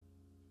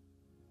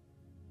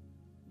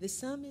The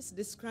psalmist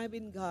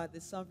describing God, the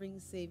sovereign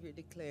Savior,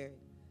 declared,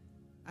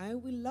 I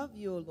will love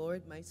you, O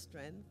Lord, my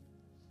strength.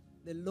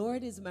 The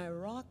Lord is my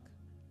rock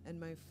and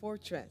my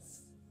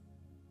fortress.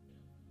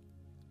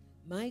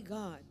 My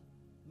God,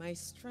 my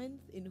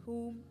strength in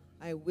whom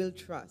I will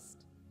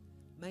trust.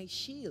 My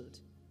shield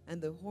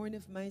and the horn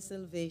of my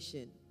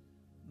salvation,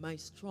 my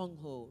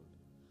stronghold.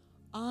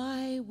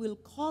 I will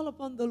call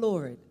upon the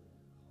Lord,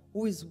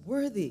 who is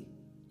worthy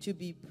to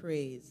be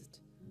praised.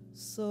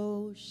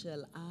 So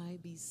shall I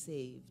be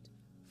saved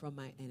from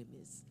my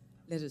enemies.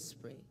 Let us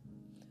pray.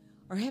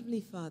 Our Heavenly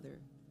Father,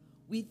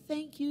 we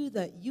thank you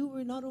that you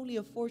were not only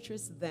a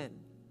fortress then,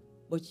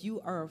 but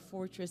you are a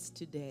fortress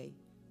today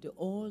to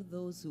all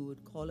those who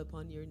would call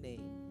upon your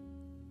name.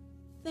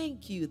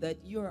 Thank you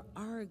that you're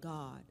our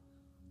God,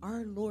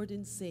 our Lord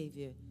and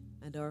Savior,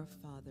 and our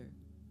Father.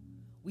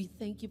 We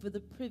thank you for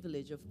the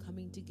privilege of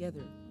coming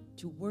together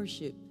to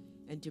worship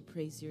and to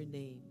praise your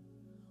name.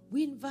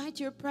 We invite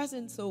your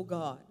presence, O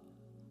God,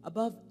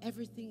 above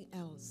everything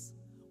else.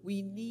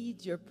 We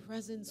need your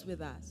presence with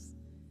us.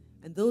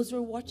 And those who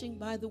are watching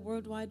by the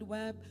World Wide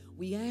Web,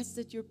 we ask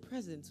that your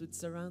presence would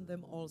surround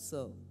them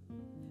also.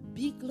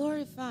 Be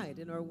glorified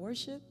in our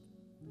worship.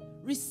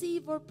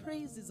 Receive our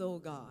praises, O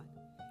God.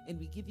 And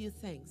we give you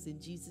thanks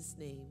in Jesus'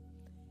 name.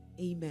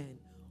 Amen.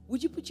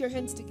 Would you put your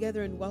hands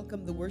together and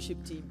welcome the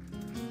worship team?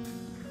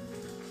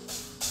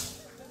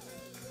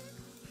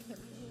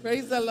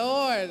 Praise the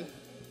Lord.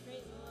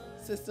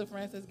 Sister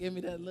Francis gave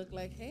me that look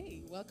like,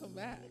 hey, welcome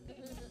back.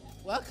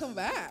 Welcome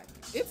back.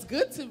 It's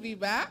good to be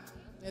back.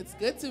 It's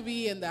good to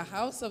be in the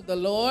house of the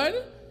Lord.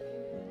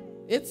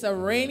 It's a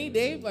rainy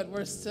day, but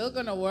we're still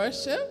going to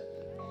worship.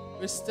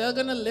 We're still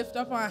going to lift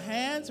up our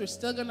hands. We're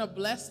still going to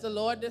bless the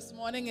Lord this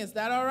morning. Is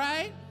that all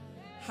right?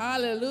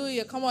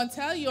 Hallelujah. Come on,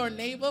 tell your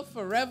neighbor,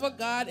 forever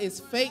God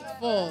is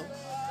faithful.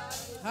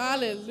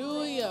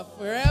 Hallelujah.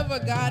 Forever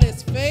God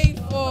is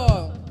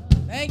faithful.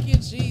 Thank you,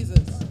 Jesus.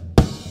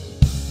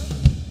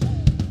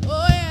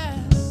 Oh,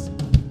 yes.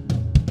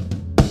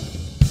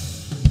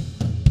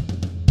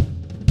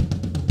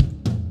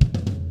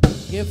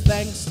 Give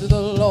thanks to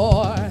the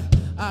Lord,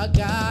 our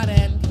God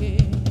and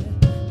King.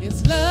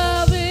 His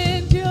love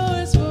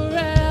endures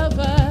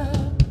forever.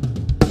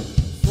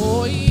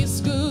 For he is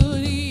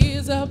good, he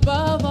is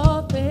above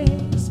all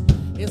things.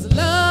 His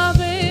love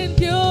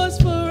endures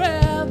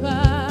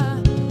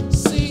forever.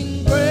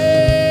 Sing praise,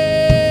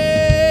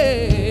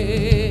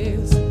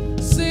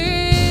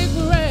 sing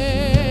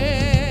praise.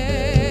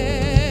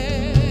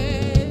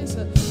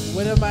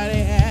 With a mighty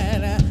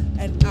hand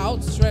and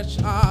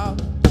outstretched arm,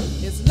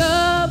 his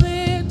love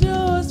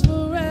endures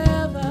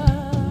forever.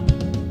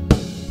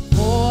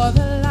 For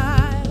the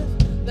life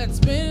that's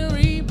been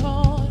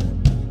reborn,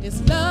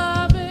 his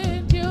love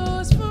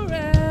endures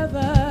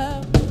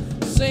forever.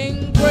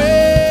 Sing praise,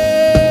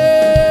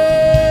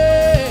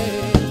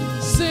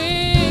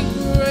 sing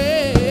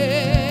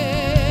praise,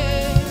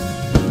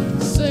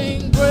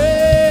 sing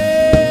praise,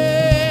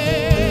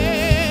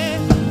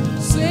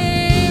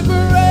 sing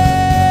praise.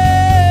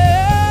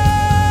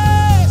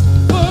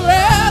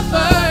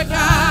 Forever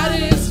God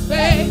is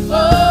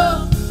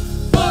faithful.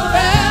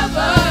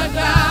 Forever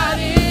God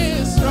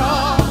is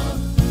strong.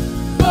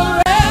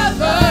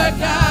 Forever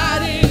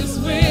God is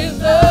with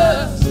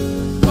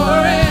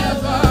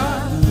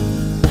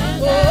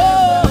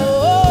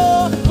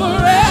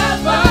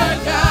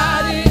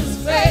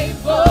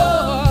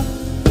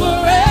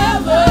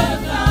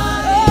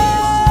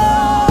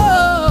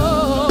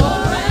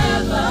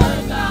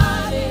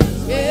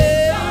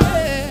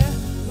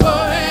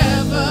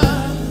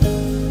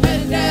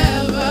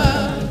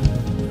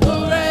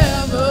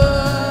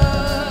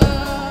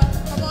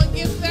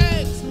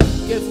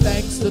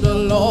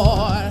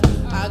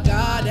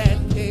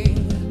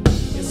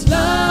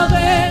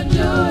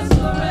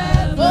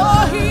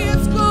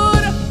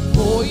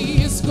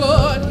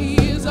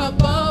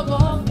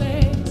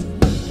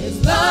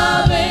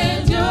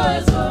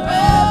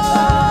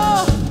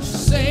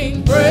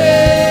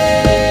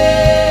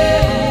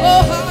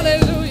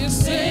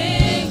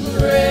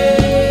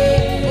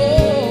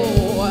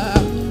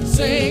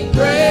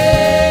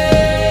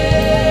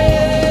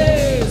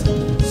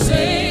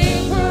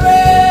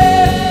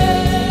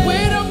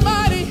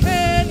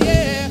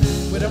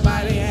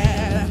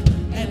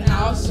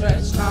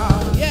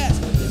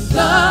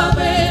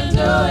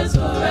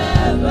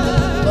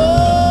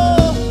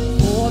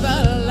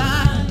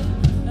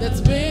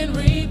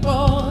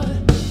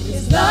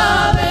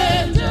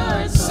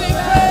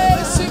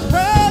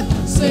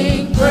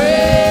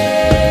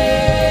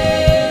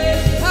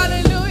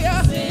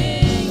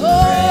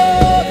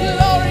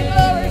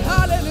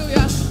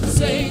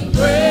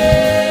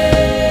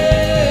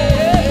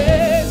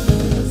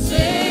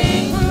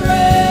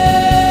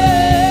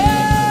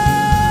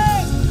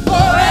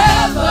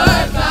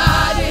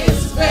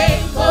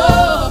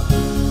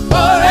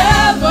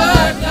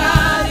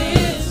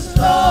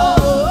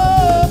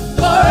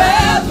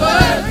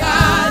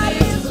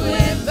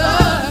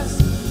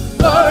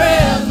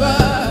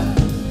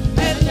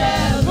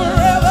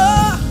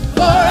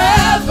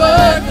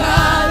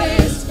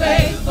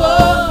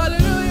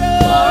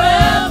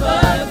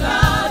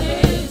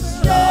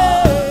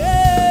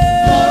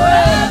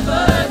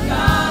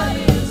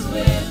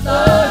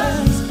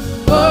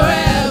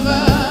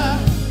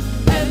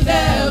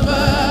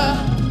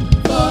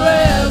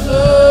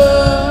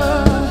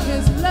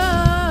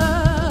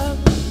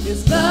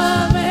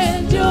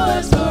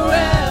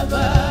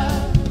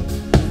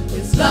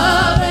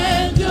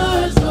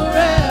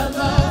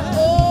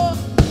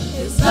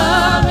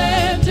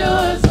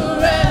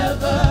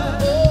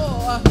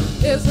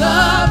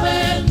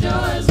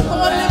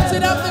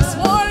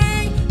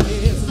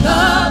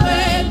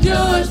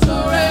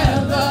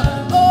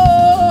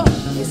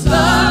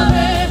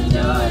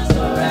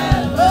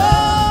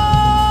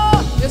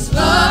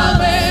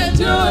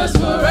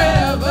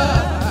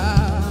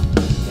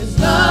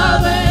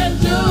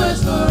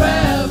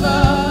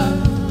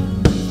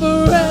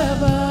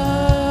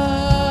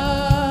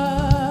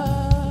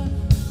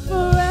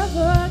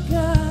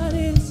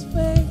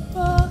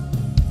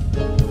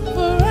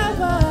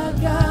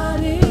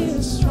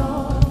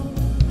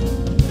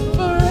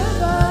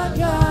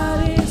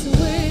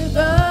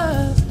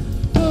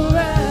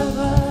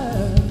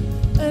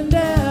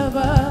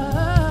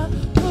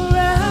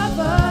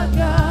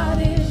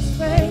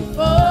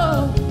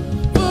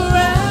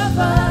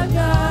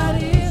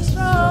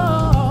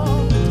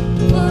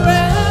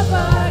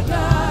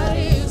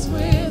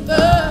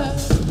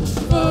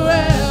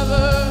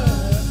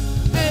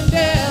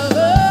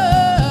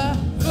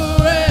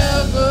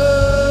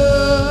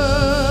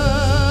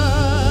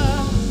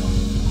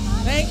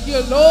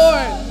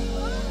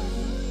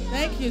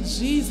you,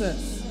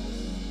 Jesus.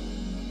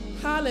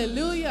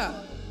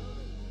 Hallelujah.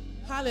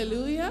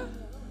 Hallelujah.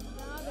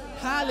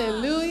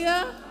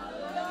 Hallelujah.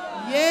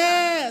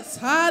 Yes.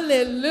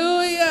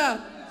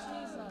 Hallelujah.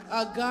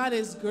 Our God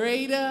is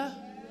greater.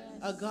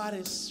 Our God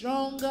is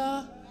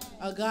stronger.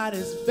 Our God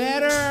is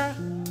better.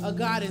 Our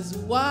God is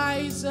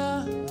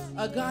wiser.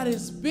 Our God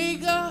is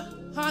bigger.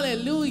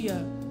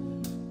 Hallelujah.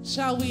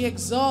 Shall we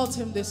exalt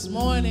him this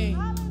morning?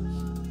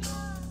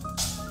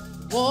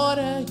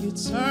 Water you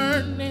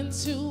turn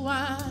into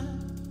wine.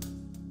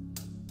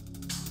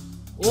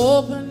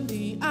 Open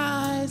the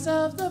eyes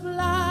of the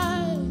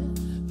blind.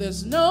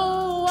 There's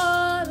no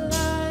one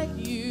like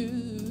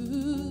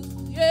you.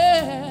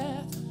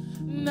 Yeah,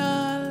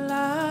 none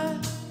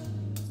like.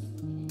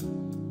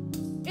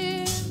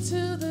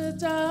 Into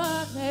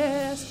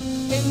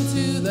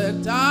the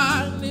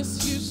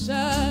darkness you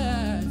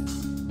shine.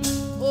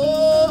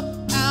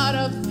 Oh, out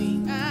of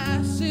the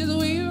ashes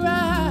we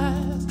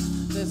rise.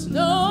 There's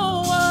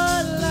no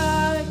one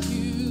like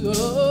you.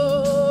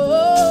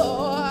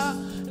 Oh,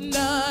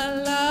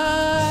 none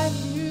like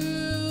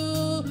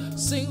you.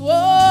 Sing,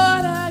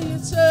 water you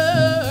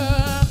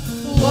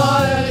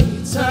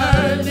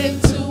turn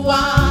into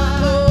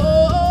wine.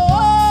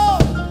 Oh,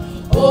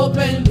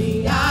 open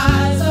the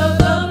eyes of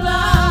the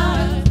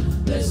blind.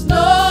 There's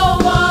no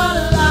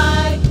one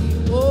like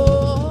you.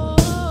 Oh,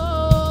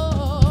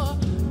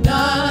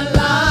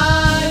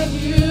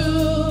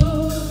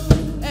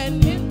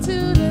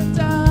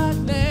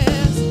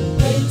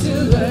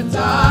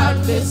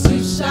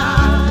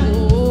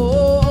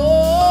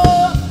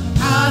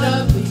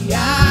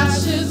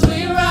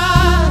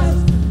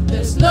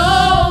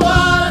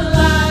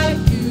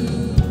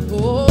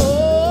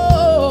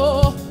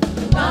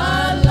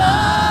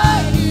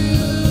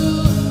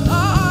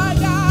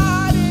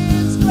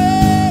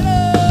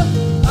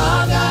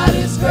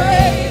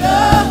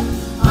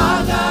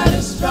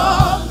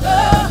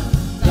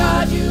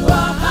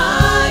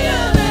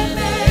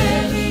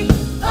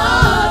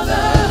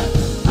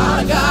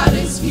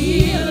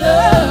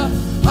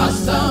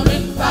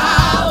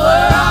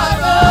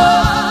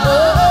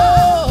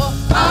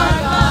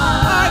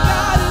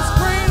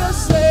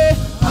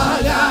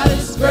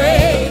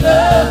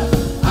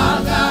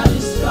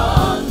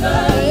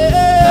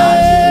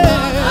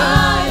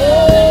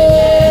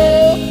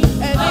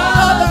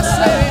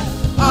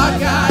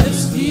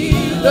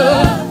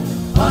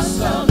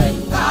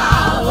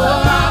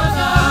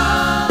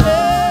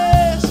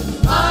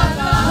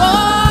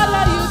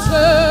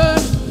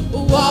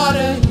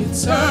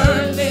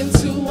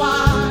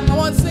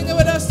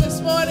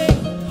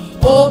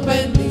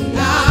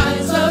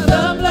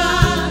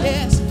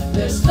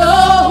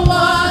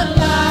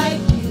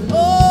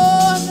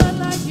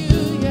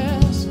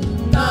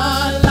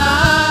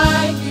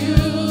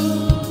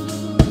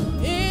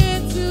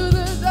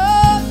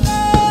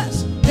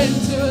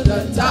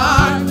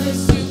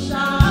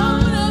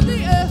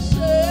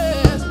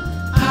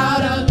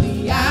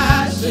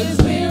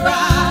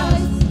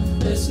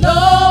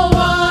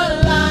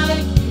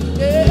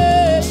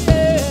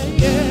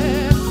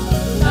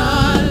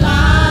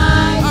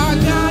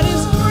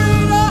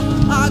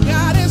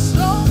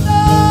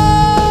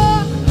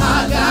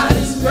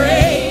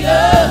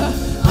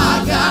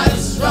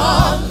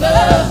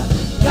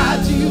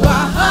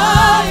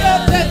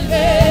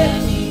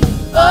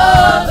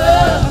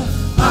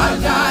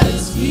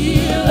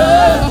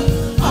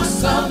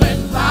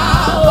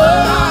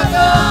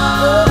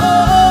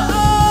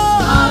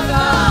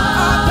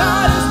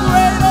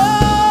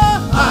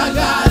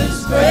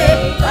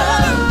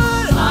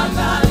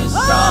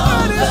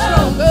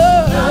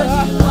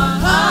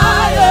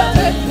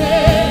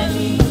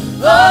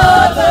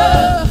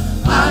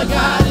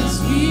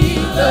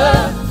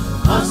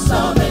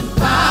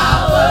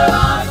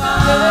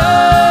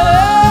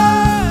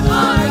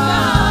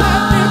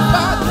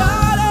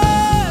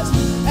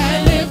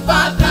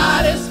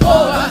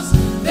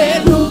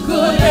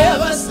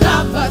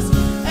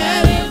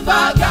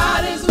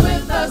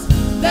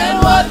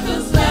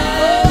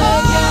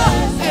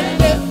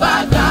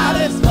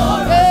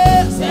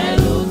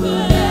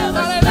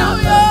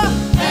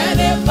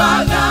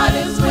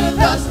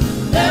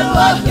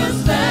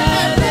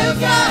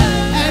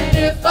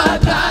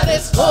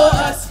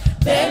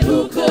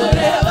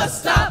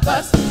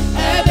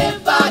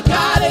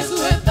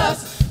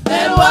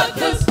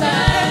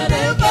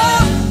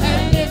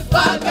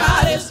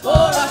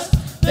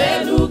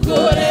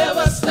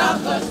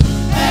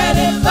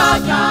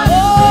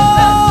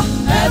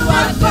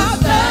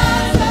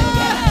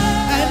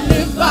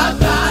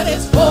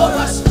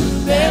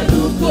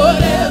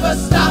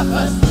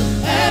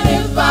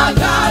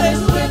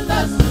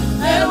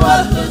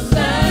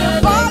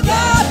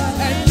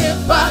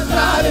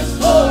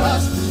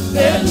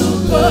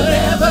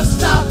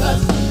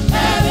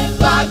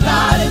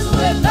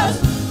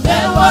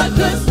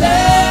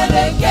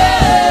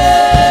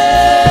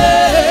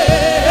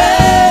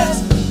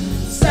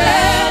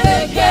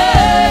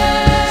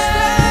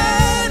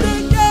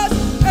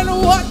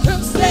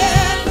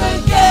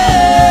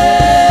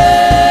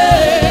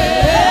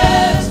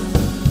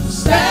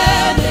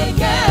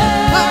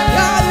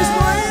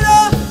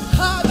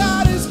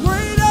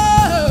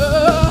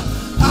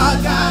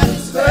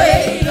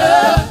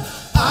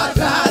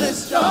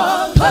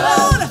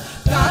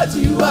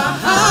 you are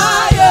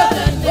higher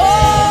than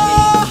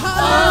any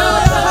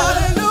hallelujah,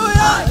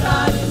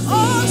 hallelujah.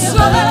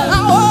 Awesome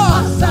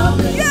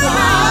in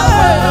power.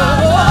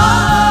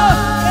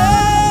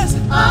 Yes.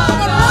 Come on,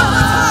 one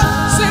more time.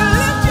 Say,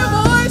 lift your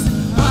voice.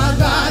 Our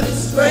God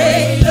is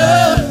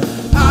greater.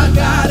 Our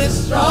God is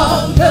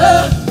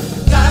stronger.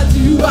 God,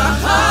 you are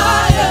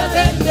higher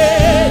than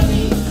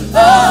any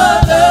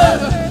other.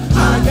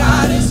 Our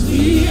God is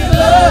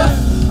healer.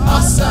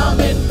 Awesome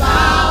in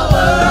power.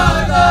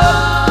 Our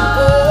God.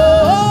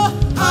 Oh,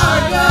 our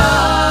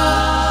God.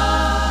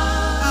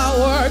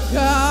 Our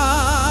God.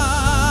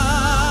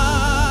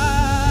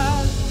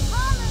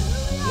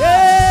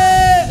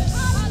 Yes.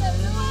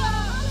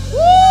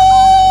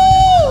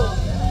 Woo.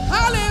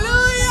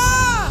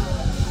 Hallelujah.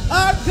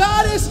 Our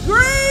God is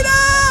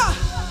greater.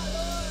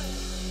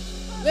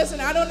 Listen,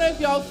 I don't know if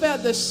y'all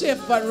felt the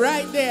shift, but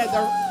right there,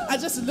 I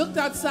just looked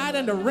outside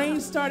and the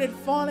rain started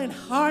falling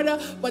harder,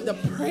 but the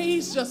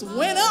praise just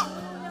went up.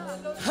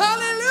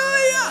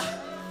 Hallelujah.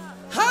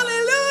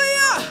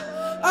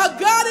 Hallelujah. Our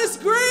God is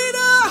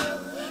greater.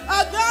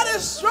 Our God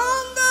is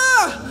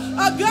stronger.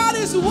 Our God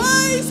is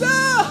wiser.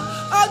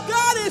 Our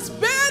God is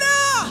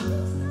better.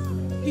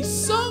 He's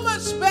so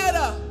much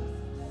better.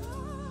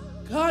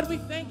 God, we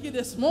thank you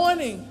this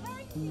morning.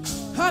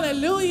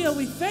 Hallelujah.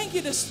 We thank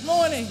you this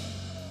morning.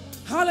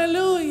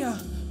 Hallelujah.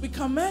 We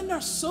command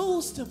our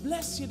souls to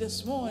bless you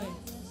this morning.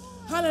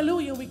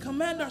 Hallelujah. We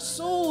command our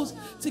souls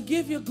to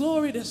give you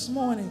glory this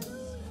morning.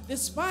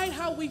 Despite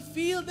how we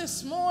feel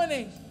this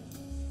morning,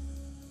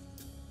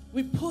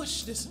 we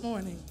push this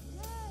morning.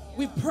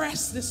 We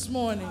press this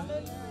morning.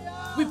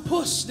 We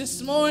push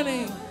this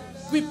morning.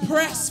 We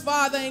press,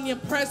 Father, in your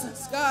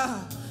presence,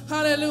 God.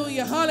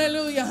 Hallelujah,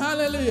 hallelujah,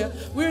 hallelujah.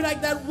 We're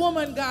like that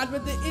woman, God,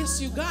 with the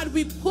issue. God,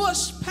 we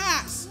push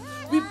past.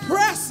 We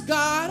press,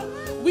 God.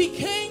 We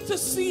came to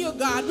see you,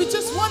 God. We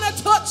just want to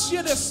touch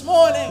you this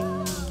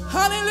morning.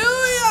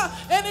 Hallelujah.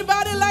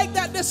 Anybody like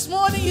that this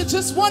morning? You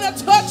just want to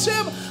touch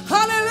him?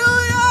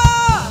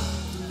 Hallelujah.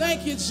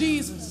 Thank you,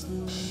 Jesus.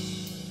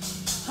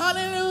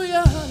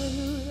 Hallelujah,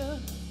 hallelujah.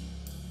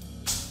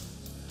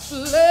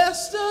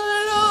 Bless the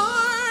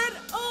Lord,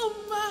 oh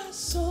my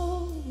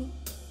soul.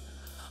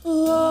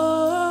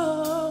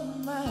 Oh,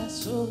 my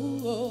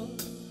soul.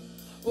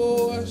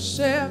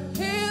 Worship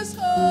his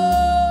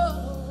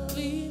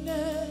holy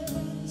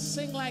name.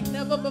 Sing like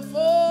never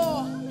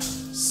before.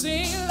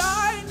 Sing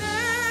like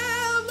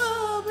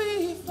never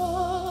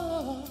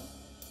before.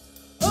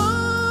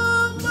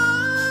 Oh,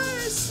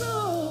 my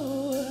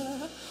soul.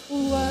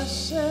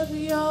 Worship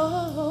your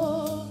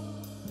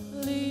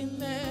holy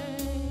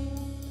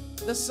name.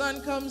 The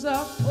sun comes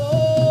up.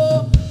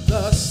 Oh,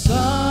 the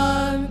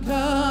sun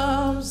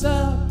comes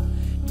up.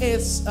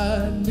 It's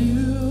a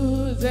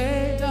new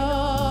day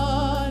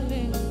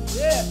dawning.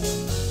 Yeah.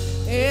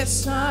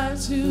 It's time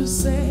to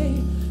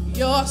sing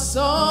your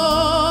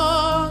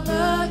song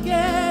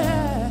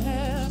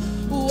again.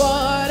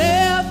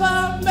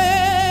 Whatever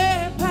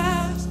may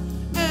pass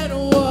and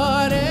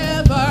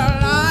whatever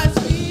lies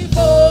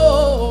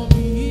before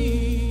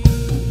me.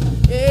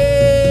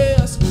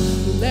 Yes,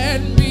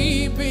 let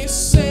me be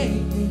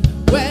singing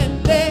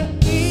when the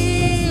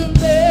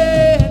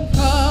evening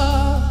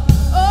comes.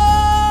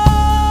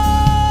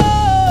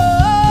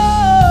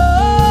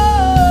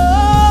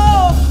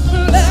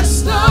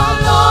 Bless the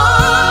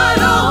Lord,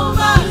 oh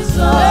my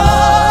soul.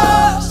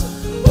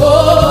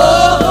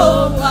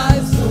 Oh, my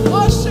soul.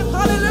 Worship,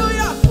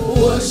 hallelujah.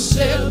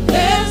 Worship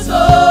his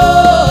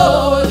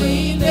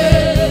holy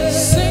name.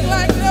 Sing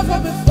like never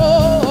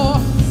before.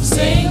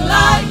 Sing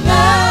like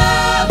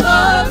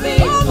never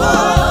before.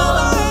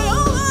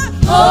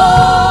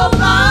 Oh,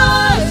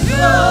 my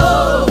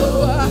soul.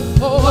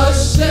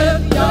 Worship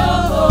your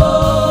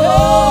holy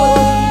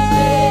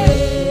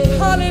name.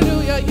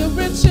 Hallelujah. You're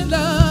rich in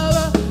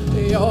love.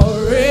 You're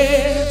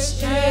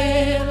rich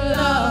in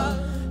love.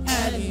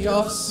 And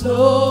your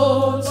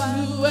soul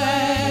to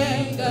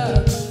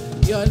anger.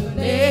 Your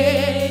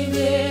name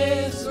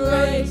is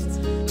great.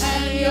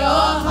 And your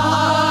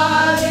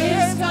heart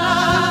is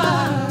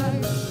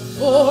kind.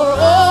 For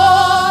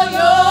all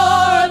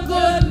your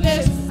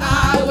goodness,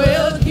 I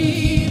will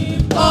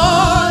keep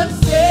on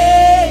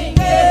singing.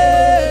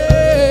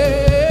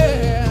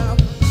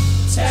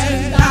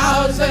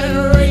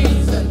 10,000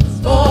 reasons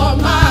for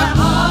my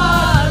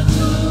heart to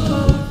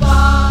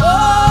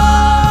follow.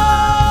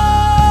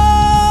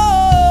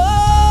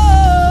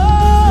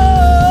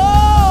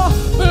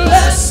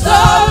 Bless the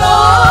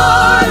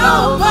Lord,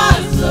 oh my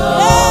soul.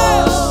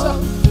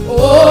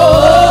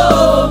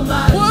 Oh,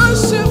 my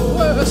worship,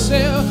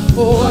 worship,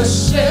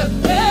 worship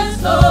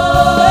his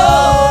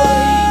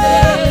holy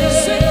name.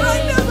 Sing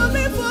like never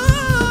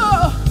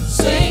before.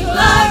 Sing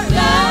like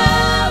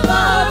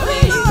never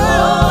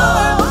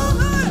before.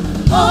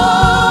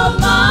 Oh,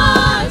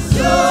 my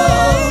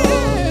soul.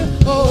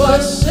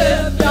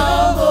 Worship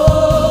your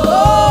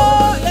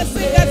holy. Let's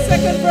sing that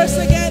second verse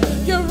again.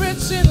 You're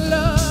rich in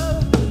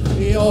love.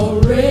 You're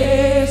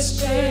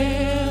rich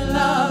in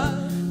love.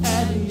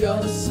 And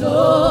your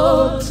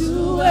soul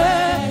to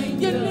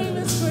end. Your name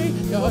is free.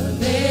 Your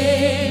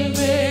name is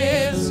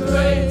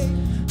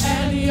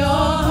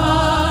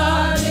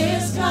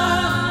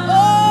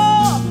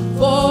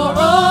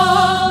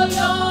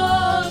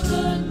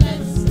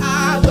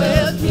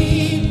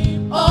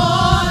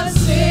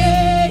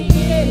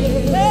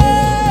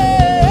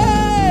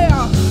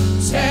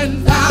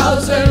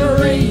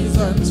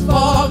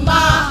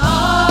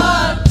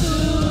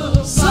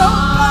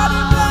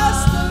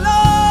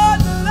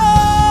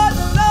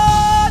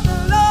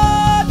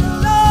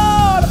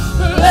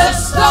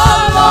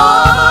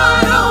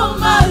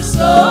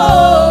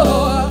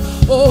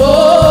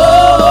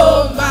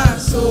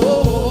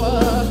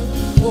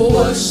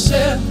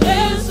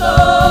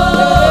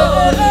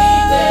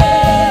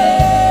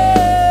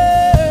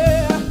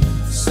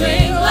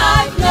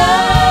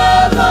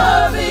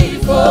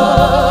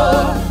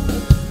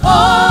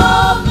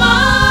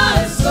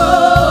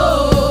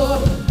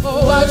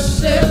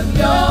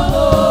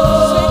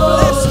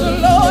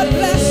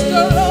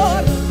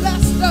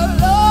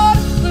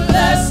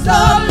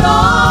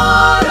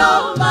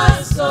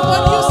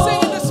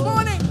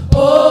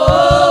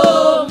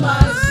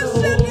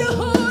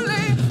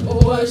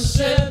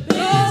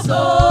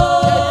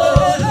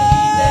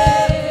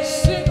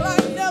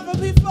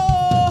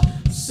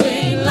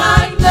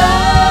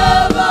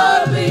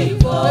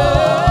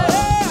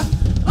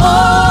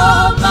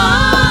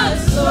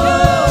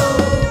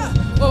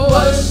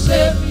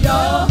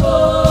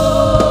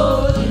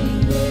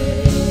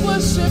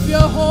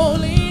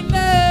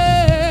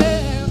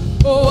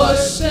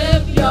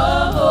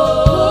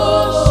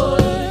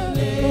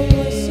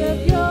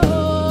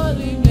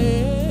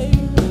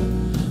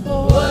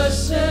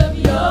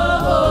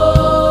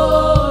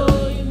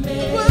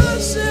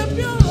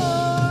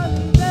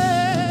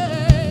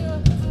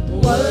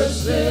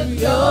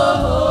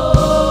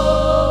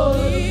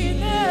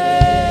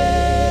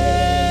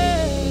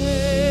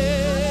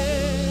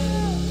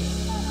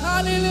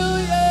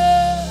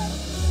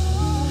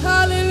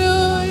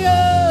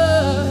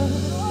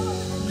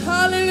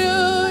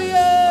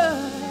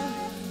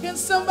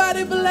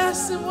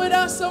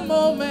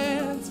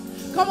moment.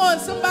 Come on,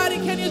 somebody,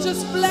 can you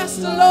just bless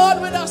the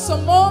Lord with us a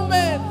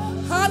moment?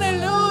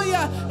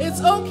 Hallelujah.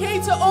 It's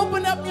okay to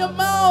open up your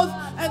mouth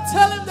and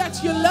tell him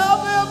that you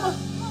love him.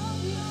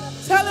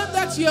 Tell him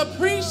that you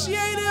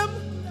appreciate him.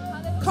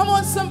 Come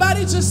on,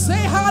 somebody, just say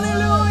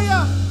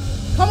hallelujah.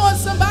 Come on,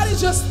 somebody,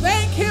 just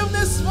thank him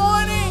this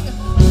morning.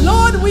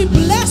 Lord, we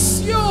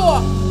bless you.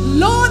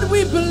 Lord,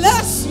 we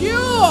bless you.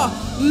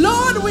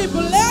 Lord, we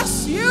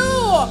bless you.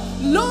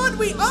 Lord,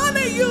 we honor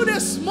you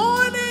this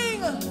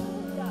morning.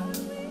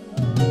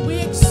 We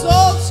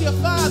exalt you,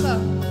 Father.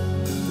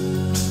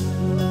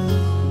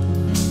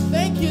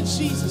 Thank you,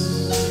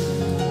 Jesus.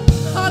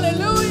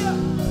 Hallelujah.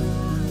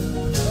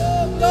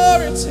 Oh,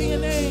 glory to your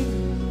name.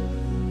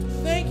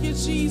 Thank you,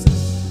 Jesus.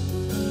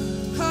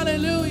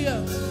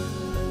 Hallelujah.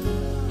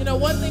 You know,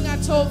 one thing I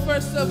told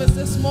First Service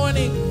this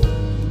morning,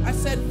 I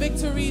said,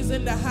 victory is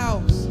in the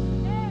house.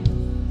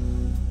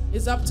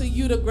 It's up to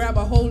you to grab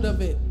a hold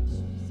of it.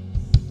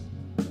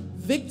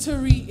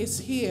 Victory is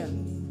here.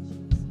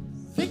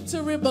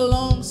 Victory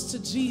belongs to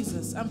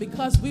Jesus. And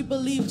because we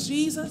believe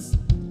Jesus,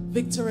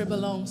 victory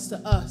belongs to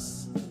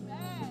us.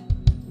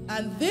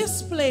 And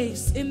this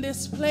place, in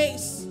this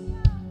place,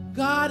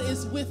 God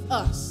is with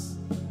us.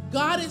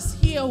 God is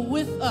here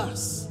with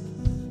us.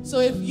 So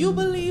if you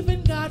believe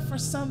in God for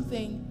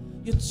something,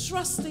 you're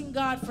trusting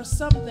God for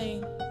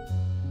something,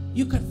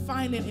 you can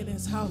find it in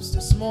his house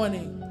this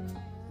morning.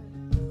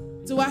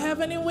 Do I have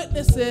any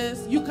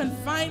witnesses? You can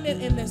find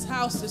it in this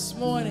house this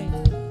morning.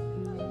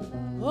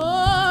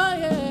 Oh,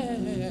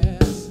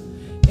 yes.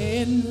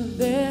 In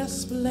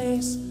this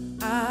place,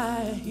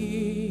 I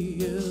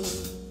hear you.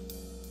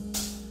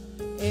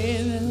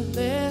 In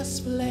this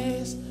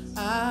place,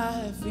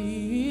 I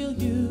feel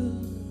you.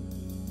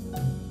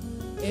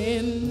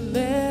 In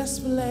this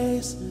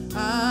place,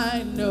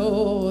 I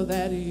know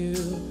that you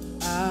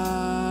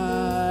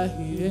are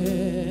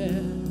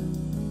here.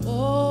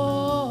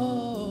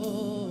 Oh,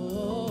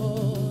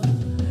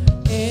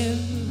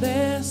 in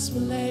this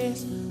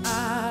place,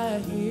 I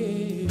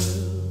hear you.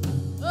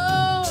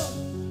 Oh,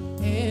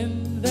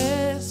 in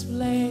this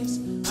place,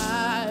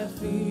 I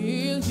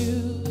feel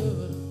you.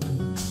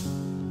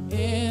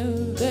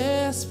 In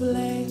this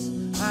place,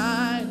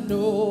 I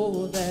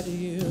know that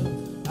you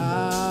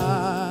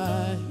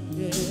are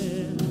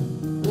here.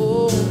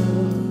 Oh,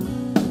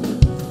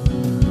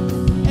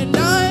 and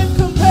I'm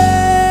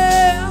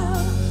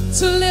compelled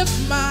to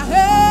lift my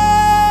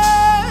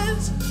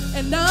hands,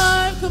 and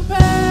I'm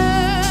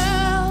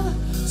compelled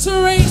to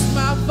raise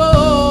my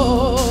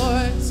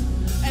voice,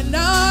 and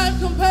I'm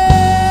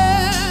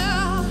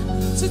compelled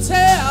to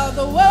tell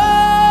the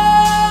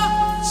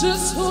world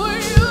just who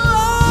you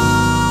are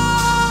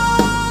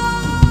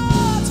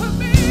to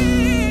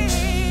me.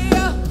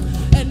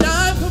 And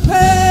I'm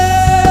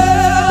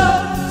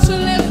compelled to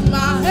lift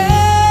my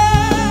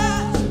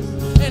hands,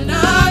 and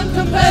I'm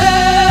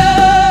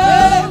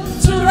compelled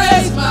to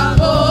raise my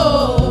voice.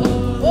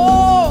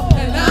 Oh,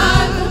 and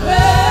I'm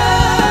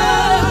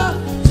compelled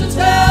to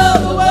tell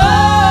the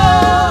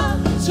world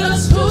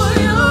just who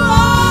you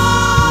are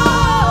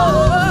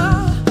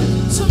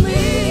to me.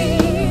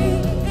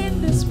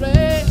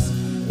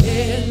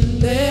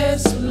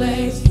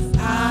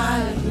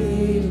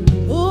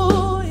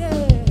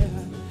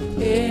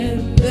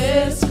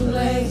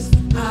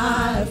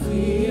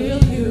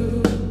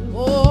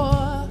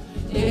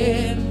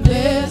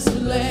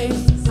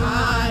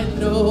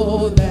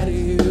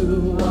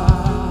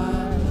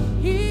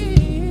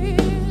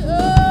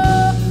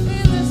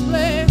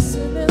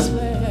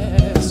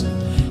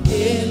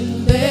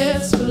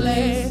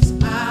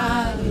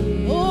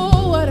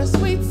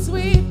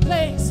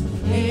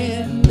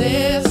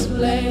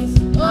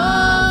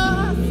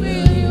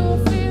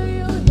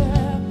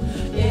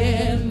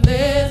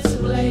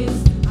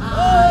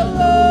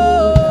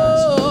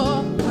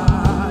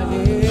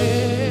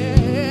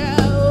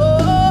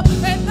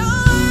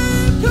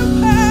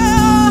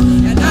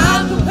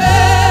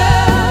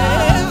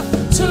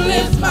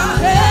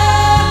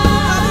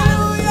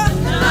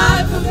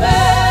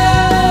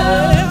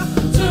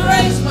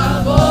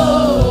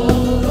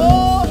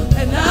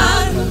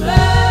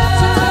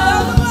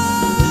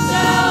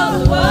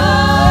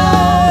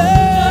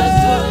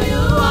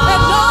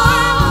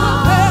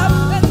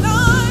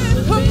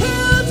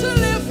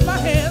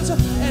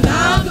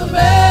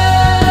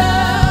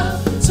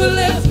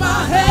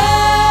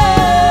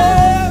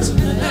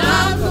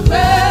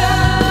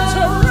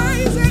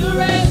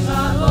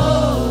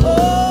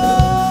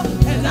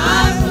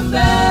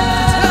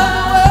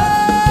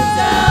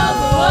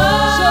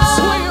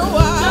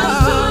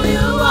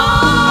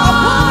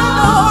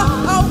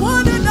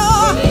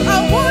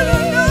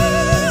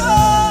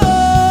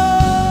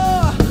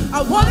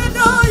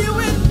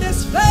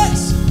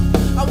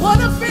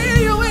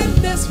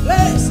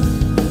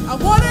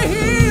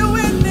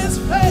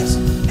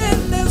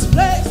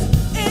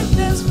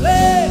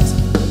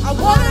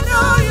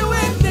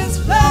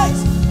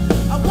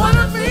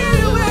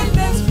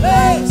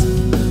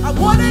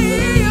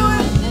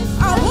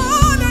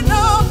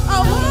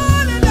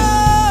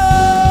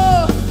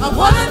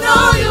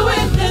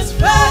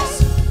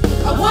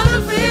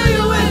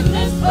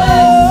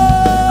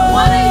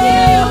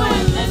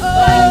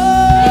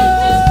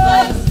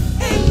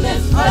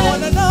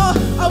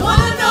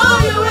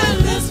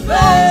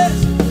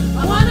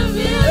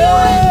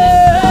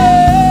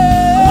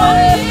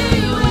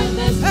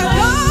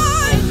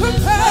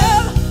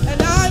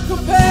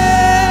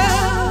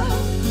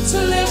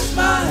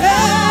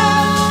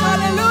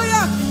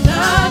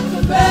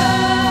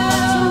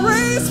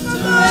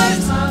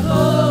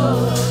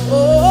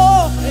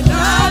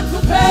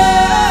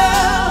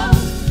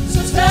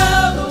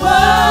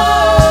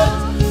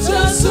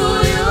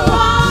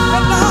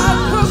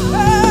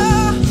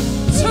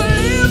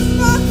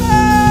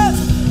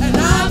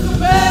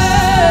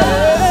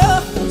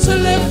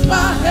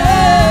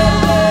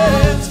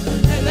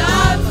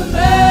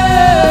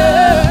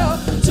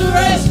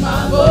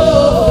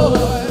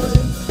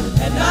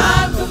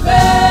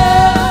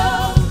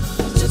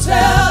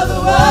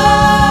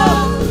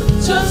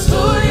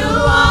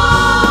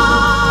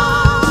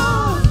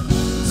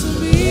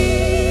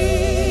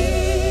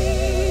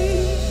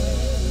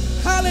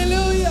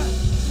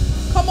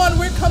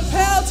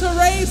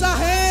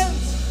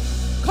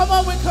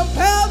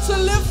 compelled to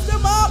lift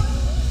him up.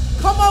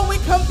 Come on, we're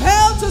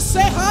compelled to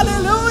say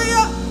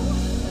hallelujah.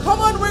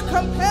 Come on, we're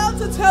compelled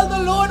to tell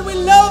the Lord we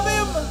love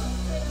him.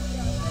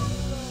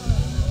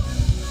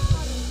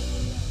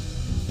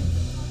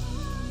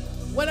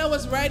 When I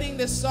was writing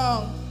this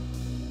song,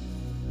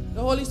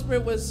 the Holy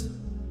Spirit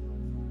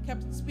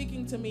kept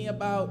speaking to me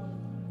about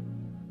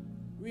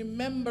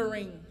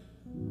remembering.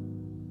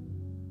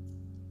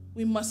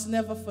 We must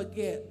never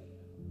forget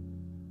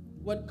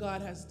what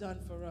God has done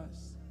for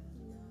us.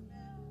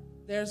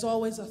 There's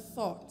always a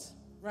thought,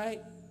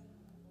 right,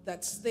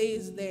 that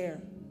stays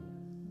there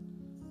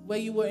where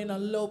you were in a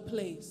low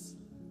place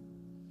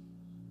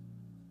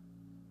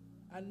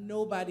and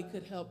nobody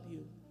could help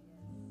you.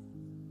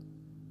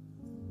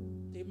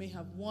 They may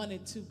have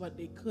wanted to, but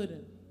they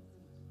couldn't.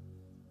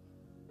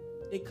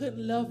 They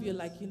couldn't love you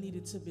like you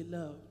needed to be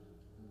loved.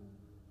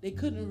 They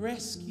couldn't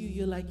rescue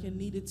you like you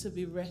needed to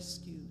be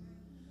rescued.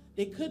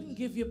 They couldn't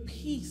give you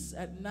peace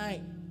at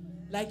night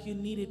like you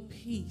needed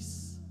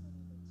peace.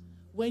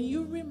 When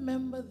you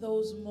remember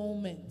those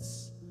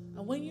moments,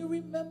 and when you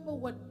remember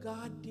what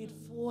God did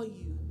for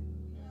you,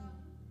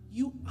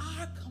 you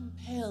are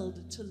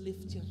compelled to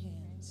lift your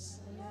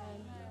hands.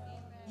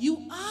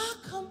 You are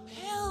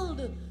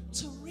compelled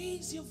to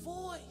raise your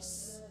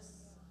voice.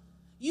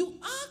 You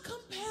are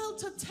compelled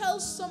to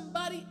tell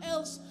somebody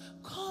else,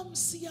 come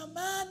see a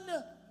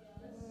man.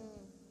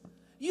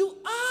 You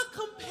are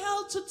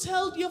compelled to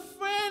tell your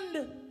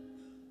friend,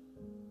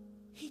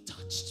 he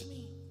touched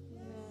me.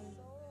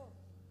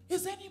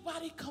 Is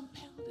anybody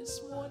compelled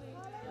this morning?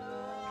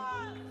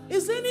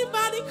 Is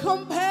anybody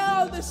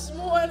compelled this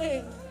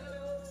morning?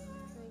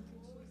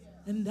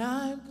 And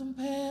I'm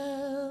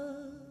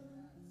compelled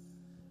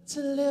to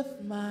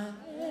lift my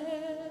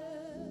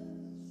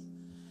hands,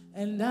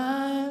 and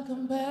I'm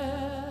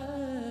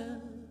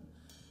compelled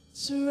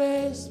to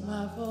raise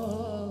my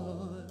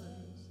voice,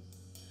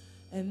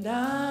 and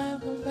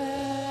I'm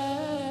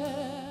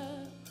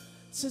compelled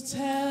to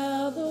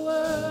tell the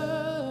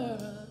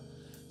world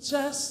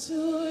just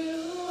who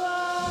you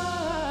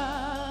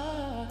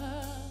are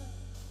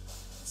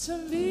to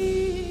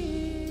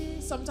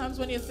me. Sometimes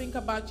when you think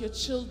about your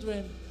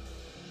children,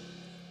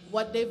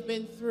 what they've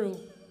been through,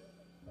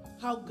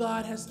 how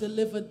God has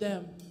delivered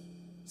them.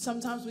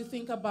 Sometimes we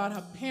think about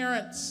our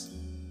parents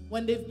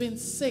when they've been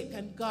sick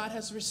and God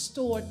has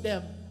restored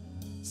them.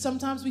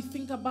 Sometimes we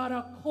think about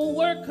our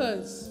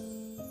co-workers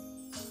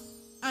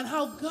and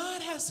how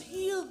God has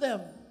healed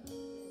them.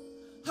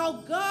 How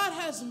God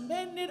has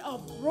mended our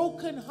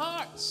broken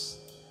hearts.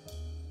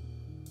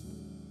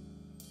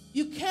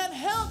 You can't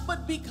help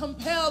but be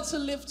compelled to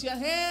lift your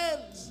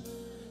hands.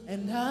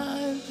 And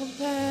I'm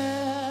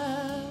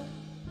compelled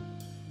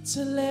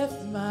to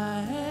lift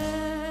my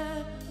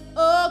hand,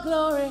 oh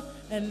glory,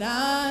 and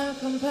I'm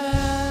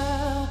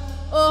compelled,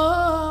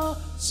 oh,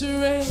 to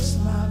raise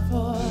my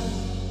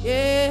voice,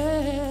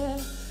 yeah,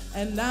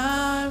 and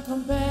I'm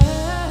compelled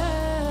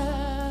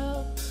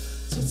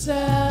to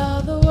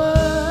tell the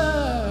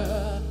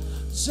world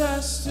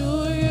just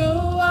who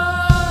you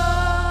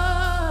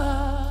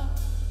are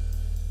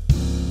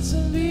to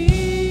me,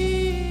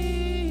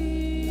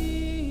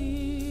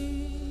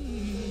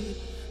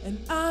 and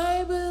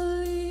I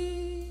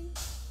believe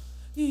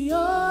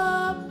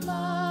you're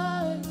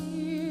my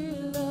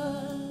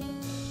healer.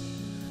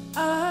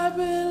 I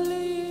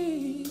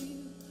believe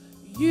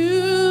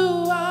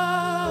you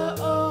are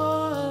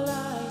all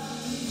I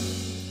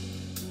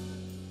need.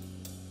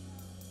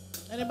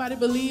 Anybody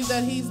believe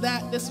that he's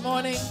that this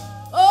morning?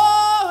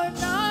 Oh, and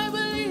I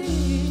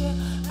believe,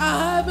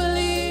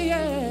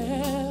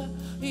 yeah,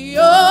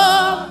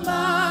 you're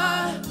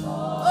mine.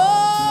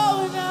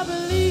 Oh, and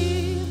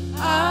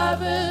I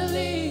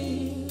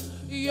believe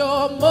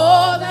you're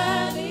more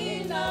than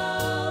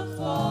enough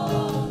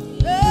for me.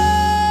 Yeah.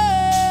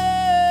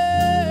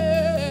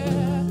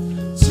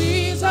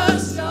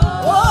 Jesus,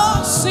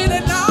 oh, sit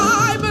and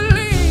I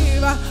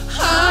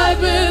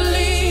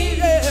believe,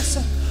 yes,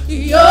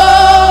 you're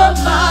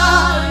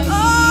mine.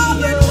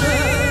 Oh, and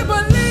we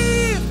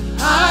believe,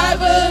 I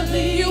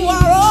believe you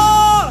are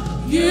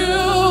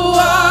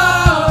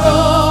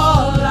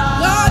all,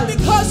 God,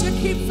 because you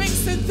keep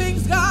fixing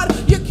things, God,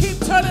 you keep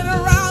turning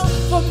around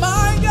for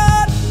my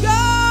God,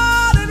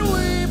 and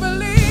we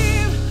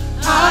believe,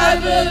 I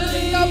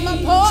believe you're my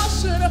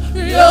portion,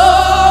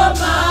 you're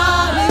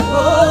my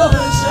portion.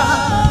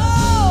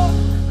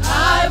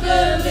 I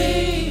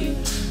believe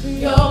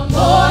you're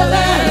more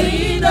than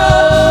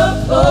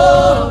enough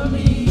for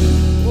me.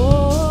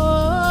 Oh,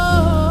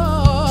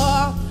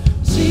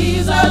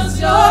 Jesus,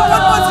 you're one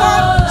more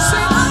time.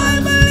 Say,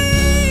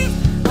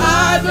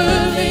 I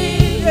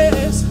believe,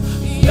 yes,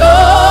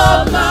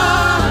 you're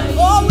mine.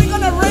 Oh, we're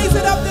gonna raise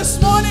it up this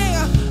morning.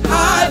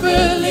 I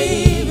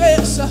believe,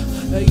 yes,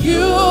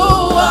 you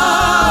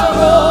are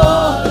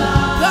all.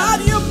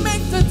 God, you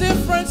make the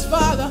difference,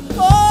 Father.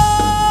 Oh,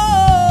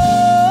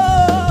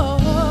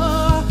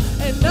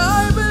 and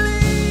I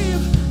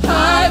believe,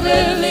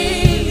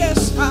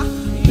 yes,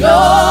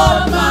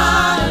 you're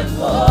mine.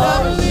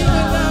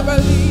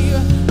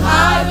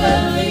 I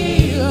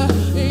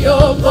believe,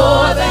 you're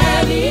more than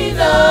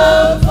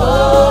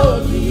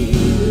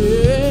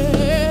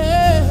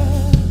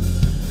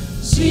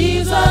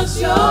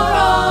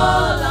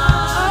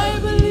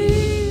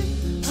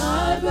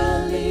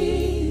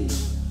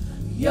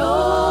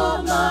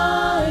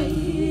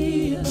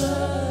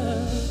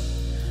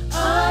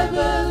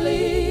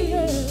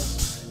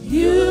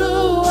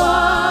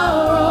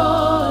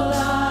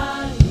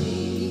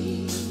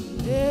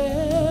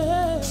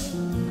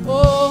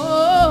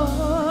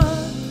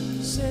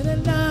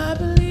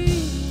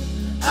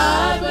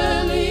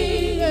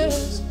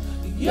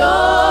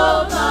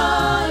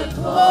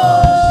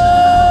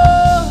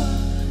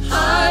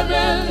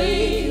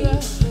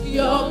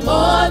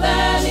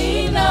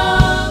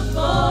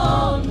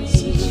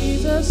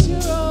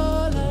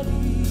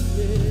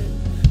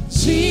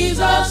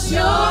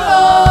You're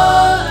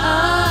all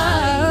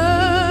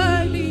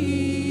I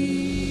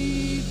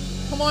need.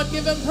 Come on,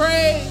 give him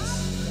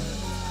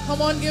praise.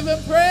 Come on, give him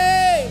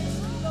praise.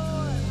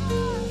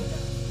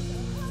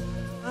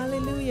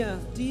 Hallelujah.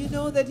 Do you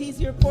know that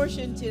he's your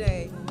portion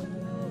today?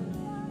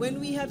 When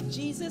we have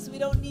Jesus, we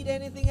don't need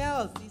anything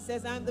else. He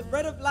says, I'm the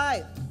bread of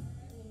life.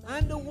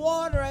 I'm the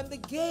water. I'm the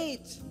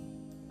gate.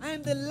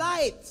 I'm the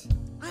light.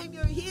 I'm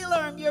your healer.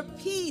 I'm your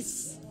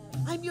peace.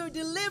 I'm your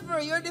deliverer,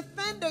 your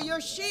defender,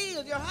 your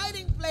shield, your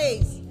hiding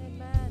place.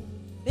 Amen.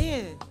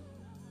 Man,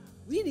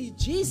 we need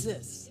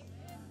Jesus.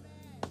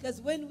 Because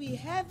when we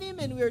have him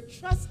and we're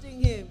trusting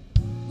him,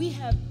 we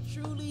have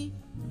truly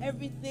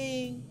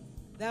everything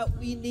that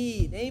we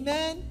need.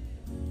 Amen?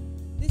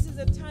 This is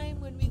a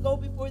time when we go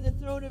before the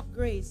throne of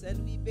grace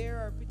and we bear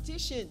our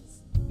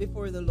petitions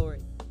before the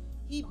Lord.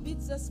 He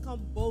bids us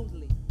come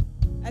boldly.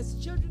 As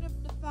children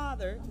of the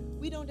Father,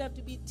 we don't have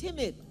to be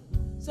timid.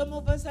 Some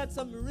of us had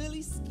some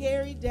really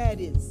scary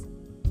daddies,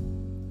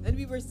 and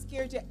we were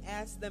scared to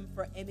ask them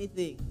for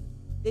anything.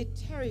 They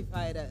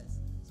terrified us,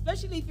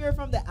 especially if you're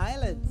from the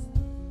islands.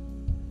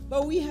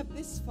 But we have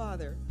this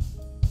Father.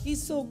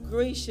 He's so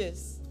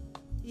gracious.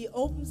 He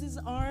opens his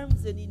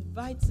arms and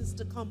invites us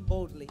to come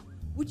boldly.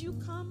 Would you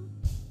come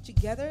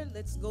together?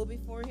 Let's go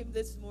before him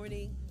this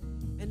morning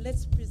and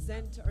let's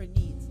present our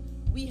needs.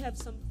 We have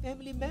some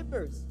family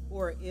members who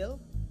are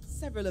ill,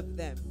 several of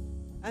them.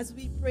 As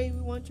we pray,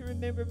 we want to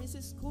remember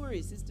Mrs.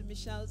 Corey, Sister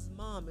Michelle's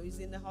mom, who's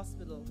in the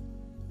hospital.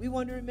 We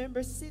want to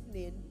remember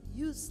Sydney and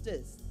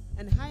Eustace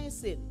and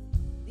Hyacinth.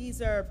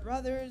 These are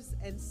brothers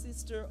and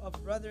sister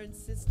of brother and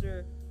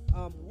sister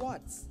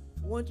Watts.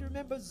 We want to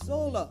remember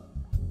Zola.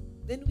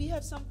 Then we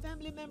have some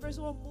family members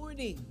who are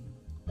mourning.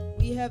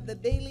 We have the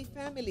Bailey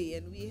family,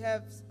 and we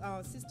have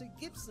Sister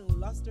Gibson, who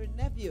lost her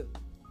nephew.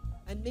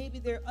 And maybe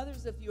there are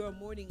others of you who are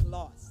mourning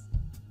loss.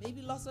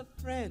 Maybe loss of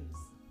friends.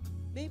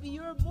 Maybe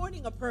you're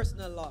mourning a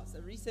personal loss,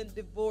 a recent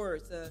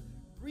divorce, a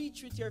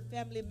breach with your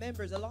family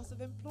members, a loss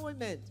of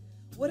employment.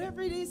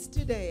 Whatever it is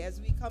today,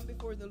 as we come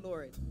before the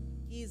Lord,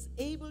 he is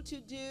able to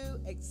do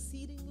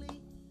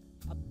exceedingly,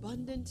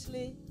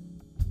 abundantly,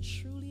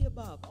 truly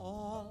above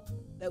all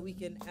that we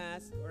can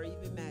ask or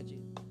even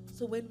imagine.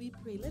 So when we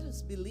pray, let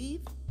us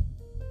believe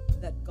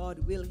that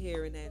God will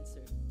hear and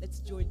answer. Let's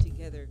join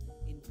together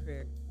in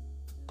prayer.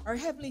 Our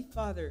Heavenly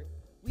Father,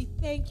 we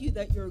thank you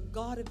that you're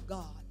God of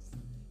gods.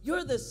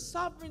 You're the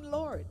sovereign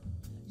Lord.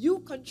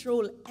 You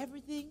control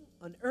everything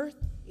on earth,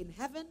 in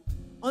heaven,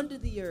 under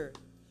the earth.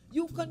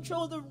 You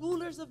control the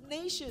rulers of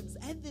nations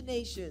and the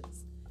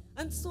nations.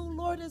 And so,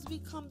 Lord, as we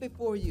come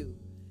before you,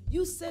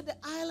 you said the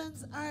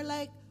islands are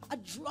like a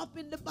drop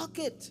in the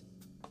bucket,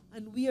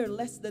 and we are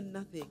less than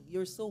nothing.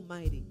 You're so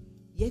mighty.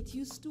 Yet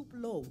you stoop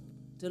low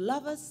to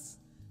love us,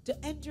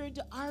 to enter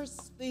into our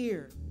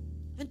sphere,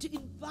 and to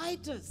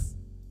invite us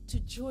to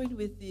join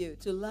with you,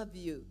 to love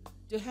you,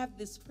 to have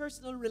this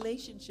personal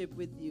relationship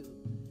with you.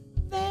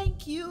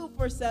 Thank you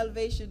for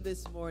salvation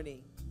this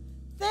morning.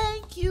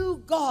 Thank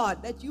you,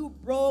 God, that you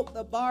broke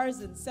the bars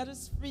and set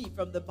us free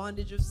from the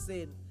bondage of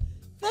sin.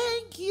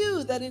 Thank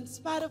you that in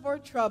spite of our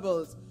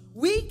troubles,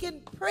 we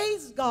can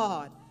praise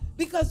God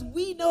because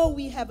we know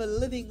we have a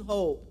living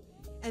hope.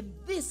 And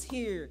this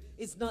here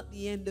is not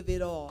the end of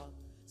it all.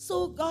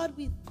 So, God,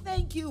 we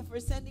thank you for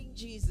sending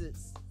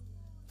Jesus.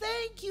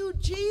 Thank you,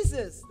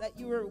 Jesus, that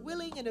you were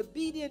willing and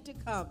obedient to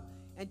come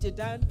and to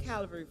die on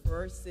Calvary for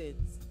our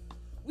sins.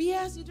 We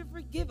ask you to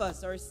forgive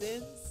us our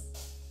sins,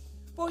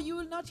 for you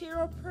will not hear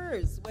our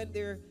prayers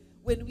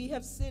when we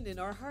have sin in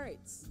our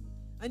hearts.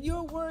 And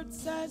your word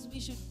says we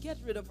should get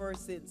rid of our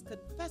sins,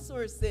 confess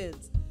our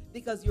sins,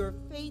 because you're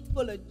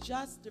faithful and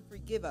just to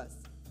forgive us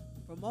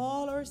from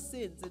all our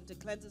sins and to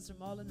cleanse us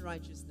from all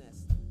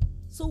unrighteousness.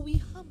 So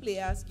we humbly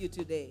ask you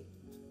today,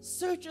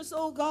 search us,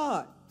 O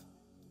God.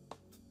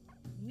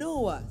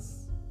 Know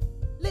us.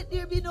 Let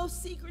there be no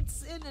secret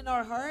sin in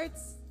our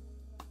hearts.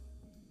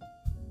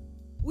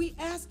 We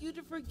ask you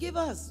to forgive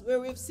us where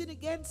we've sinned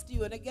against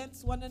you and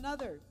against one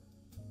another.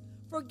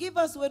 Forgive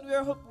us when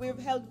we've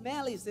held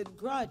malice and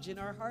grudge in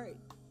our heart.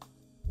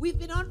 We've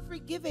been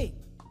unforgiving.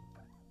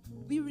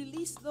 We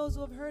release those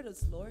who have hurt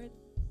us, Lord.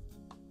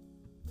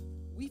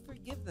 We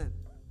forgive them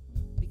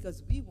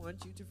because we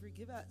want you to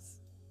forgive us.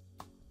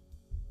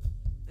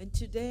 And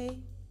today,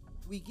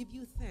 we give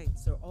you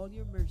thanks for all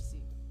your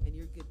mercy and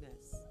your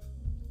goodness.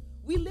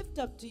 We lift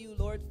up to you,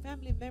 Lord,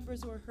 family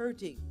members who are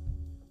hurting.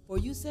 For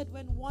you said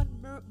when one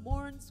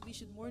mourns, we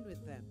should mourn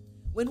with them.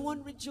 When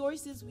one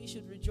rejoices, we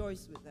should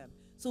rejoice with them.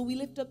 So we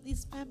lift up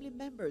these family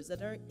members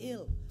that are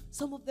ill.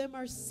 Some of them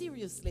are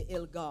seriously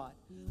ill, God.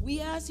 We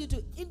ask you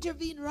to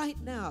intervene right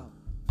now.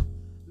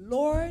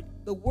 Lord,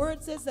 the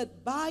word says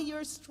that by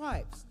your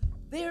stripes,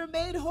 they are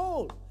made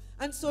whole.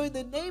 And so in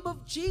the name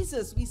of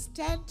Jesus, we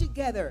stand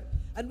together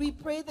and we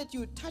pray that you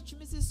would touch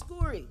Mrs.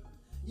 Scurry.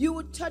 You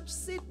would touch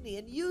Sydney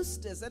and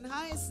Eustace and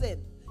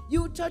Hyacinth.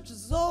 You would touch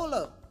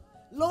Zola.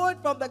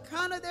 Lord, from the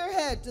crown of their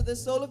head to the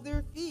sole of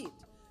their feet.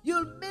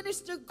 You'll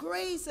minister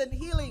grace and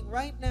healing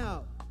right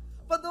now.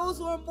 For those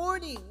who are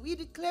mourning, we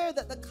declare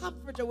that the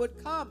Comforter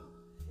would come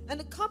And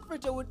the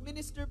Comforter would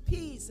minister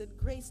peace and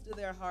grace to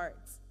their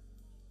hearts.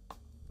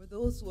 For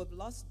those who have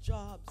lost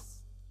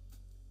jobs,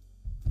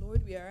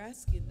 Lord, we are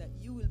asking that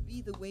you will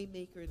be the way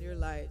maker in their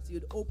lives.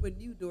 You'd open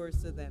new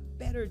doors to them,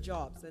 better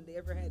jobs than they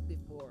ever had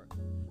before.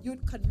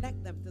 You'd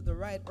connect them to the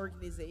right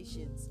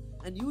organizations,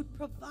 and you'd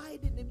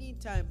provide in the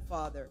meantime,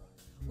 Father.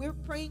 We're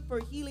praying for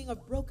healing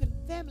of broken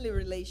family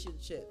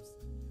relationships,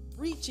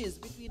 breaches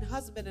between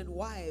husband and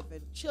wife,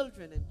 and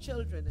children and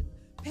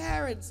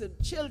parents and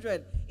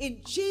children.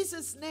 In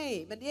Jesus'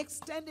 name, and the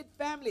extended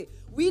family,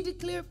 we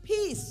declare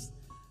peace,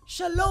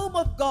 shalom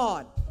of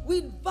God. We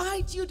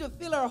invite you to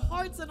fill our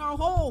hearts and our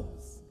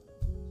homes.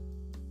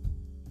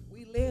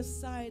 We lay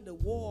aside the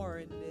war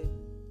and the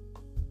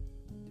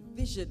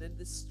division and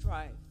the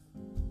strife,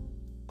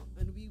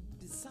 and we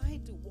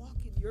decide to walk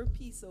in your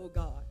peace, oh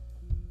God.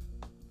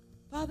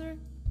 Father,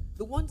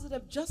 the ones that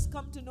have just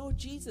come to know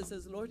Jesus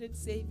as Lord and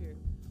Savior,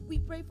 we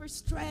pray for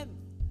strength.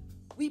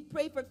 We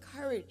pray for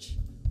courage.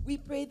 We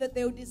pray that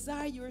they will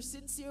desire your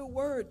sincere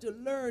word to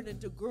learn and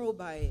to grow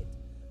by it.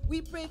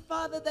 We pray,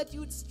 Father, that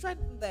you would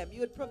strengthen them.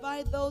 You would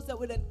provide those that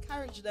would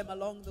encourage them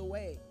along the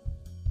way.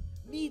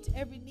 Meet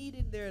every need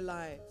in their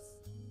lives.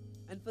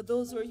 And for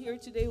those who are here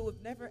today who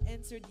have never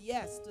answered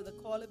yes to the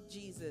call of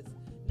Jesus,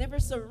 never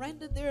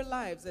surrendered their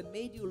lives and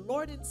made you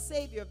Lord and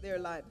Savior of their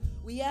life,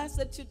 we ask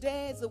that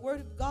today, as the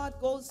word of God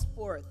goes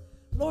forth,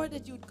 Lord,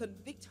 that you would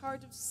convict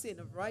heart of sin,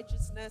 of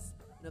righteousness,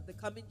 and of the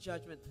coming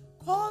judgment.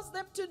 Cause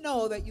them to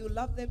know that you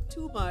love them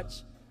too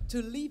much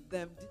to leave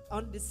them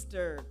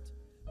undisturbed.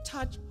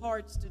 Touch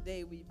hearts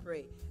today, we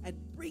pray, and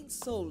bring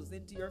souls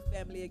into your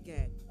family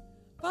again.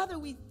 Father,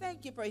 we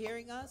thank you for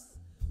hearing us.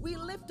 We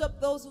lift up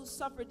those who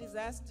suffer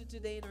disaster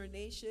today in our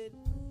nation.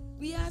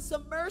 We ask for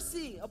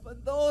mercy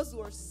upon those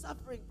who are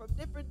suffering from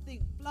different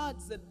things,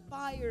 floods and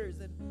fires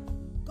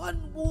and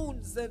gun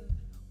wounds and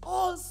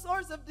all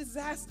sorts of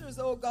disasters,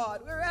 oh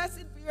God. We're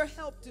asking for your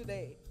help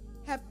today.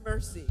 Have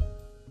mercy.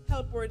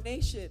 Help our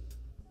nation.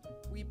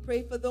 We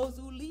pray for those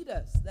who lead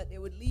us, that they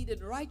would lead in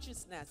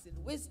righteousness,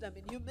 in wisdom,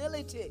 in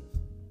humility,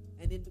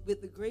 and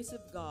with the grace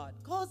of God.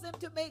 Cause them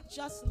to make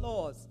just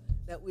laws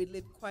that we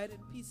live quiet and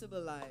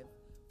peaceable lives.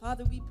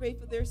 Father, we pray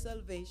for their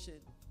salvation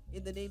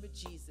in the name of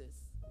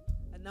Jesus.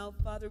 And now,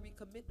 Father, we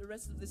commit the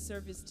rest of the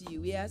service to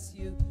you. We ask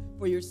you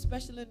for your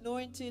special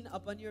anointing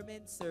upon your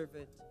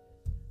manservant.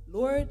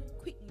 Lord,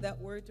 quicken that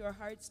word to our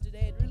hearts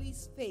today and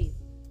release faith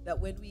that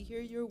when we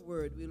hear your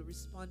word, we'll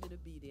respond in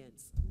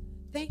obedience.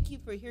 Thank you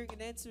for hearing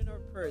and answering our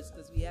prayers,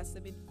 because we ask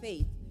them in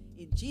faith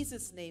in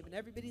Jesus' name. And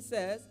everybody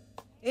says,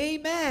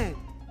 amen.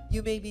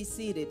 You may be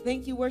seated.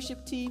 Thank you,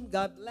 worship team.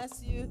 God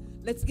bless you.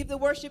 Let's give the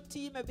worship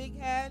team a big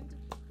hand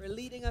for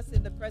leading us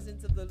in the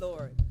presence of the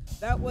Lord.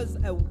 That was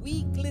a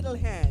weak little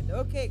hand.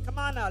 Okay, come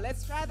on now.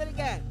 Let's try that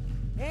again.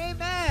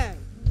 Amen.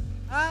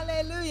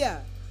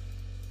 Hallelujah.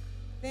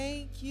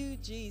 Thank you,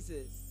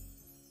 Jesus.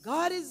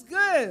 God is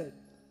good.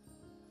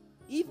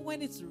 Even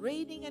when it's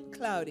raining and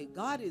cloudy,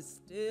 God is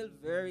still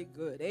very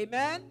good.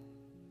 Amen?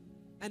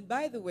 And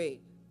by the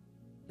way,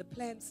 the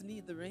plants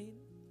need the rain.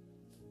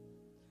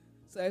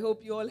 So I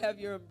hope you all have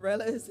your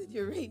umbrellas and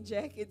your rain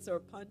jackets or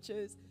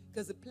ponchos,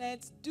 because the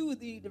plants do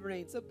need the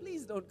rain. So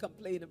please don't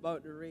complain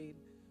about the rain.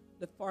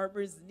 The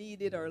farmers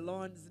need it, our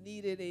lawns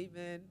need it.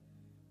 Amen.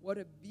 What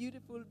a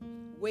beautiful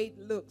way it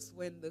looks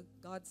when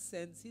God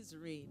sends his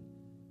rain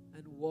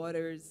and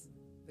waters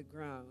the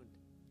ground.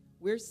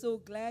 We're so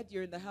glad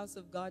you're in the house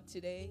of God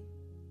today.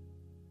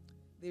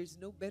 There's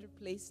no better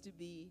place to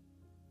be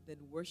than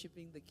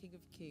worshiping the King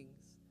of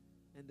Kings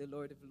and the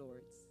Lord of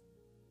Lords.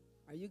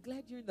 Are you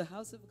glad you're in the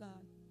house of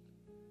God?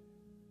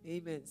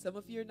 Amen. Some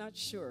of you are not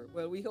sure.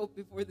 Well, we hope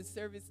before the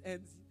service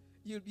ends,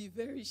 you'll be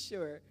very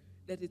sure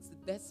that it's the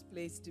best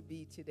place to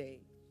be today.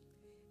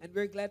 And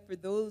we're glad for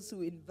those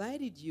who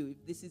invited you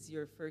if this is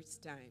your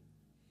first time.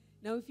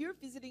 Now, if you're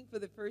visiting for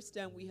the first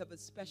time, we have a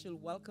special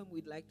welcome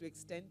we'd like to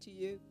extend to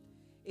you.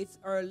 It's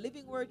our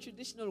Living Word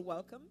traditional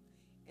welcome.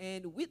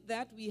 And with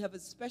that, we have a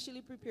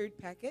specially prepared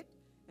packet.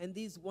 And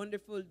these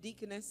wonderful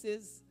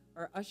deaconesses,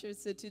 our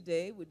ushers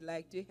today, would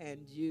like to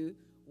hand you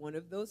one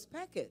of those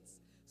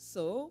packets.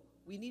 So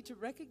we need to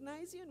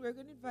recognize you, and we're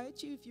going to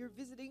invite you, if you're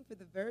visiting for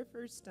the very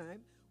first time,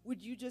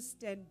 would you just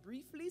stand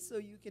briefly so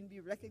you can be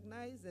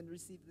recognized and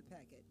receive the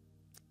packet?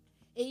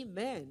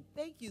 Amen.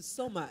 Thank you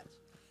so much.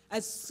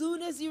 As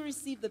soon as you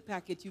receive the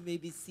packet, you may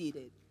be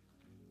seated.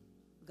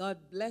 God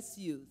bless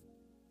you.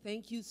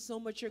 Thank you so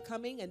much for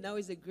coming, and now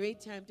is a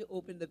great time to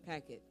open the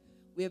packet.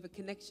 We have a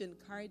connection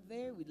card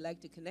there. We'd like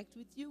to connect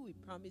with you. We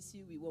promise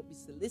you we won't be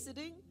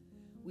soliciting.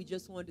 We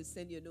just want to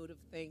send you a note of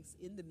thanks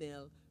in the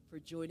mail for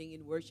joining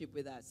in worship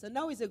with us. So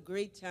now is a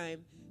great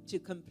time to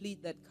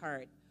complete that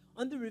card.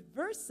 On the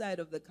reverse side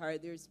of the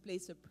card, there's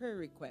place a prayer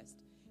request.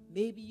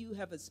 Maybe you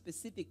have a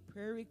specific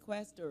prayer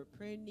request or a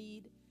prayer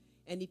need,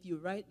 and if you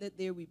write that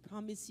there, we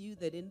promise you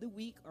that in the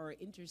week, our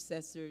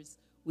intercessors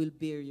will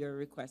bear your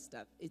request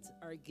up. It's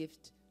our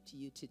gift to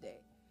you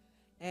today.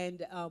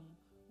 And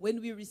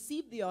when we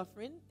receive the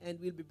offering, and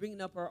we'll be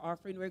bringing up our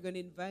offering, we're going to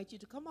invite you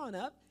to come on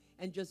up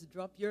and just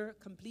drop your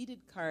completed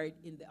card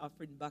in the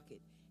offering bucket.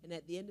 And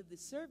at the end of the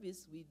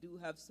service, we do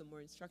have some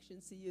more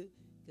instructions to you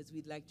because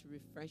we'd like to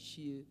refresh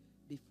you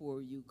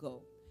before you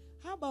go.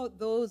 How about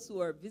those who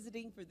are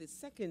visiting for the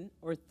second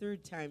or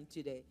third time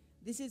today?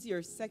 This is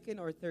your second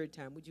or third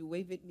time. Would you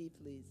wave at me,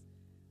 please?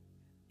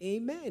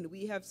 Amen.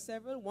 We have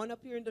several. One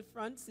up here in the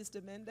front,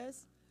 Sister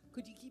Mendez.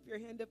 Could you keep your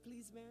hand up,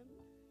 please, ma'am?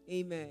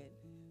 Amen.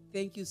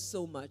 Thank you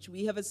so much.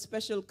 We have a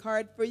special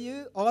card for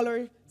you. All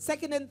our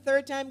second and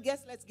third time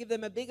guests, let's give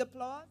them a big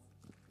applause.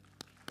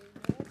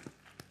 Amen.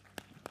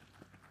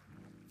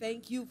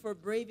 Thank you for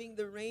braving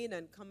the rain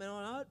and coming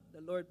on out.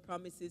 The Lord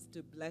promises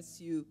to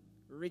bless you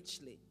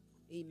richly.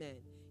 Amen.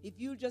 If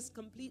you just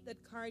complete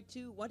that card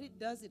too, what it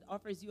does, it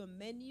offers you a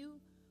menu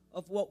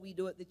of what we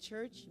do at the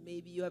church.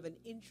 Maybe you have an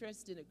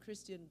interest in a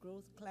Christian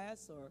growth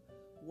class or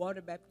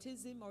water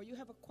baptism, or you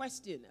have a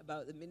question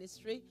about the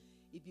ministry.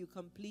 If you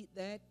complete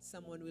that,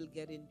 someone will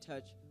get in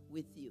touch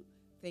with you.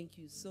 Thank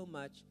you so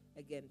much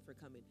again for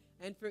coming.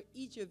 And for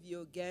each of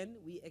you, again,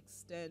 we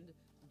extend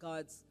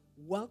God's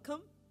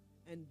welcome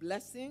and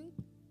blessing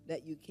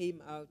that you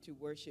came out to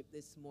worship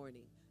this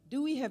morning.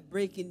 Do we have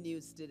breaking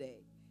news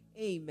today?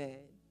 Amen.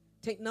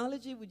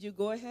 Technology, would you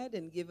go ahead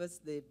and give us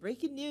the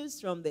breaking news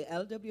from the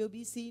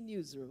LWBC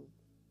newsroom?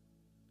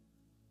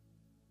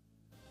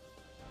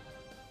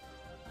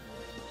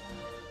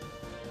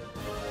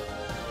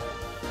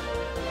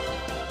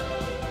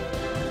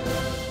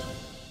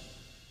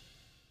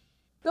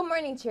 Good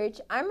morning, church.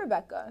 I'm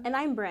Rebecca. And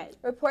I'm Brett.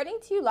 Reporting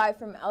to you live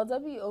from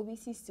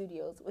LWOBC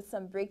Studios with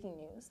some breaking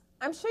news.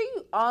 I'm sure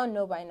you all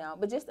know by now,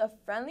 but just a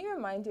friendly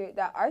reminder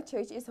that our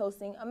church is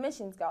hosting a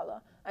missions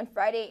gala on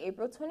Friday,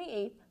 April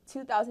 28th,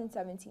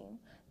 2017.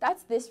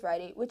 That's this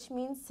Friday, which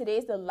means today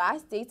is the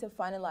last day to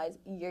finalize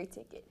your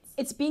tickets.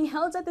 It's being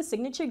held at the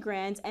Signature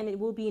Grand, and it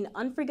will be an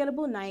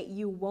unforgettable night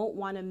you won't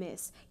want to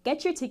miss.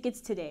 Get your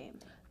tickets today.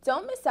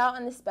 Don't miss out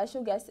on the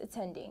special guests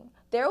attending.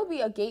 There will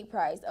be a gate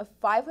prize, a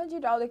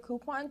 $500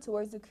 coupon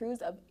towards the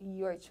cruise of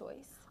your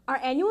choice. Our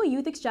annual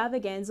youth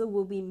extravaganza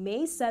will be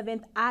May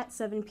 7th at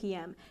 7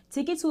 p.m.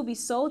 Tickets will be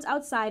sold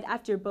outside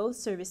after both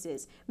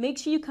services. Make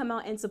sure you come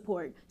out and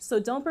support. So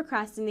don't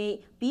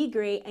procrastinate, be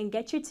great, and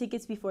get your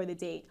tickets before the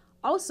date.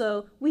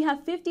 Also, we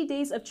have 50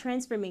 days of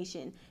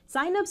transformation.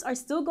 Sign-ups are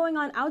still going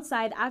on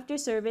outside after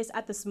service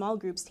at the small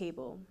groups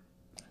table.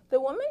 The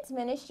Women's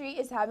Ministry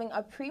is having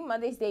a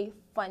pre-Mother's Day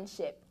fun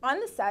ship on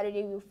the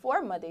Saturday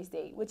before Mother's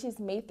Day, which is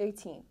May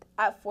 13th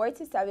at 4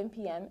 to 7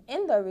 p.m.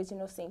 in the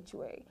original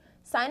sanctuary.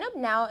 Sign up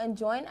now and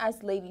join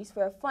as ladies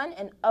for a fun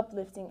and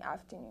uplifting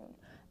afternoon.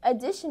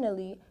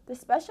 Additionally, the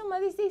special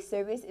Mother's Day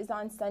service is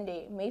on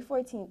Sunday, May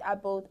 14th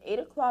at both 8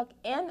 o'clock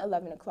and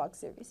 11 o'clock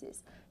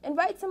services.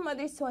 Invite some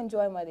mothers to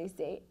enjoy Mother's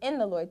Day in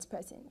the Lord's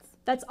presence.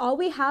 That's all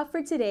we have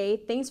for today.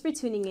 Thanks for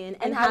tuning in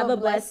and have a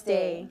blessed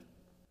day.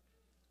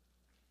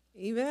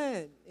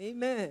 Amen.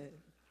 Amen.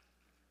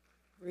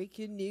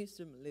 Breaking news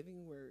from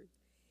Living Word.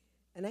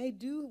 And I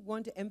do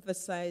want to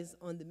emphasize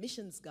on the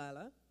Missions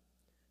Gala.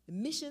 The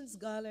Missions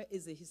Gala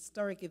is a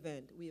historic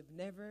event. We have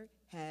never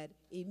had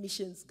a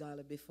Missions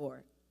Gala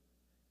before.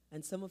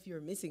 And some of you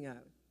are missing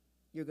out.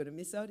 You're going to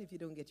miss out if you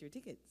don't get your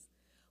tickets.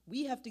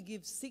 We have to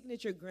give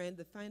Signature Grand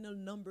the final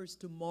numbers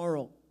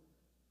tomorrow.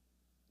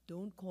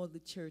 Don't call the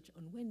church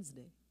on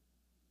Wednesday.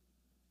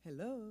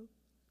 Hello,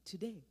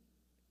 today.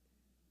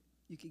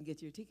 You can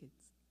get your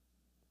tickets.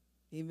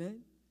 Amen?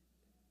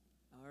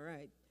 All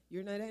right.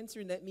 You're not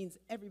answering. That means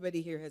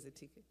everybody here has a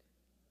ticket.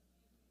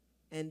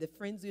 And the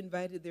friends who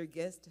invited their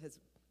guests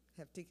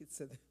have tickets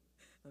to them.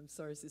 I'm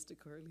sorry, Sister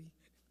Carly.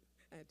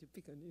 I had to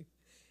pick on you.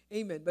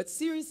 Amen. But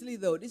seriously,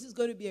 though, this is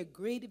going to be a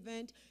great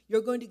event.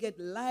 You're going to get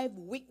live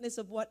witness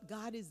of what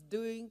God is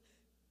doing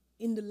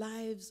in the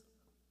lives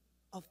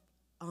of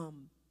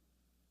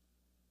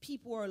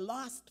people who are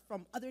lost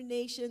from other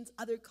nations,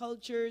 other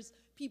cultures.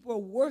 People are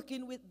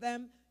working with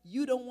them.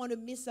 You don't want to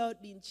miss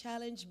out being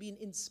challenged, being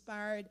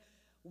inspired.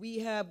 We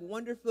have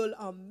wonderful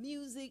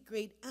music,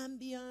 great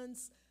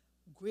ambience,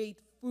 great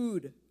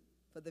food.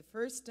 For the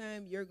first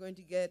time, you're going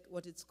to get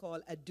what it's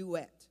called a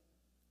duet.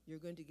 You're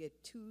going to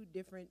get 2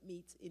 different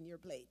meats in your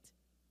plate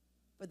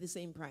for the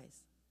same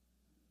price.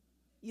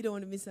 You don't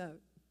want to miss out.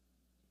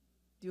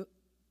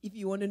 If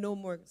you want to know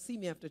more, see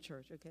me after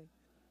church, okay?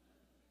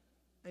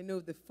 I know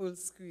the full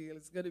screen.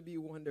 It's going to be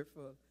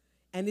wonderful.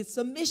 And it's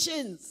some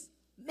missions.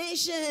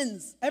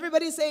 Missions.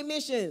 Everybody say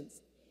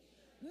missions.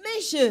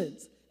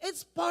 Missions.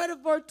 It's part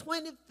of our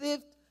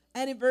 25th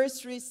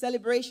anniversary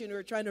celebration.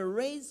 We're trying to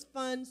raise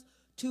funds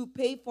to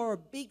pay for a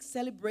big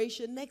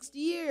celebration next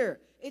year.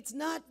 It's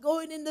not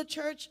going in the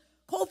church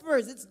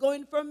coffers. It's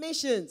going for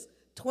missions.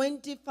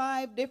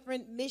 25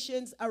 different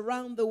missions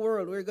around the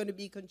world we're going to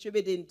be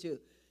contributing to.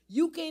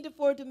 You can't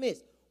afford to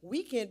miss.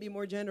 We can't be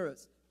more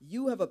generous.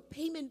 You have a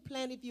payment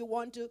plan if you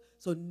want to,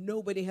 so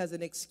nobody has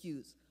an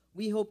excuse.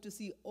 We hope to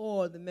see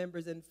all the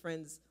members and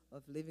friends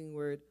of Living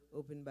Word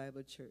Open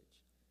Bible Church.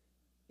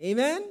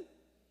 Amen?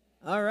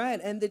 All right,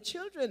 and the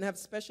children have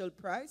special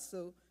prize,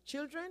 so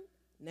children,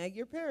 nag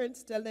your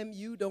parents. Tell them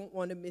you don't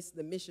want to miss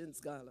the Missions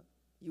Gala.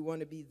 You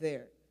want to be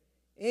there.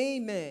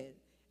 Amen.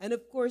 And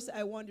of course,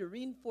 I want to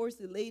reinforce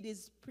the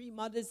ladies'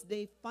 pre-Mother's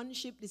Day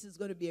funship. This is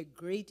going to be a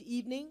great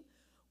evening.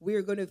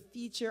 We're going to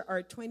feature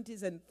our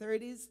 20s and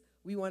 30s.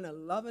 We want to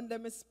love on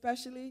them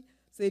especially.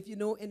 So if you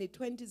know any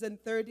 20s and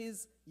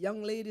 30s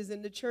young ladies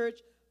in the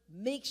church,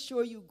 make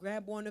sure you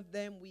grab one of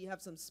them. We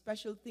have some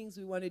special things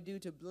we want to do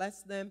to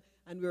bless them,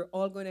 and we're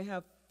all going to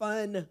have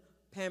fun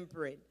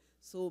pampering.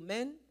 So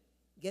men,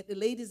 get the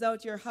ladies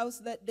out your house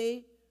that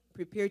day.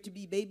 Prepare to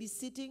be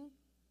babysitting,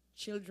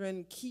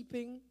 children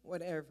keeping,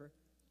 whatever.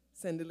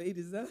 Send the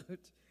ladies out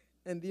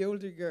and the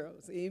older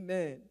girls.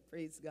 Amen.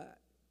 Praise God.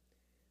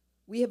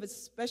 We have a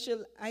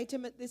special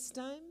item at this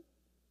time.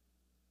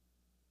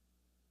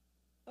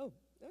 Oh,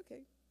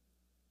 okay.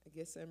 I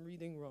guess I'm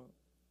reading wrong.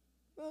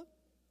 Well,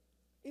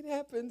 it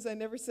happens. I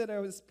never said I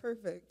was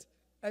perfect.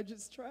 I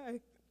just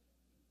tried.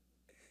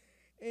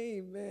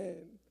 Amen.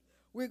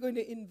 We're going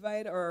to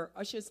invite our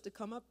ushers to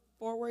come up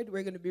forward.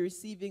 We're going to be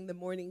receiving the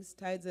morning's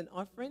tithes and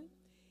offering.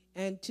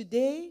 And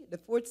today, the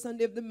fourth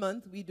Sunday of the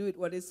month, we do it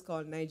what is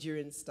called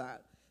Nigerian style.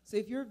 So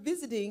if you're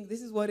visiting,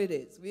 this is what it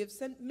is. We have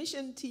sent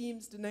mission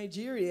teams to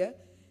Nigeria,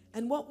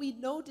 and what we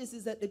notice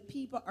is that the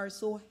people are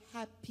so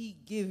happy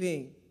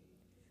giving.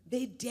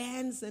 They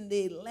dance and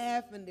they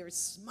laugh and they're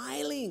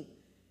smiling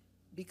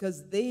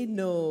because they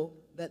know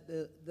that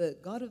the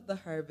God of the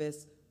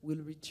harvest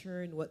will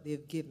return what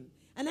they've given.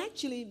 And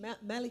actually,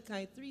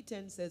 Malachi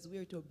 3:10 says we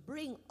are to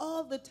bring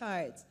all the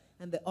tithes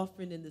and the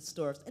offering in the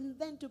stores, and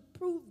then to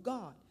prove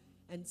God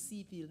and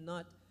see if he'll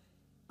not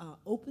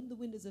open the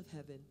windows of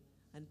heaven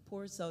and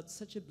pours out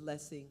such a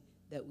blessing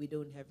that we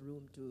don't have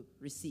room to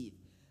receive.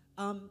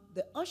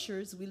 The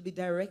ushers will be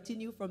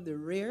directing you from the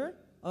rear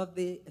of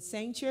the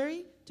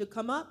sanctuary to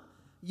come up.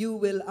 You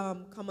will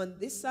come on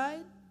this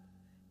side.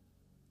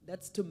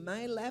 That's to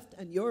my left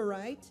and your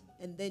right.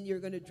 And then you're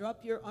going to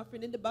drop your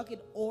offering in the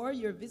bucket or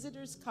your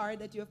visitor's card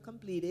that you have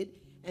completed,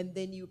 and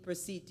then you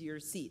proceed to your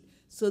seat.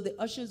 So the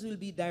ushers will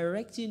be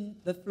directing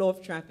the flow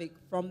of traffic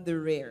from the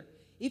rear.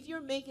 If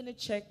you're making a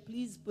check,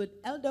 please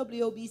put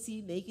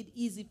LWOBC, make it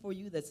easy for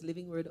you. That's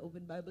Living Word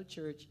Open Bible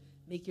Church.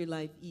 Make your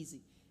life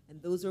easy.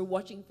 And those who are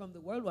watching from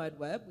the World Wide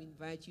Web, we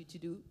invite you to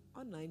do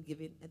online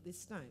giving at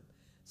this time.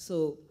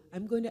 So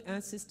I'm going to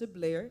ask Sister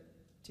Blair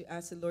to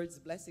ask the Lord's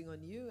blessing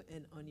on you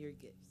and on your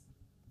gifts.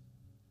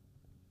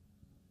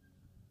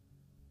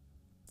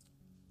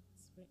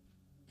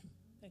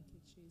 Thank you,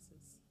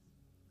 Jesus.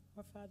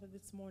 Our Father,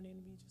 this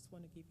morning we just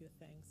want to give you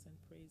thanks and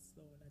praise,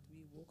 Lord, that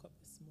we woke up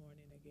this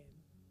morning again.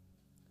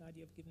 God,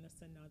 you have given us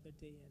another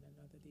day and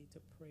another day to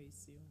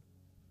praise you.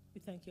 We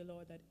thank you,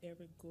 Lord, that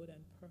every good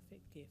and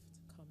perfect gift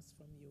comes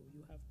from you.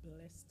 You have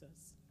blessed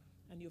us,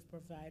 and you've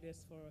provided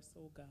for us,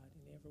 oh God,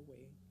 in every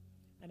way.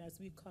 And as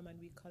we come and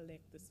we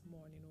collect this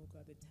morning, oh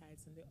God, the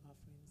tithes and the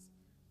offerings,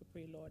 we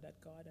pray, Lord,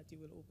 that God, that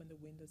you will open the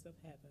windows of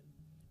heaven,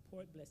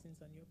 pour blessings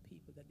on your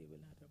people that they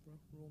will not have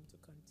room to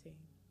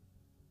contain.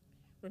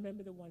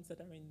 Remember the ones that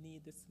are in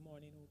need this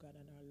morning, oh God,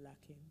 and are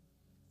lacking.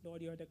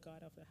 Lord, you're the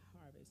God of the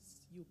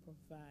harvest. You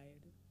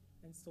provide.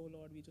 And so,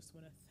 Lord, we just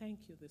want to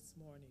thank you this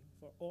morning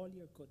for all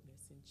your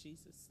goodness. In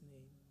Jesus'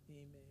 name,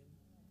 amen.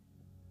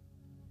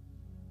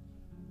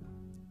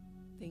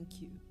 Thank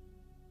you.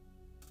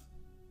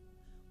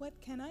 What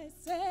can I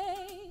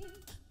say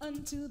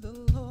unto the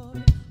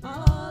Lord?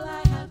 All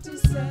I have to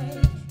say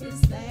is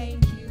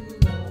thank you,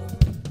 Lord.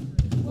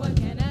 What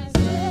can I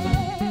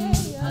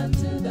say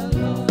unto the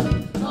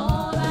Lord?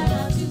 All I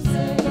have to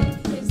say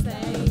is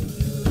thank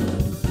you,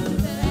 Lord.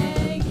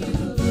 Thank you,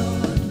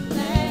 Lord.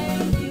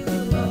 Thank you,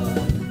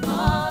 Lord.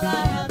 All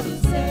I have to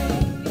say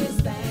is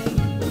thank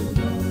you,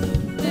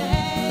 Lord.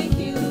 Thank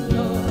you,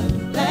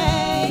 Lord.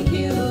 Thank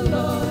you,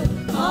 Lord.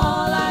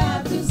 All I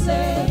have to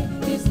say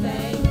is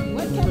thank you.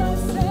 What can I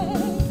say?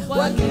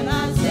 What can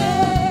I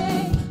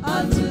say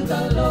unto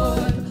the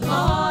Lord?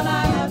 All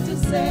I have to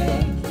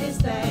say is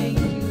thank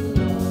you,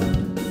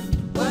 Lord.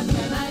 What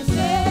can I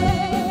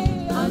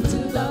say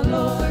unto the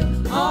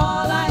Lord?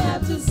 All I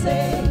have to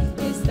say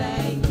is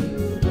thank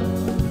you,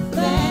 Lord.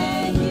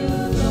 Thank you,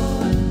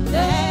 Lord.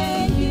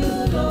 Thank you,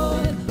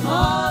 Lord.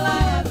 All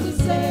I have to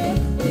say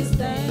is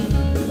thank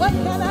you. What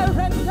can I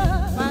render?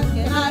 What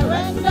can I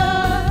render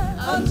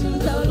unto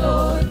the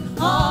Lord?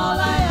 All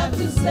I have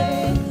to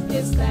say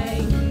is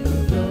thank you,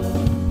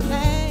 Lord.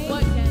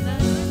 What can I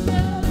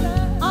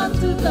render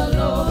unto the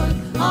Lord?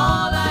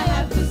 All I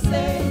have to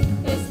say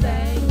is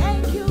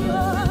thank you,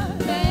 Lord.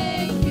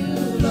 Thank you,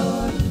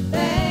 Lord.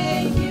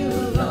 Thank you,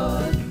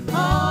 Lord.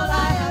 All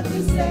I have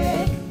to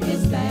say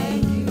is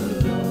thank you,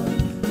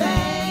 Lord.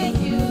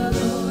 Thank you,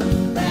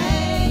 Lord.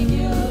 Thank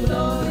you,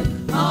 Lord.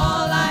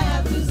 All I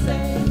have to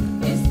say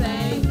is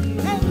thank you.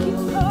 Thank you,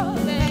 Lord.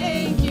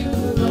 Thank you,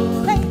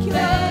 Lord. Thank you,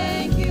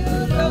 thank you,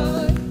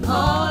 Lord.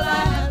 All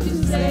I have to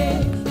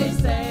say is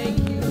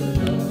thank you,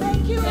 Lord.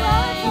 Thank you,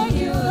 thank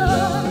you,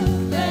 Lord.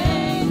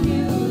 Thank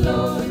you,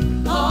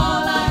 Lord.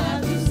 All I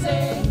have to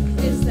say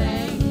is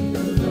thank you,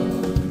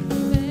 Lord.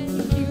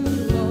 Thank you,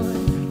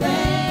 Lord.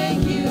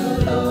 Thank you,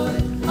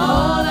 Lord.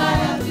 All I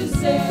have to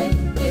say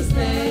is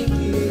thank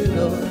you,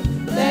 Lord.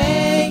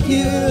 Thank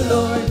you,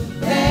 Lord.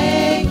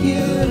 Thank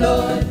you,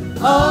 Lord.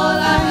 All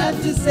I have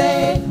to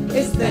say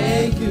is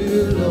thank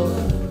you,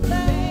 Lord.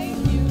 Thank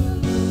you.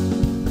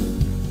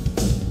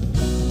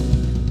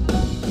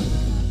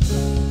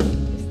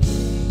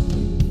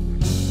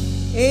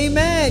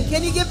 Amen.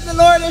 Can you give the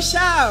Lord a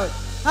shout?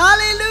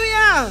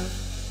 Hallelujah.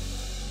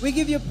 We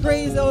give you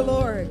praise, oh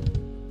Lord.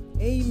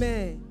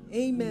 Amen.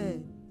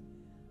 Amen.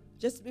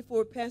 Just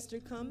before Pastor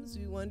comes,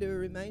 we want to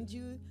remind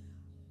you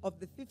of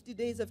the 50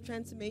 days of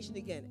transformation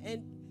again.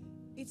 And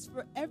it's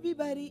for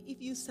everybody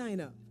if you sign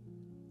up.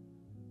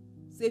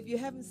 So if you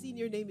haven't seen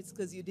your name, it's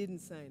because you didn't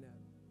sign up.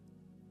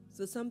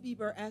 So some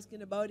people are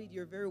asking about it.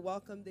 You're very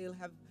welcome. They'll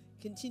have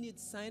continued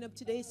sign up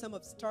today. Some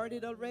have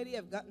started already.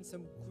 I've gotten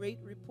some great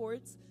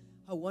reports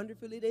how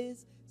wonderful it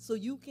is. So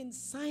you can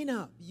sign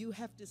up. You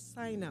have to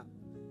sign up.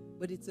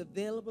 But it's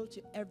available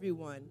to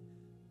everyone.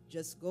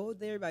 Just go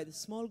there by the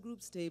small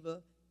groups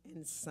table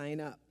and sign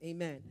up.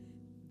 Amen.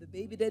 The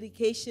baby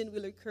dedication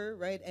will occur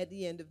right at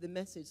the end of the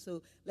message.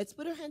 So let's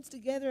put our hands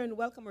together and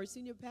welcome our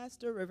senior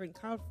pastor, Reverend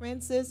Carl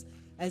Francis,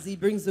 as he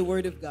brings the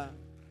word of God.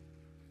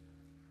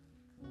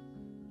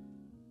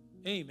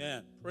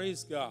 Amen.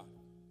 Praise God.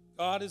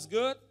 God is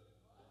good.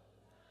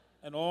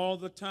 And all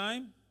the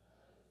time.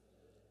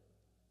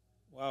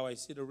 Wow, I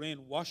see the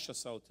rain washed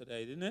us out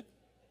today, didn't it?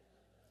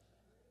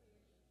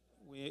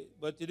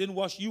 But it didn't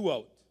wash you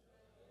out.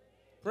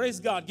 Praise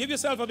God. Give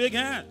yourself a big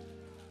hand.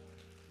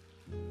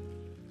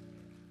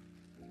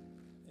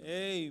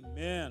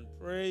 Amen.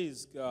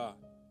 Praise God.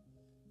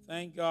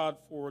 Thank God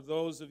for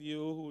those of you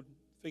who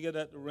figure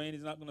that the rain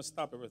is not going to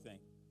stop everything.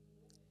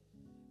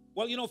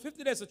 Well,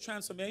 50 days of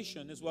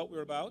transformation is what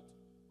we're about.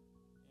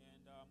 And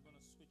I'm going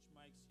to switch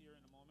mics here in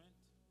a moment.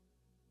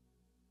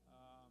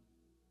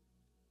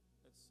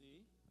 Let's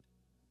see.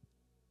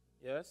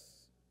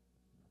 Yes.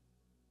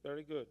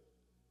 Very good.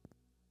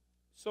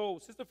 So,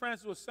 Sister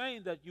Francis was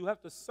saying that you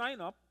have to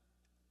sign up.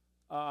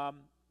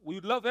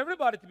 We'd love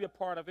everybody to be a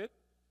part of it.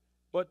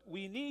 But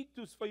we need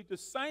for you to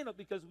sign up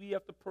because we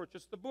have to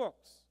purchase the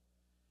books.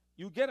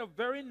 You get a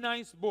very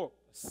nice book,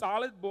 a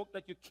solid book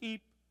that you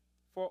keep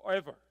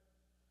forever.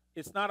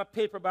 It's not a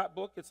paperback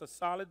book. It's a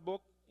solid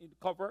book in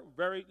cover,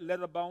 very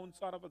leather-bound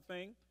sort of a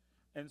thing.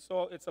 And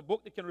so it's a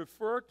book that you can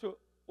refer to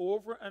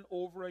over and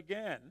over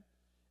again.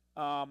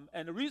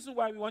 And the reason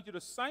why we want you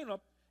to sign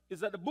up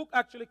is that the book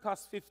actually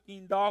costs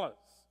 $15.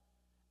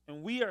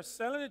 And we are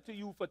selling it to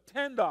you for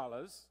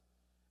 $10.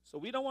 So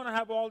we don't want to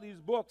have all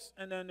these books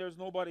and then there's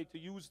nobody to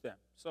use them.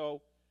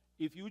 So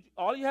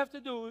all you have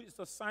to do is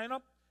to sign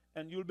up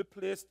and you'll be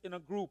placed in a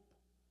group,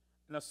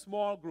 in a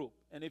small group.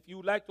 And if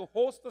you'd like to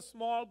host a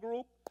small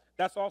group,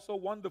 that's also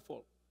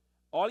wonderful.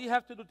 All you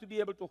have to do to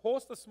be able to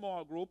host a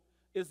small group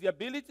is the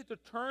ability to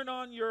turn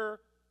on your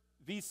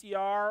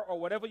VCR or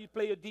whatever you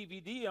play your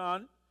DVD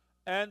on,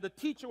 and the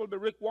teacher will be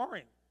Rick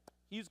Warren.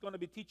 He's going to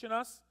be teaching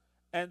us.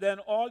 And then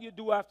all you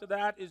do after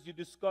that is you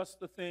discuss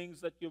the things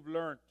that you've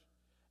learned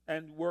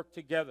and work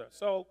together.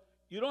 So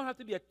you don't have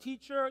to be a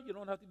teacher. You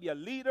don't have to be a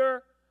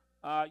leader.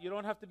 You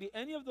don't have to be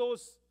any of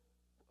those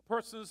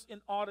persons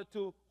in order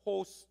to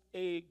host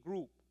a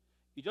group.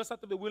 You just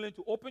have to be willing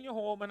to open your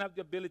home and have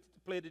the ability to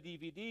play the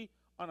DVD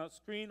on a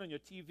screen, on your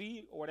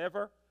TV, or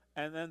whatever,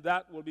 and then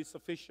that will be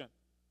sufficient.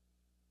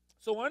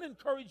 So I want to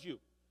encourage you.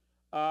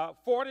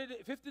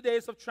 50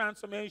 days of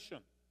transformation.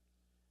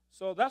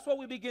 So that's what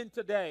we begin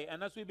today.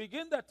 And as we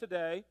begin that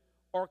today,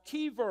 our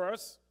key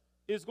verse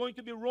is going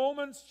to be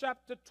Romans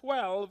chapter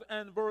 12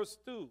 and verse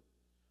 2.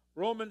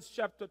 Romans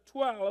chapter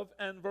 12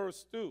 and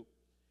verse 2.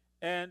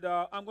 And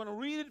I'm going to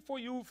read it for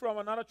you from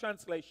another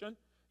translation.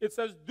 It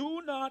says,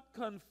 "Do not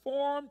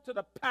conform to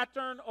the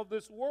pattern of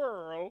this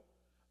world,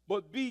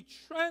 but be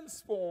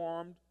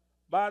transformed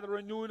by the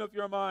renewing of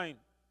your mind."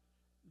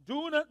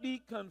 Do not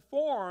be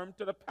conformed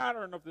to the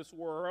pattern of this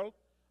world,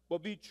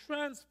 but be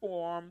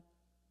transformed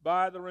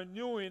by the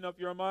renewing of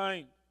your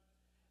mind.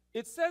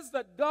 It says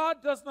that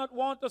God does not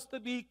want us to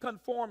be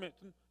conformist,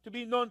 to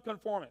be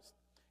nonconformist.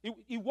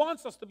 He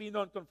wants us to be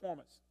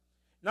nonconformists.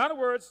 In other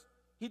words,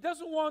 He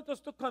doesn't want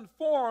us to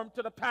conform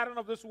to the pattern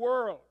of this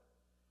world,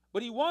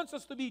 but He wants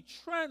us to be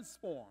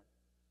transformed.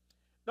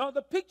 Now,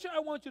 the picture I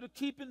want you to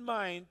keep in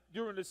mind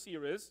during the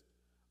series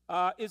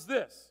is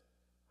this.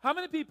 How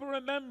many people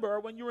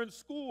remember when you were in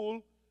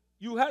school,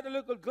 you had a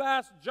little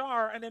glass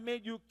jar and they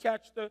made you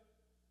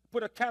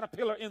put a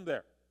caterpillar in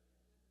there?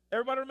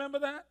 Everybody remember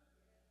that?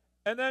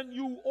 And then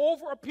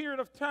over a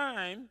period of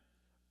time,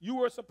 you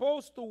were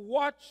supposed to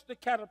watch the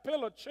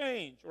caterpillar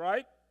change,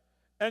 right?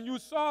 And you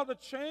saw the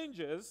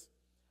changes.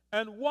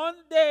 And one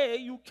day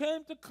you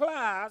came to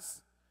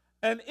class,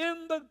 and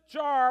in the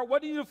jar,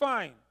 what do you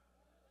find?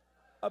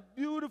 A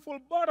beautiful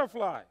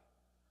butterfly.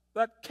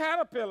 That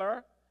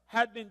caterpillar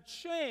had been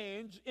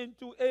changed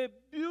into a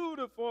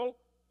beautiful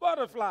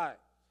butterfly.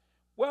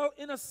 Well,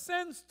 in a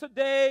sense,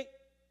 today,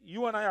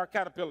 you and I are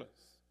caterpillars.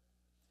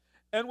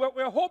 And what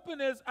we're hoping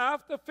is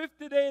after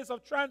 50 days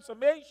of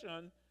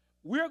transformation,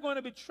 we're going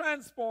to be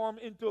transformed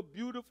into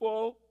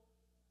beautiful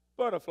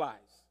butterflies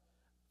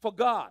for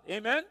God.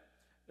 Amen?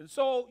 And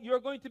so you're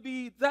going to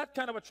be that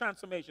kind of a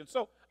transformation.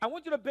 So I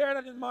want you to bear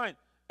that in mind.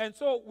 And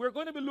so we're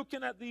going to be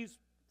looking at these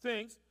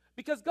things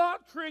because God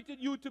created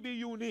you to be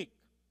unique.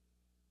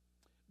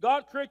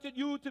 God created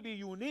you to be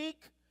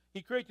unique.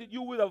 He created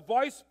you with a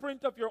voice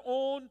print of your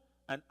own,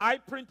 an eye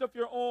print of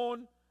your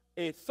own,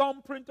 a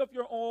thumbprint of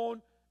your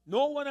own.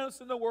 No one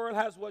else in the world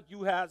has what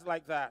you has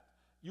like that.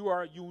 You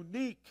are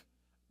unique.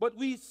 But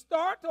we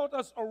start out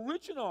as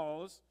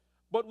originals,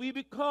 but we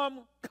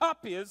become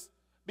copies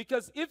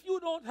because if you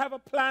don't have a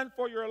plan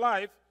for your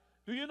life,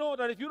 do you know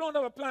that if you don't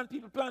have a plan,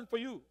 people plan for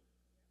you?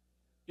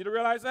 You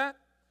realize that?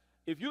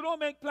 If you don't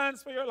make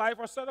plans for your life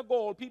or set a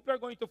goal, people are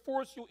going to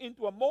force you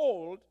into a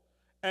mold,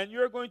 and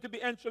you're going to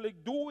be actually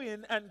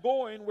doing and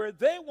going where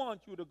they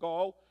want you to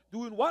go,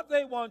 doing what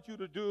they want you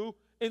to do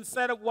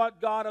instead of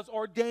what God has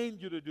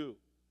ordained you to do.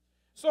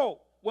 So,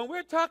 when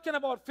we're talking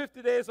about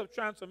 50 days of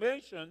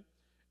transformation,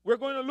 we're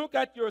going to look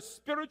at your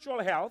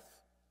spiritual health.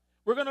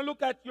 We're going to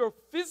look at your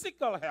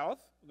physical health.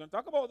 We're going to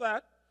talk about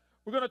that.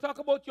 We're going to talk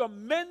about your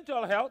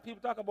mental health.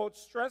 People talk about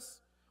stress.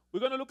 We're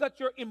going to look at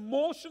your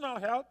emotional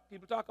health.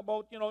 People talk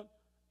about,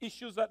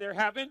 issues that they're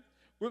having.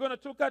 We're going to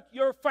look at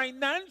your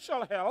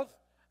financial health,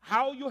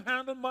 how you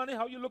handle money,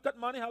 how you look at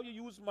money, how you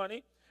use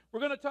money. We're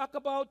going to talk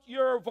about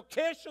your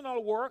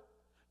vocational work,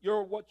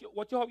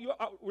 how you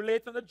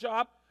relate to the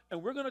job,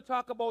 and we're going to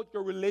talk about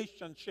your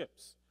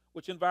relationships,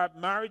 which involve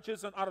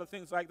marriages and other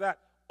things like that.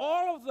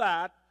 All of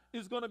that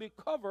is going to be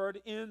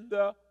covered in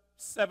the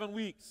 7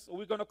 weeks. So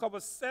we're going to cover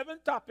 7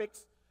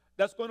 topics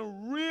that's going to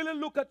really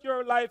look at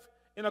your life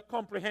in a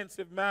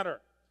comprehensive manner.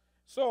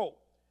 So,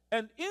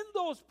 and in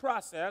those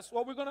process,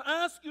 what we're going to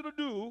ask you to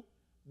do,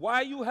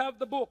 why you have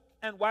the book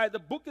and why the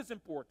book is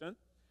important,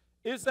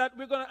 is that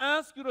we're going to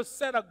ask you to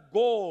set a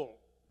goal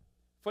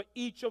for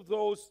each of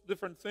those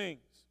different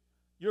things.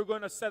 You're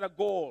going to set a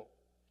goal.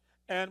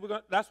 And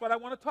that's what I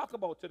want to talk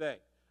about today.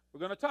 We're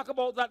going to talk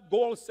about that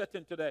goal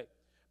setting today.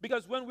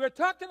 Because when we're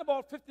talking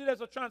about 50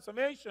 days of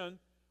transformation,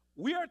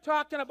 we are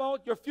talking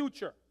about your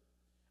future.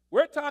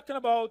 We're talking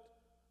about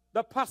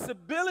the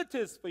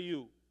possibilities for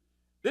you.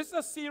 This is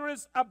a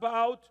series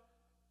about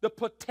the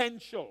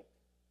potential.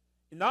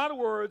 In other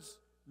words,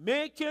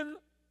 making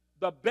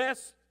the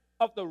best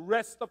of the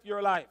rest of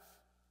your life.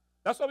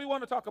 That's what we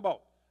want to talk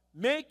about.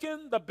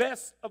 Making the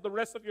best of the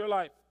rest of your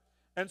life.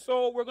 And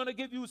so we're going to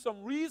give you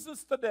some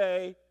reasons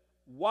today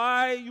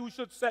why you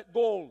should set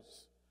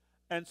goals.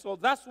 And so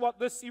that's what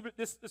this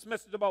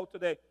message is about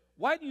today.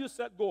 Why do you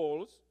set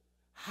goals?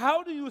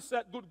 How do you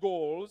set good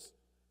goals?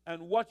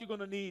 And what you're going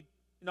to need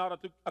in order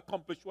to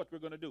accomplish what we're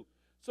going to do.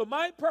 So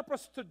my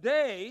purpose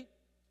today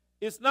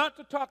is not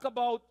to talk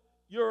about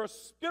your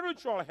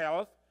spiritual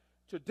health.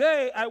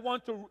 Today I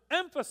want to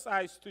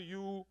emphasize to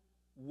you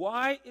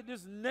why it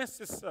is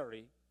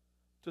necessary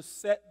to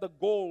set the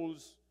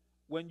goals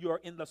when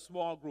you're in the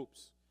small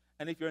groups.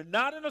 And if you're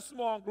not in the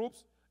small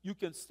groups, you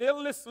can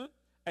still listen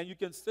and you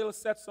can still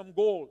set some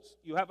goals.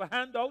 You have a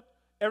handout.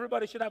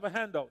 Everybody should have a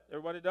handout.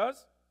 Everybody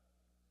does?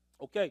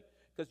 Okay.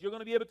 Because you're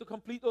going to be able to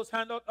complete those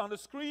handouts on the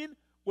screen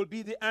will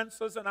be the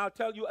answers, and I'll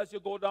tell you as you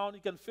go down,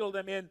 you can fill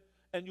them in,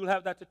 and you'll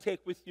have that to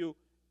take with you,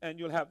 and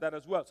you'll have that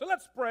as well. So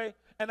let's pray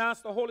and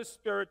ask the Holy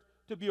Spirit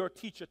to be our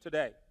teacher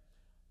today.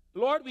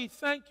 Lord, we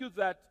thank you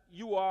that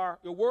your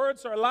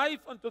words are life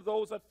unto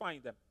those that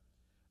find them,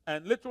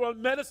 and literal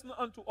medicine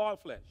unto all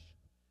flesh.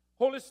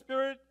 Holy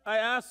Spirit, I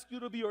ask you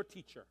to be your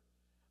teacher.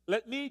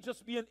 Let me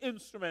just be an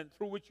instrument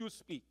through which you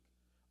speak,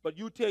 but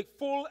you take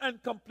full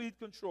and complete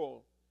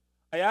control.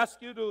 I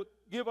ask you to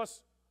give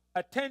us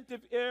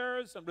attentive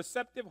ears and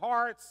receptive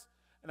hearts,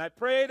 and I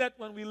pray that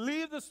when we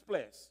leave this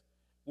place,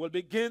 we'll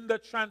begin the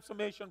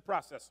transformation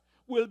process.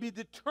 We'll be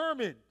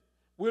determined.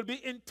 We'll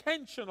be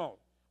intentional.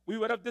 We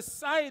would have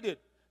decided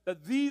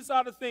that these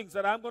are the things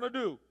that I'm going to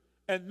do.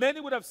 And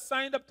many would have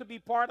signed up to be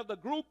part of the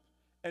group,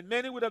 and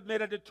many would have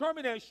made a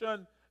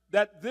determination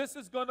that this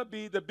is going to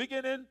be the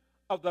beginning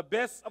of the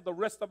best of the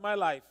rest of my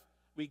life.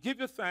 We give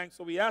you thanks,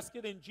 so we ask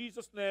it in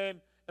Jesus'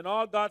 name, and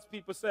all God's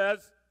people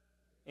says,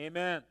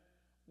 amen.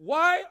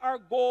 Why are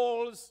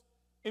goals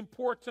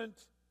important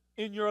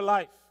in your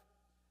life?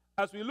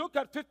 As we look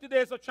at 50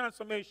 days of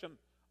transformation,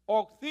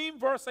 our theme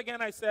verse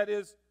again, I said,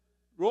 is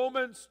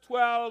Romans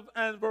 12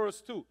 and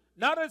verse 2.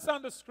 Now that it's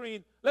on the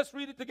screen, let's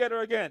read it together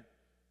again.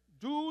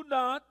 Do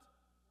not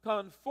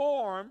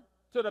conform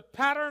to the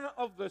pattern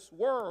of this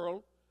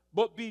world,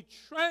 but be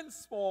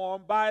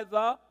transformed by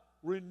the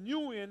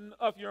renewing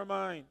of your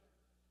mind.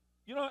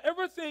 You know,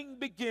 everything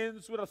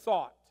begins with a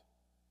thought.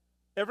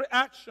 Every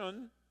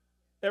action,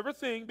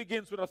 everything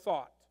begins with a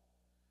thought.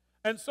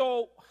 And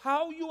so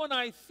how you and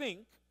I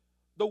think,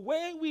 the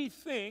way we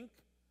think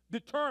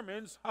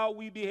determines how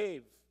we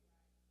behave.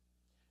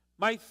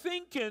 My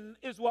thinking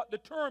is what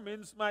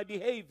determines my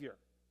behavior.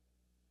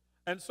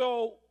 And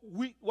so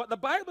what the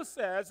Bible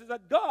says is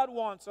that God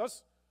wants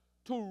us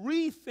to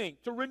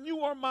rethink, to renew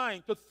our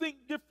mind, to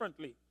think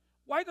differently.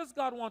 Why does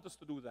God want us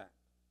to do that?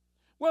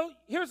 Well,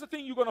 here's the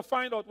thing you're going to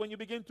find out when you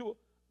begin to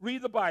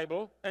read the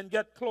Bible and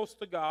get close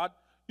to God.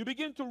 You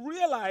begin to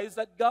realize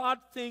that God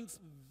thinks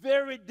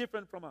very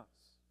different from us.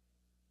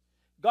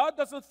 God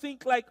doesn't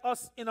think like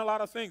us in a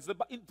lot of things.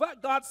 In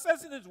fact, God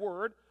says in His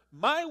Word,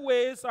 my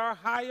ways are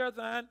higher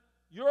than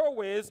your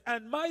ways,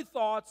 and my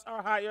thoughts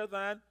are higher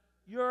than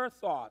your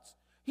thoughts.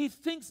 He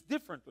thinks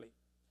differently.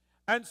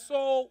 And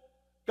so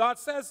God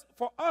says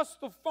for us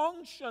to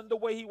function the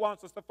way he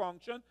wants us to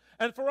function,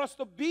 and for us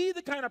to be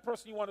the kind of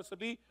person he wants us to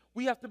be,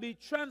 we have to be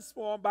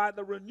transformed by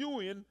the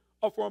renewing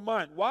of our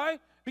mind. Why?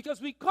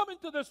 Because we come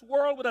into this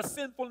world with a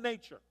sinful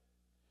nature.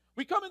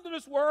 We come into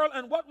this world,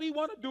 and what we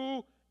want to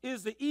do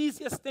is the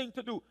easiest thing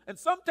to do. And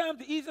sometimes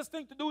the easiest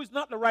thing to do is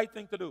not the right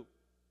thing to do.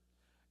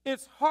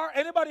 It's hard.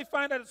 Anybody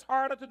find that it's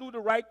harder to do the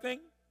right thing?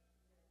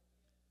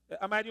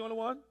 Am I the only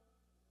one?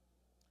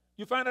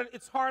 You find that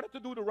it's harder to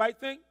do the right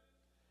thing?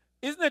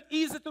 Isn't it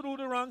easy to do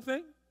the wrong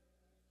thing?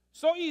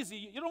 So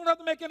easy. You don't have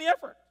to make any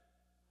effort.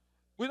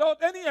 Without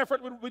any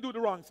effort, we do the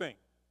wrong thing.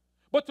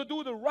 But to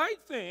do the right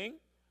thing,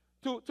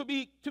 to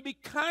be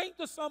kind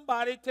to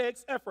somebody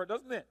takes effort,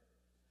 doesn't it?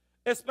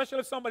 Especially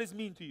if somebody's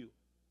mean to you.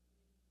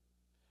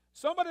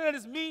 Somebody that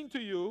is mean to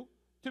you,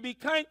 to be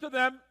kind to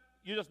them,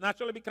 you just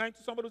naturally be kind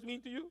to somebody who's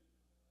mean to you?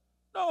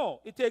 No,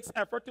 it takes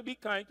effort to be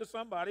kind to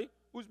somebody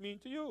who's mean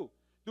to you.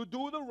 To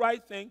do the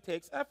right thing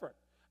takes effort.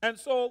 And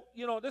so,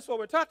 this is what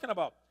we're talking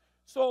about.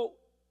 So,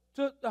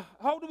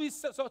 how do we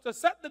set, so to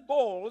set the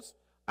goals,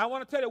 I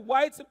want to tell you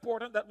why it's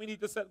important that we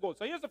need to set goals.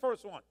 So here's the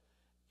first one.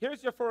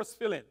 Here's your first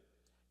fill-in.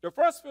 Your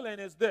first fill-in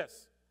is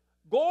this.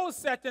 Goal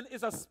setting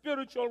is a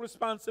spiritual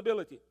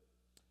responsibility.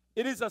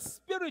 It is a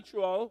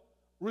spiritual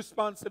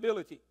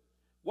responsibility.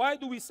 Why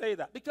do we say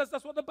that? Because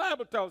that's what the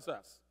Bible tells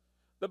us.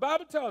 The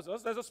Bible tells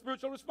us there's a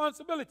spiritual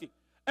responsibility.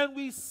 And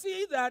we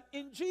see that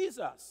in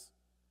Jesus.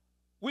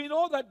 We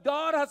know that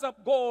God has a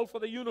goal for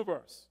the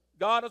universe.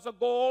 God has a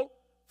goal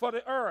for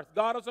the earth.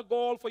 God has a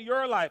goal for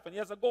your life. And he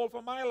has a goal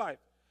for my life.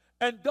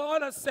 And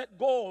God has set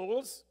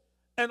goals.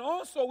 And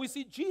also we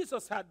see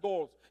Jesus had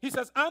goals. He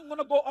says, I'm going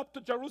to go up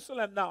to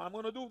Jerusalem now. I'm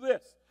going to do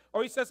this.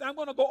 Or he says, I'm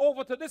going to go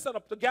over to this and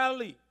up to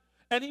Galilee.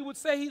 And he would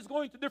say he's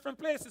going to different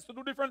places to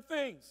do different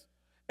things.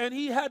 And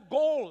he had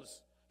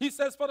goals. He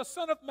says, for the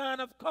Son of Man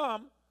have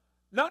come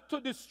not to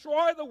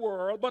destroy the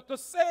world, but to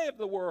save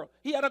the world.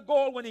 He had a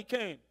goal when he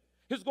came.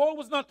 His goal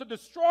was not to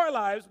destroy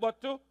lives,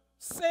 but to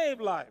save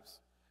lives.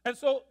 And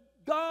so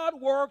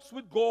God works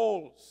with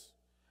goals.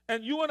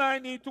 And you and I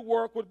need to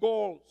work with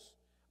goals.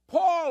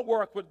 Paul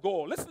worked with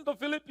goals. Listen to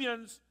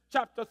Philippians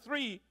chapter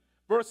 3,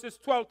 verses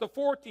 12 to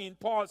 14.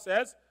 Paul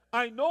says,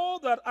 I know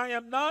that I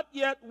am not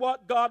yet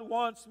what God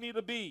wants me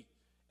to be.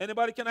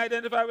 Anybody can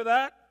identify with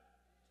that?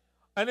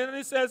 And then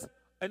he says,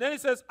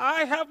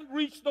 I haven't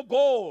reached the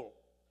goal.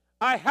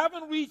 I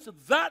haven't reached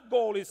that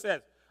goal, he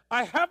says.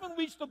 I haven't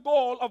reached the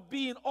goal of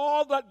being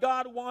all that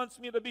God wants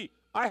me to be.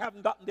 I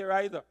haven't gotten there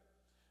either.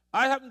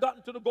 I haven't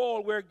gotten to the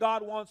goal where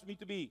God wants me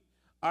to be.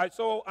 All right,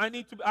 so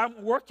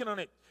I'm working on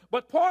it.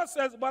 But Paul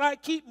says, but I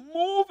keep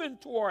moving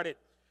toward it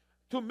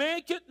to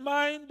make it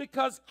mine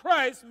because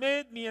Christ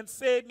made me and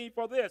saved me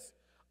for this.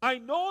 I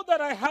know that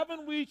I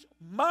haven't reached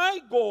my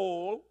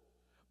goal,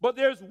 but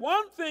there's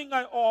one thing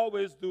I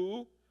always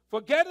do,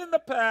 forgetting the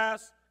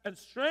past and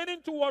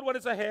straining toward what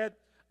is ahead,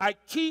 I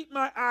keep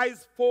my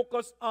eyes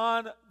focused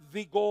on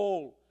the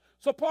goal.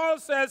 So Paul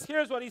says,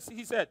 here's what he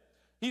said.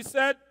 He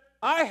said,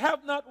 I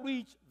have not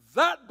reached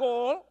that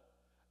goal.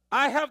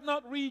 I have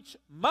not reached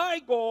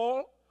my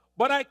goal,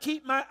 but I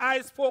keep my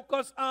eyes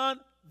focused on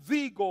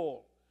the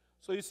goal.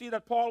 So you see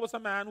that Paul was a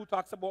man who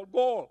talks about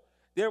goal.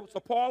 So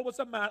Paul was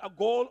a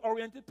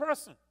goal-oriented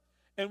person.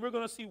 And we're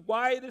going to see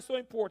why it is so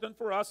important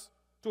for us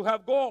to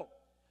have goal.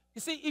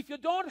 You see, if you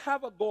don't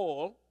have a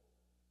goal,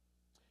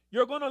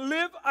 you're going to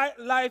live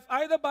life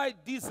either by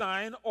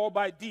design or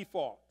by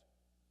default.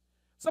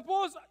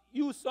 Suppose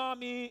you saw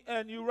me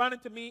and you ran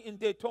into me in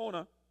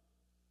Daytona,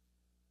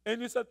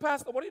 and you said,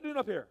 Pastor, what are you doing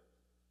up here?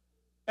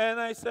 And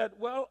I said,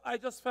 well, I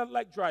just felt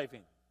like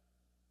driving.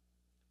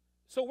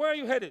 So where are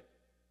you headed?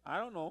 I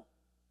don't know.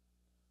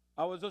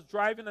 I was just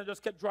driving and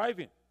just kept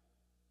driving.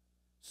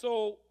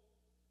 So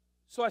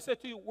I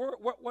said to you,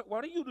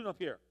 what are you doing up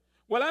here?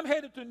 Well, I'm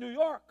headed to New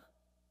York.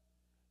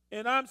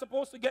 And I'm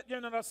supposed to get there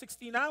in another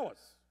 16 hours.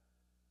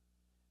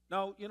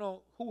 Now,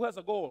 who has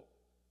a goal?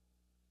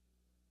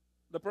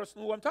 The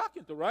person who I'm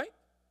talking to, right?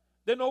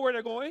 They know where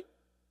they're going.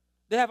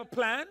 They have a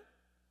plan.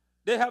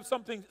 They have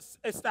something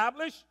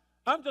established.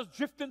 I'm just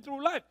drifting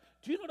through life.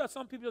 Do you know that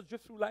some people just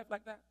drift through life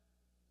like that?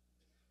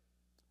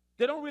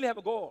 They don't really have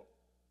a goal.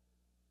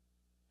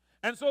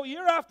 And so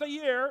year after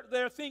year,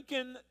 they're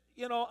thinking,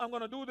 I'm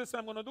going to do this,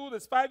 I'm going to do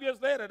this. 5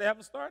 years later, they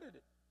haven't started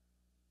it.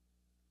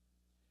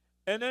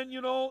 And then,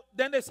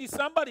 then they see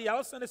somebody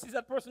else, and they see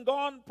that person go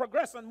on,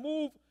 progress, and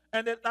move,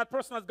 and that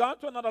person has gone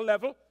to another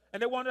level,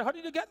 and they wonder, how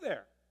did you get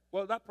there?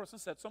 Well, that person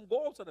set some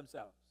goals for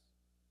themselves.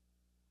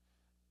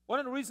 One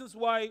of the reasons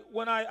why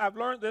I've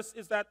learned this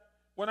is that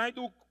when I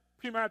do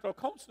premarital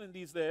counseling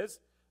these days,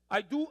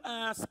 I do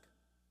ask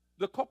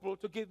the couple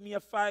to give me a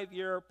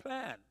 5-year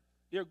plan,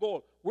 their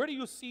goal. Where do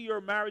you see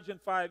your marriage in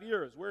 5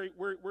 years? Where are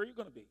you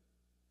going to be?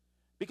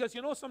 Because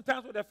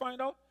sometimes what they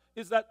find out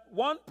is that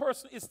one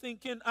person is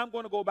thinking, I'm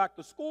going to go back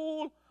to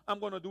school, I'm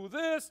going to do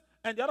this,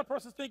 and the other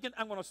person's thinking,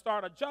 I'm going to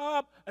start a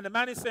job, and the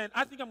man is saying,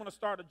 I think I'm going to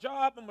start a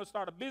job, I'm going to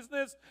start a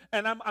business,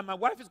 and my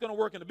wife is going to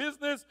work in the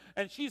business,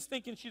 and she's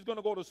thinking she's going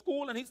to go to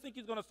school, and he's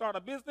thinking he's going to start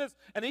a business,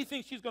 and he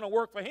thinks she's going to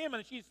work for him,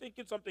 and she's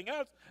thinking something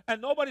else,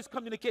 and nobody's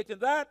communicating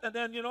that, and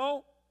then,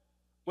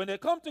 when they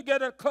come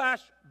together,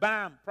 clash,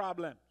 bam,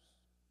 problems.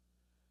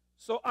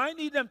 So I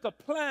need them to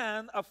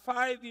plan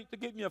to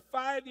give me a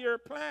 5-year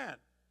plan.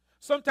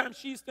 Sometimes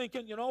she's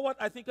thinking, you know what,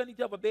 I think I need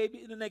to have a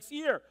baby in the next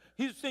year.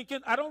 He's thinking,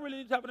 I don't really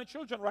need to have any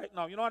children right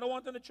now. I don't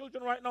want any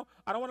children right now.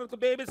 I don't want little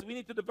babies. We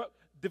need to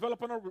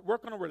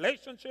work on a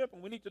relationship,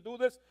 and we need to do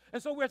this.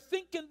 And so we're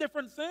thinking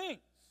different things.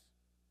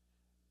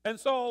 And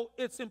so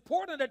it's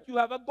important that you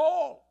have a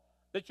goal,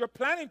 that you're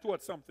planning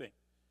towards something.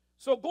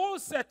 So goal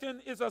setting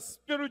is a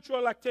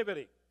spiritual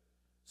activity.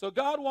 So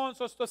God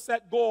wants us to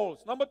set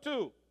goals. Number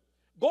 2,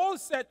 goal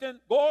setting,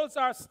 goals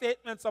are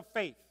statements of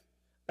faith.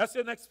 That's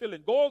your next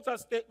feeling. Goals are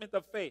statement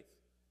of faith.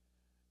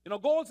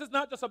 Goals is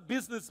not just a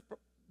business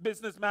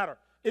matter.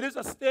 It is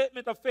a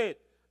statement of faith.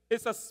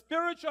 It's a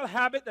spiritual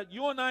habit that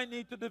you and I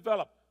need to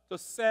develop, to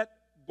set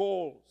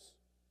goals.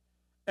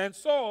 And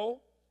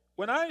so,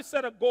 when I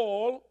set a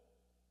goal,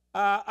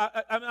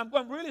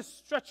 I'm really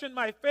stretching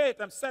my faith.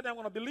 I'm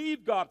going to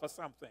believe God for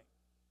something.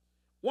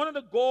 One of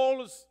the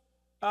goals,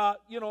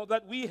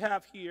 that we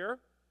have here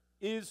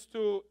is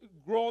to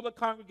grow the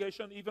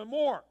congregation even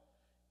more.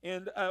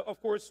 And,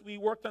 of course, we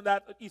worked on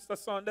that Easter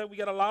Sunday. We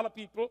got a lot of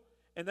people,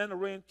 and then the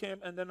rain came,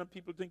 and then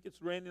people think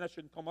it's raining, I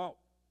shouldn't come out.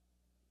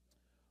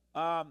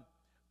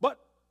 But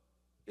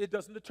it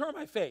doesn't deter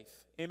my faith.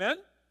 Amen?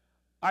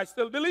 I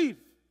still believe.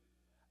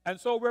 And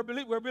so we're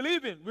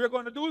believing. We're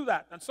going to do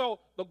that. And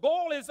so the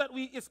goal is that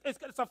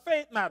it's a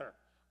faith matter.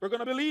 We're going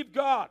to believe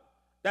God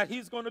that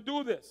He's going to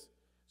do this.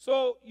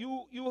 So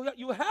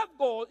you have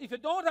goals. If you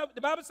don't have,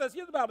 the Bible says,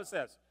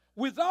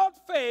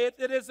 without faith,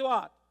 it is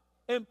what?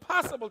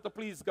 Impossible to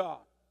please God.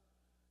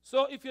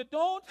 So if you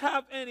don't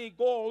have any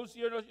goals,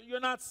 you're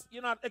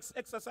not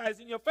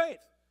exercising your faith.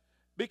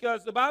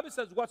 Because the Bible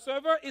says,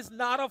 whatsoever is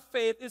not of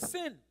faith is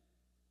sin.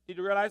 Did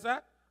you realize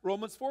that?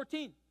 Romans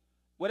 14.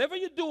 Whatever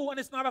you do and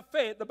it's not of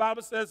faith, the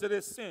Bible says it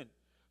is sin.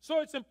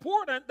 So it's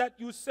important that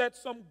you set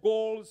some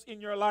goals in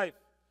your life.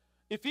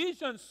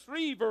 Ephesians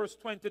 3 verse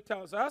 20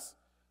 tells us,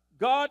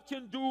 God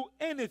can do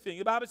anything.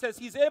 The Bible says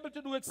He's able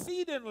to do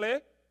exceedingly,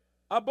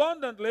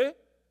 abundantly,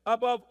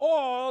 above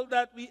all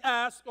that we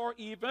ask or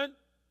even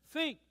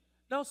think.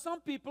 Now,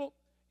 some people,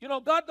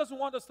 God doesn't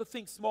want us to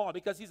think small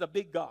because He's a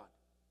big God.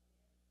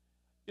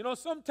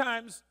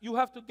 Sometimes you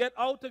have to get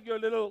out of your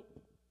little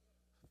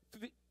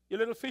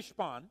fish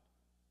pond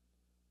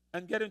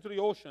and get into the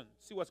ocean,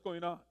 see what's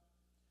going on.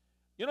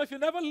 If you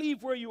never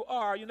leave where you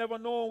are, you never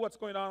know what's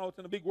going on out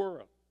in the big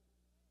world.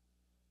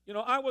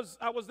 I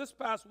was this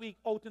past week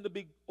out in the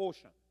big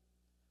ocean.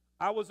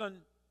 I was on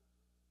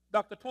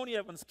Dr. Tony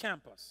Evans'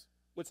 campus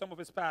with some of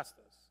his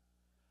pastors.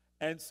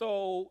 And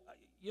so,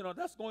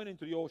 that's going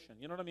into the ocean.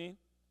 You know what I mean?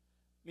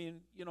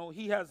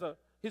 He has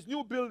his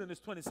new building is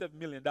 $27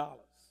 million.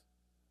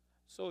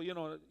 So, you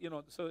know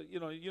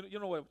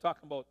what I'm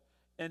talking about.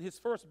 And his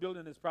first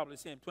building is probably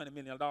the same $20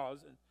 million.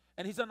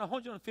 And he's on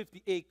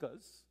 150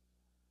 acres.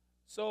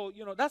 So,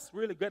 that's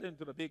really getting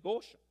into the big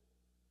ocean.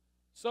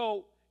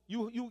 So,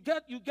 you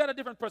get a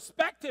different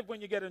perspective when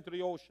you get into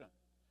the ocean.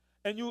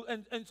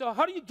 And so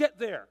how do you get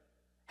there?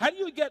 How do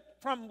you get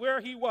from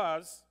where he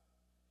was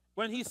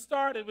when he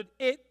started with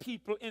 8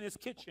 people in his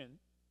kitchen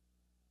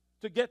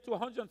to get to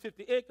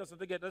 150 acres and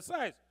to get the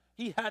size?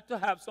 He had to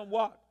have some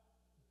what?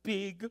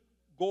 Big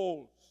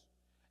goals.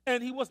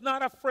 And he was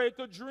not afraid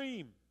to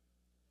dream.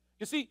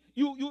 You see,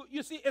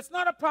 you see, it's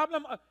not a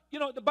problem.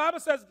 The Bible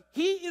says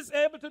He is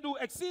able to do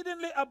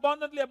exceedingly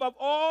abundantly above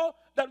all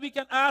that we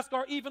can ask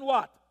or even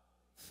what?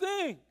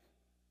 Think.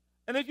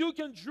 And if you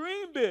can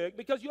dream big,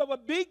 because you have a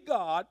big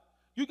God,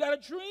 you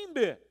got to dream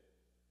big.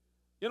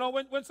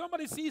 When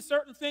somebody sees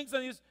certain things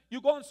and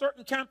you go on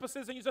certain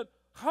campuses and you said,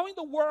 how in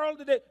the world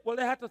did they? Well,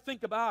 they had to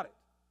think about it.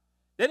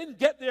 They didn't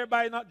get there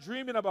by not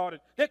dreaming about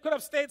it. They could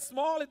have stayed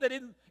small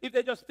if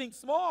they just think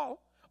small.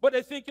 But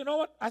they think, you know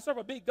what? I serve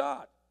a big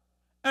God.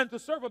 And to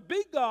serve a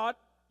big God,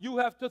 you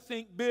have to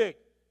think big.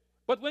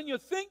 But when you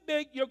think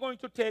big, you're going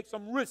to take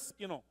some risk,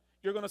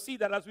 You're going to see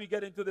that as we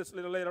get into this a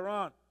little later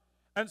on.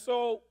 And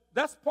so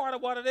that's part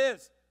of what it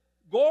is.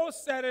 Goal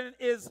setting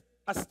is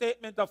a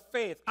statement of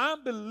faith.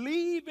 I'm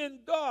believing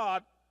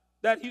God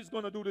that He's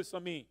going to do this for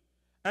me.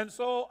 And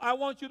so I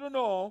want you to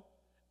know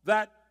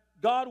that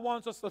God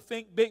wants us to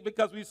think big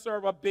because we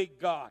serve a big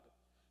God.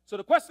 So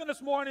the question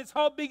this morning is,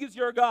 how big is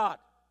your God?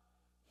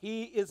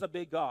 He is a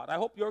big God. I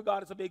hope your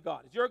God is a big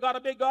God. Is your God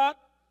a big God?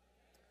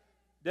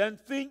 Then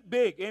think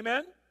big.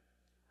 Amen?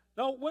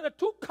 Now, one of the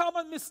 2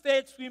 common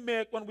mistakes we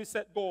make when we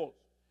set goals.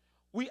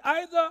 We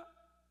either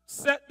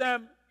set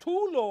them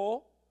too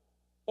low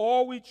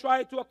or we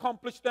try to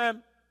accomplish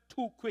them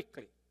too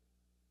quickly.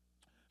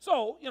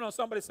 So,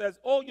 somebody says,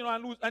 oh,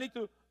 I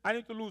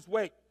need to lose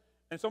weight.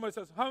 And somebody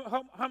says,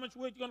 how much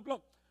weight are you going to lose?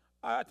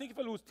 I think if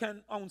I lose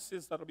 10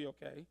 ounces, that'll be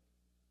okay.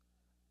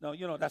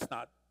 No,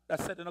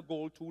 that's setting a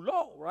goal too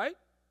low, right?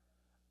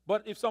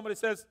 But if somebody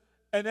says,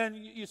 and then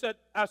you said,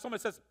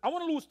 somebody says, I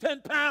want to lose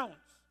 10 pounds.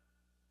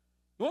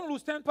 You want to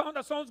lose 10 pounds?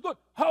 That sounds good.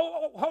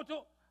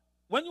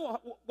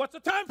 What's the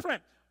time frame?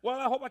 Well,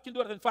 I hope I can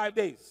do it in 5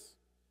 days.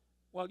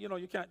 Well,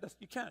 you can't. It's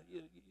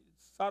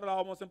sort of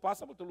almost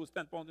impossible to lose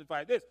 10 pounds in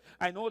 5 days.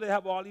 I know they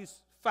have all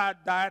these fad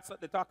diets that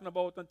they're talking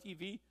about on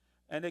TV,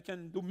 and they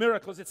can do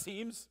miracles, it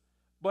seems.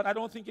 But I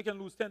don't think you can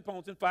lose 10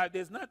 pounds in 5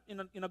 days, not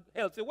in a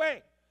healthy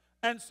way.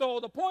 And so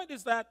the point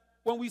is that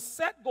when we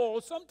set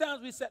goals,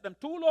 sometimes we set them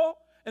too low,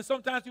 and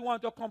sometimes we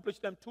want to accomplish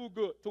them too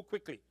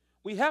quickly.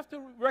 We have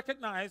to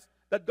recognize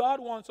that God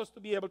wants us to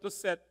be able to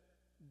set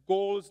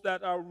goals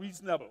that are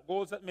reasonable,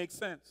 goals that make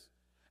sense.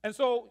 And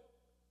so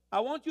I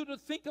want you to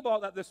think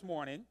about that this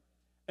morning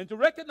and to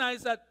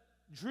recognize that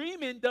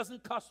dreaming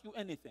doesn't cost you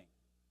anything.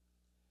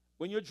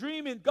 When you're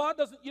dreaming, God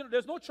doesn't,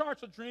 there's no charge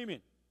for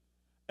dreaming.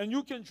 And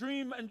you can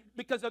dream, and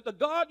because of the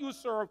God you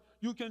serve,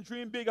 you can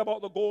dream big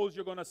about the goals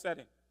you're going to set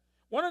in.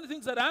 One of the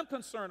things that I'm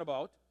concerned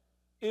about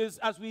is,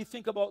 as we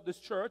think about this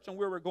church and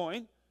where we're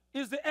going,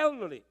 is the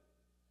elderly.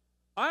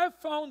 I've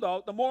found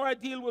out, the more I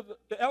deal with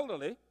the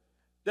elderly,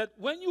 that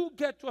when you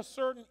get to a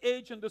certain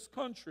age in this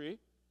country,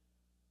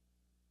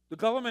 the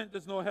government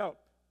is no help.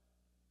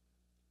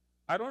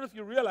 I don't know if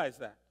you realize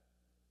that.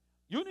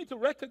 You need to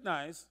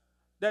recognize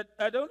that,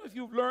 I don't know if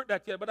you've learned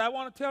that yet, but I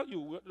want to tell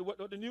you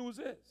what the news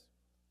is.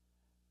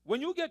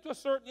 When you get to a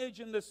certain age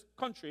in this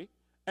country,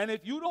 and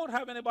if you don't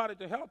have anybody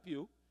to help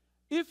you,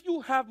 if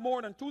you have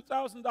more than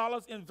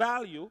 $2,000 in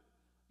value,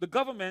 the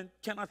government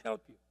cannot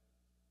help you.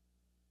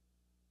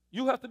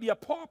 You have to be a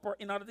pauper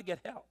in order to get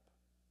help.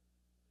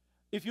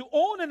 If you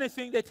own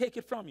anything, they take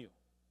it from you.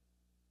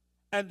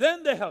 And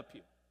then they help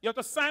you. You have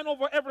to sign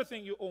over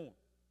everything you own.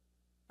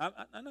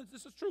 I know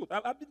this is truth.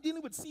 I've been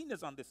dealing with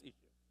seniors on this issue.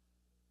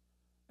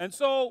 And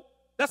so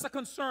that's a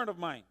concern of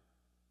mine.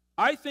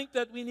 I think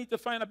that we need to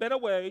find a better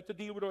way to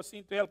deal with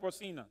to help our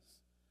seniors.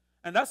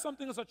 And that's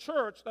something as a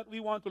church that we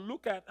want to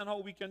look at and how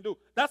we can do.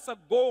 That's a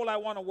goal I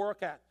want to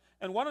work at.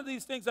 And one of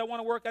these things I want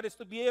to work at is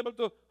to be able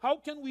to, how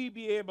can we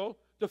be able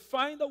to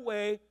find a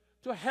way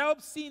to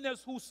help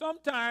seniors who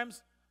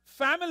sometimes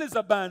families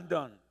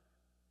abandon.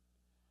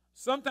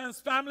 Sometimes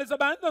families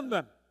abandon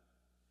them.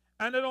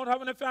 And they don't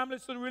have any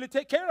families to really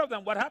take care of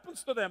them. What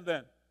happens to them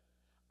then?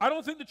 I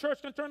don't think the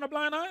church can turn a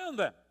blind eye on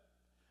them.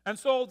 And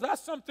so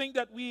that's something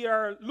that we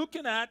are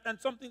looking at and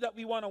something that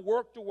we want to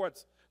work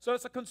towards. So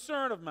it's a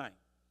concern of mine.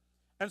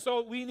 And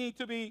so we need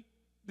to be,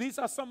 these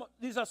are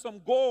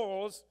some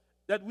goals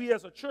that we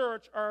as a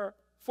church are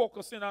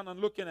focusing on and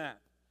looking at.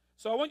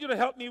 So I want you to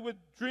help me with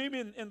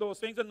dreaming in those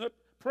things and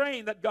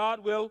praying that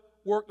God will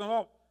work them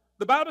out.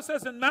 The Bible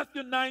says in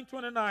Matthew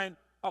 9:29,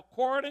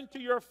 according to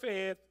your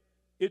faith,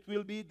 it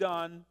will be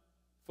done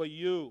for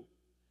you.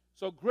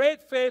 So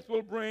great faith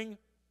will bring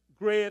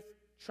great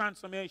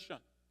transformation.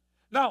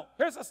 Now,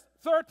 here's a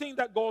third thing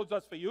that goals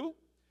does for you.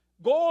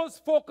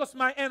 Goals focus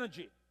my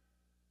energy.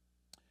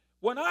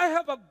 When I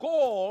have a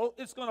goal,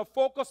 it's going to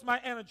focus my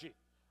energy.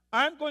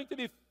 I'm going to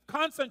be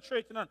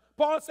concentrating on.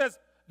 Paul says,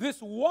 this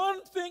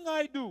one thing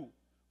I do,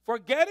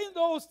 forgetting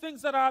those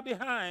things that are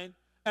behind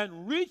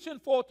and reaching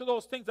forward to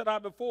those things that are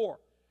before.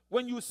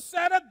 When you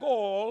set a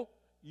goal,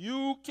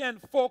 you can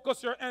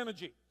focus your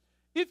energy.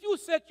 If you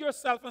set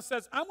yourself and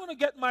says, I'm going to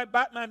get my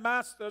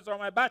master's or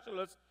my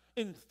bachelor's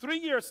in 3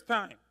 years'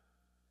 time,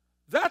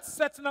 that's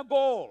setting a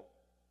goal.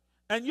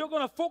 And you're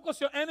going to focus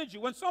your energy.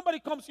 When somebody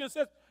comes to you and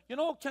says,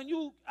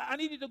 I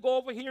need you to go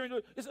over here and do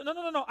it. You say,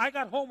 no, I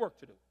got homework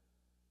to do.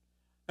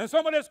 And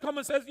somebody else comes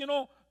and says,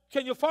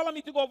 can you follow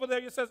me to go over there?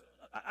 You says,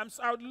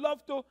 I would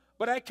love to,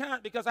 but I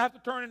can't because I have to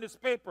turn in this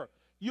paper.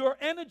 Your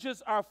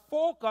energies are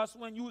focused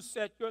when you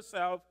set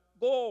yourself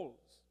goals.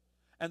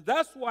 And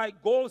that's why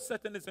goal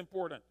setting is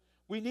important.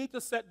 We need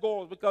to set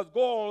goals because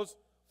goals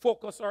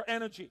focus our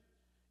energy.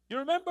 You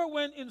remember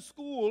when in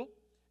school,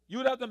 you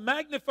would have the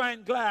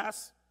magnifying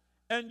glass,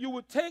 and you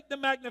would take the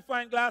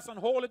magnifying glass and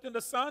hold it in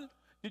the sun?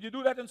 Did you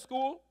do that in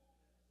school?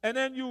 And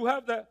then you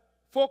have the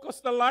focus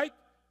the light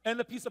and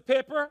the piece of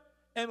paper,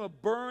 and it will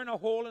burn a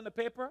hole in the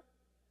paper.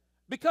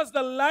 Because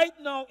the light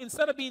now,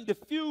 instead of being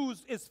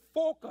diffused, is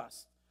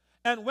focused.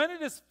 And when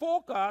it is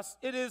focused,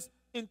 it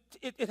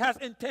has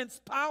intense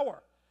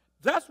power.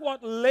 That's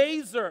what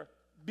laser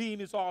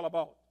beam is all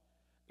about.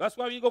 That's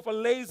why when you go for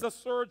laser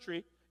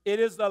surgery, it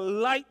is the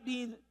light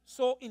being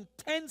so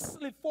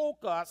intensely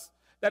focused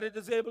that it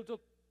is able to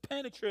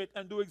penetrate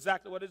and do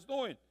exactly what it's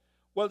doing.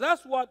 Well,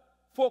 that's what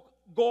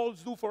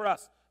goals do for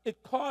us.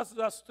 It causes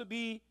us to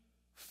be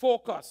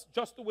focused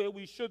just the way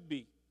we should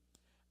be.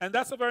 And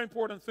that's a very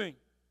important thing.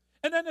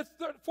 And then the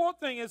fourth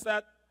thing is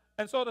that,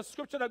 and so the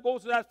scripture that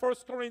goes to that, 1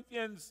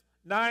 Corinthians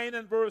 9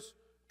 and verse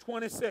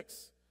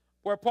 26,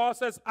 where Paul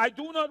says, I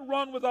do not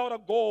run without a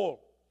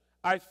goal.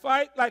 I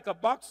fight like a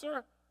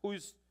boxer who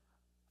is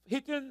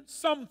hitting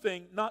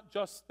something, not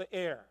just the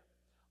air.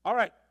 All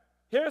right,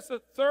 here's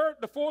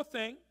the fourth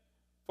thing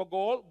for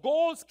goal.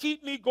 Goals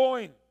keep me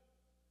going.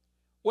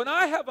 When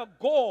I have a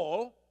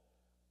goal,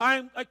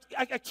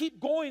 I keep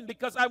going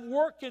because I'm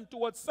working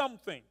towards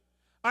something.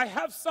 I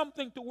have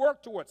something to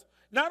work towards.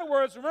 In other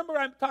words, remember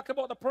I'm talking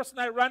about the person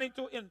I ran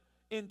into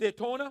in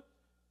Daytona?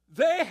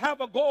 They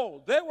have a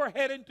goal. They were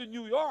heading to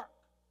New York.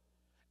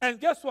 And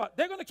guess what?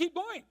 They're going to keep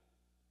going.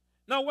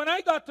 Now, when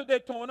I got to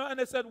Daytona and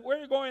they said, where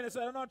are you going? I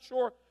said, I'm not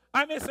sure.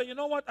 I may say, you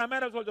know what? I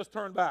might as well just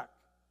turn back.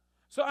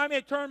 So I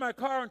may turn my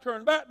car and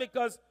turn back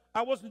because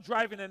I wasn't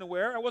driving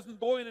anywhere. I wasn't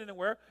going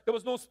anywhere. There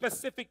was no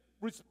specific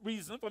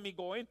reason for me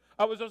going.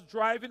 I was just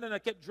driving and I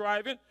kept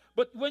driving.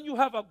 But when you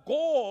have a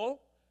goal,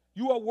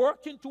 you are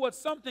working towards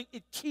something,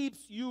 it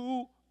keeps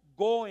you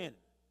going.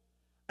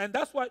 And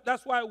that's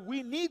why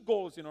we need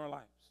goals in our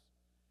lives.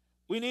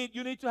 You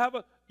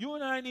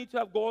and I need to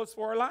have goals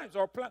for our lives.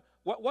 Our plan.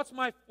 What's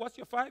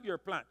your 5-year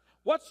plan?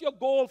 What's your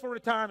goal for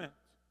retirement?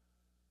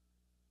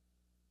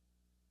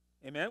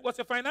 Amen. What's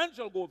your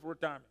financial goal for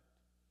retirement?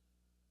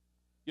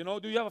 You know,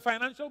 do you have a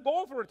financial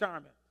goal for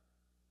retirement?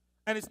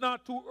 And it's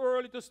not too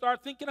early to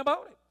start thinking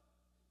about it.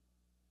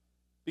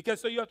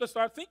 Because so you have to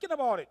start thinking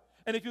about it.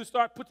 And if you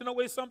start putting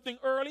away something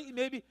early,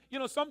 maybe,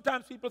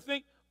 sometimes people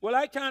think, well,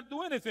 I can't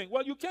do anything.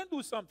 Well, you can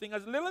do something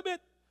as a little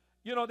bit.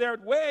 There are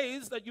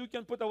ways that you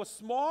can put a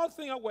small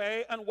thing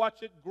away and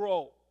watch it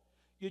grow.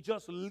 You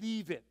just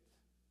leave it.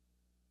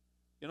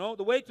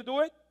 The way to do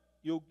it,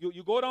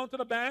 you go down to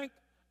the bank,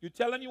 you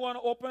tell them you want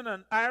to open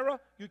an IRA,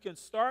 you can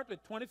start with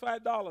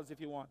 $25 if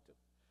you want to.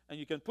 And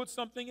you can put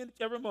something in it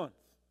every month.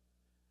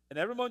 And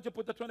every month you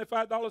put the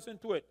 $25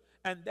 into it.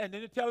 And then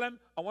you tell them,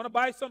 I want to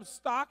buy some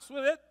stocks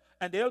with it,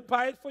 and they'll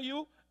buy it for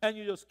you, and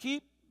you just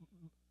keep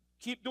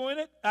doing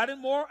it, adding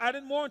more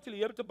until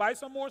you're able to buy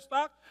some more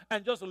stock,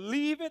 and just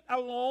leave it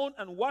alone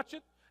and watch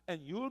it,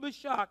 and you'll be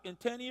shocked. In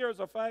 10 years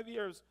or 5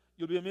 years,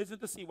 you'll be amazed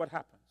to see what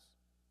happens.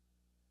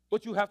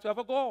 But you have to have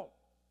a goal.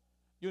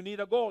 You need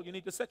a goal. You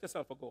need to set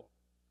yourself a goal.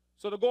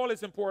 So the goal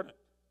is important.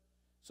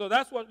 So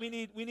that's what we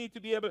need. We need to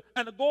be able,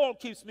 and the goal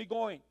keeps me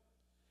going.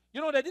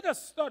 They did a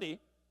study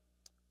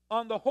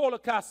on the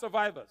Holocaust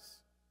survivors.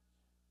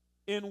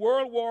 In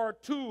World War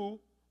II,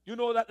 you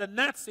know that the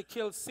Nazi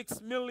killed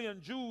 6 million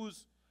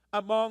Jews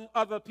among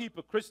other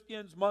people,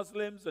 Christians,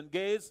 Muslims, and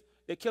gays.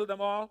 They killed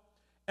them all,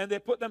 and they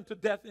put them to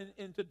death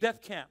into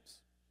death camps.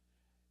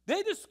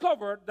 They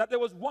discovered that there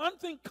was one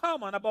thing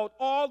common about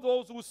all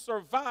those who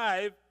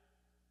survived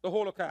the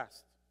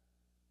Holocaust.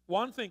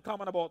 One thing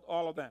common about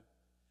all of them.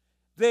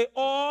 They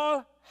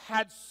all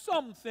had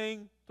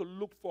something to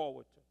look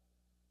forward to.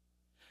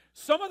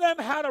 Some of them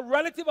had a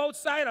relative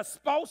outside, a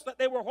spouse that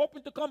they were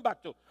hoping to come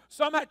back to.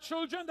 Some had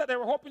children that they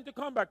were hoping to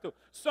come back to.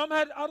 Some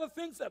had other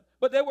things,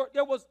 but there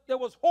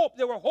was hope.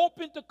 They were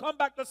hoping to come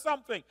back to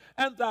something.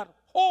 And that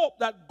hope,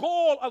 that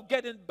goal of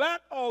getting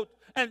back out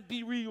and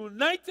be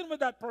reuniting with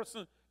that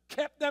person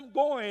kept them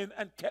going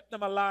and kept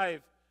them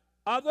alive.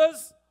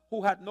 Others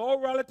who had no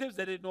relatives,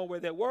 they didn't know where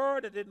they were,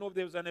 they didn't know if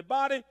there was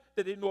anybody,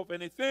 they didn't know of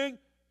anything,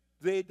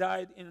 they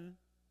died in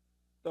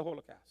the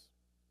Holocaust.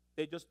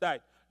 They just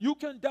died. You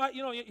can die,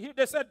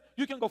 they said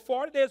you can go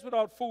 40 days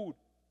without food.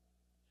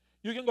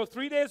 You can go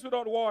 3 days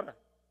without water.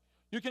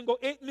 You can go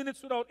 8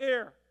 minutes without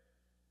air.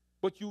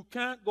 But you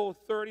can't go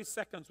 30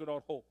 seconds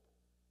without hope.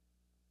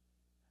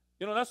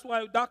 That's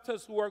why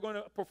doctors who are going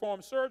to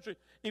perform surgery,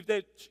 if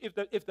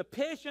the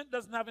patient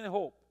doesn't have any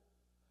hope,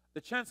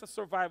 the chance of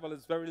survival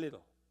is very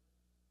little.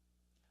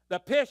 The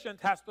patient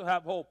has to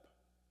have hope.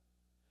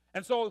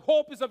 And so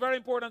hope is a very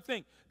important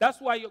thing. That's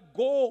why your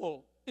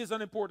goal is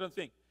an important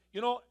thing.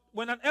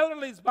 When an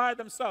elderly is by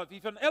themselves,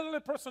 if an elderly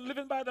person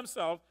living by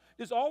themselves,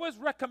 it's always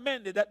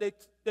recommended that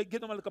they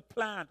give them like a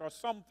plant or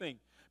something.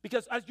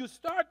 Because as you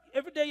start,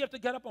 every day you have to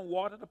get up and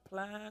water the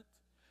plant.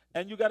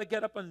 And you got to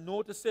get up and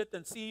notice it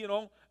and see,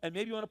 and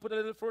maybe you want to put a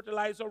little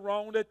fertilizer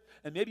around it.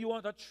 And maybe you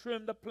want to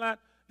trim the plant.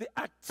 The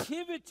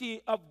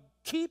activity of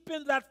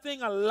keeping that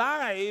thing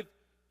alive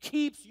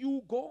keeps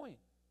you going.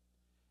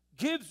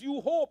 Gives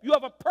you hope. You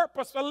have a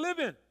purpose for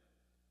living.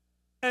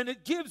 And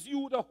it gives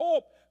you the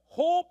hope.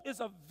 Hope is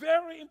a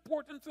very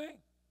important thing.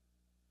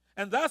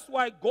 And that's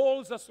why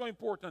goals are so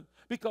important,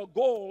 because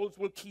goals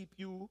will keep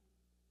you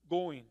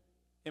going.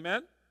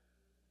 Amen?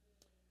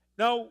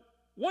 Now,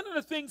 one of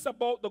the things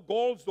about the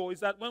goals, though,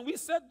 is that when we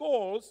set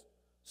goals,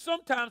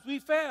 sometimes we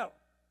fail.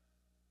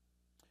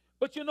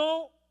 But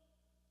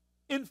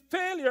in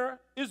failure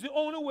is the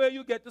only way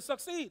you get to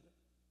succeed.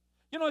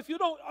 If you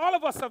don't, all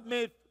of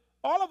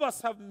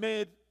us have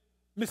made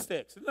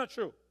mistakes. Isn't that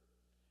true?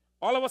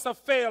 All of us have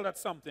failed at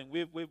something.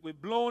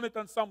 We've blown it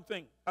on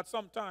something at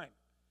some time.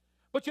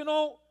 But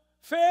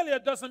failure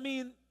doesn't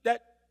mean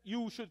that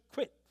you should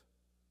quit.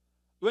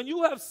 When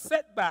you have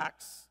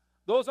setbacks,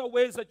 those are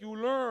ways that you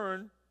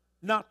learn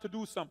not to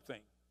do something.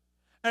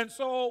 And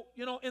so,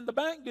 in the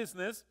bank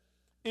business,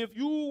 if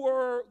you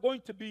were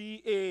going to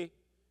be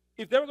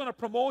if they were going to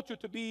promote you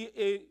to be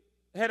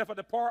a head of a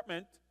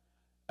department,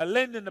 a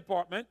lending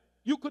department,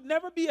 you could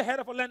never be a head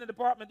of a lending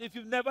department if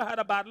you've never had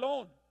a bad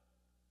loan.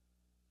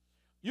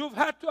 You've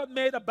had to have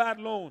made a bad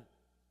loan.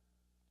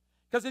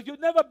 Because if you've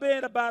never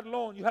made a bad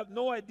loan, you have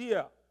no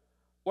idea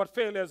what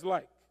failure is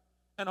like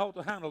and how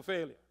to handle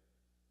failure.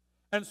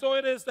 And so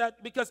it is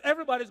that because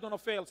everybody's going to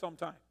fail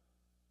sometime.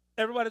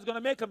 Everybody's going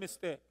to make a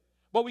mistake.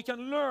 but we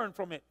can learn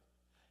from it.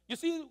 You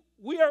see,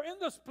 we are in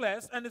this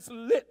place, and it's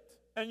lit,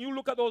 and you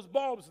look at those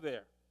bulbs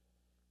there.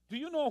 Do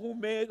you know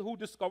who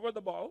discovered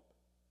the bulb?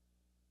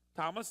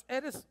 Thomas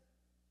Edison.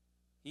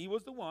 He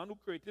was the one who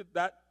created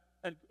that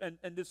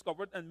and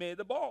discovered and made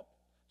the bulb,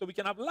 so we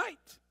can have light.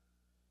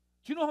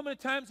 Do you know how many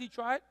times he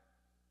tried?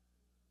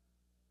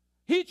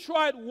 He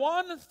tried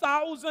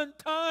 1,000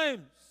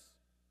 times.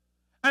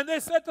 And they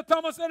said to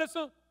Thomas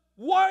Edison,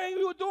 why are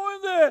you doing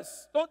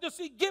this? Don't you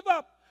see? Give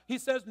up. He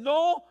says,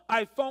 no,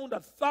 I found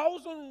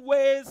 1,000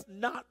 ways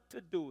not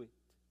to do it.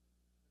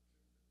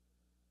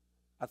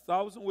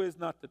 1,000 ways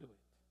not to do it.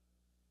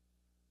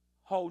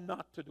 How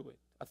not to do it.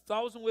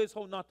 1,000 ways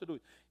how not to do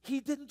it. He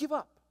didn't give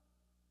up.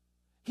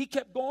 He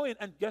kept going,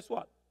 and guess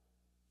what?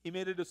 He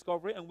made a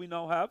discovery, and we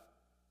now have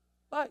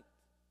light.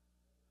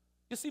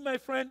 You see, my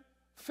friend,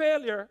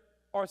 failure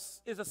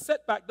is a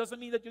setback doesn't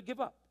mean that you give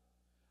up.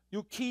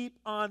 You keep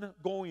on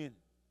going.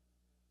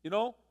 You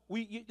know,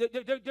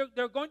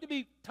 there are going to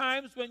be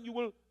times when you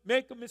will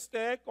make a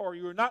mistake or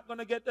you're not going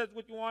to get that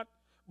what you want,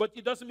 but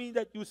it doesn't mean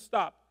that you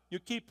stop. You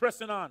keep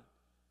pressing on,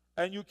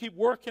 and you keep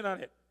working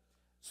on it.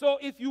 So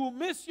if you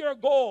miss your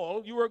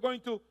goal,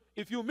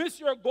 if you miss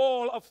your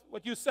goal of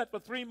what you set for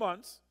 3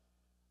 months,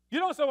 you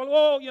don't say,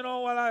 well,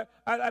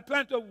 I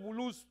plan to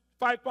lose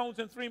 5 pounds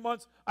in 3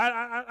 months.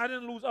 I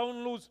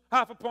only lose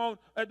half a pound.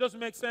 It doesn't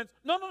make sense.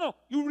 No.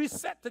 You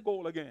reset the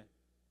goal again.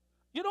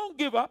 You don't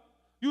give up.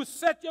 You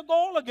set your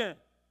goal again.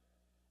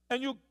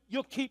 And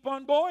you keep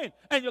on going.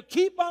 And you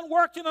keep on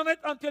working on it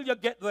until you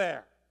get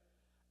there.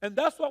 And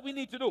that's what we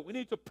need to do. We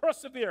need to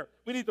persevere.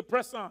 We need to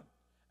press on.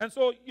 And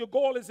so your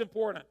goal is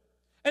important.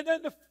 And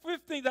then the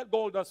fifth thing that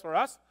goal does for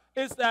us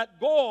is that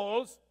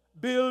goals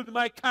build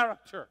my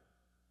character.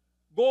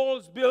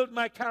 Goals build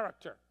my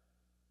character.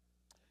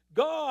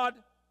 God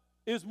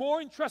is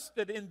more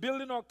interested in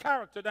building our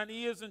character than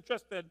he is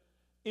interested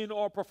in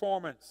our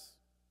performance.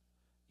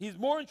 He's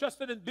more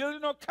interested in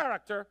building our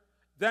character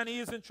than he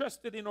is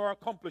interested in our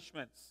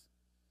accomplishments.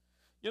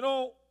 You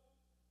know,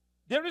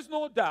 there is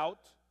no doubt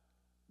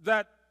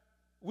that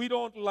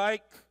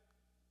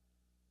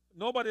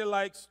nobody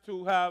likes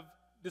to have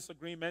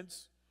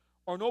disagreements,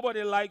 or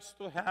nobody likes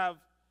to have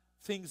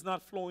things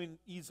not flowing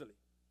easily.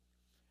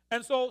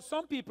 And so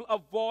some people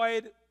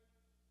avoid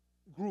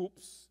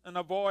groups and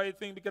avoid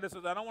things because they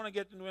say, I don't want to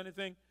get into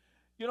anything.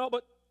 You know,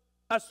 but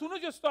as soon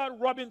as you start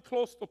rubbing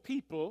close to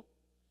people,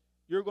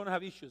 you're going to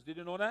have issues. Did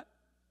you know that?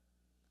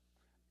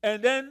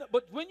 And then,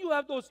 but when you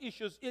have those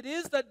issues, it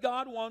is that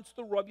God wants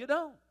to rub you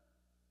down.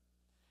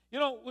 You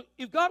know,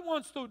 if God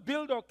wants to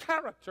build our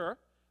character,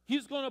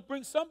 he's going to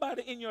bring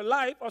somebody in your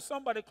life, or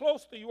somebody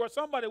close to you, or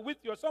somebody with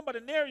you, or somebody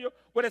near you,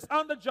 whether it's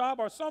on the job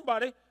or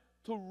somebody,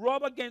 to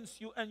rub against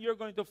you, and you're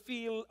going to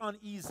feel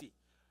uneasy.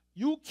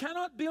 You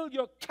cannot build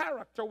your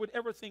character with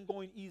everything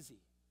going easy.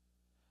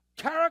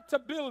 Character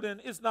building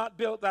is not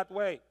built that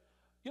way.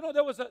 You know,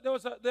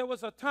 there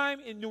was a time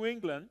in New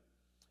England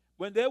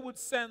when they would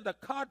send the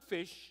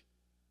codfish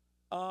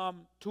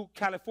to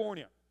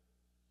California.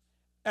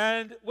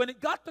 And when it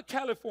got to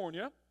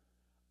California,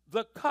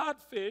 the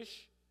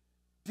codfish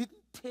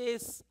didn't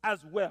taste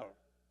as well.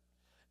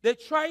 They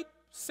tried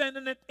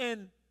sending it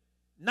in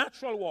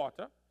natural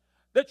water.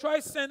 They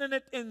tried sending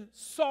it in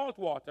salt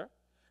water.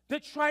 They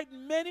tried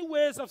many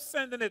ways of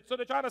sending it. So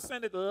they tried to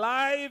send it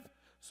live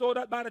so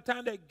that by the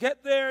time they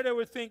get there, they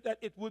would think that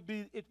the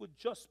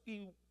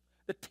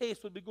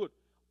taste would be good.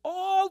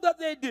 All that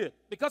they did,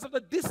 because of the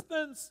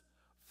distance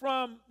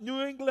from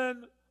New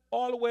England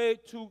all the way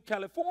to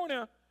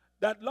California,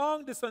 that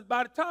long distance,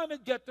 by the time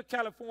it get to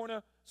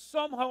California,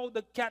 somehow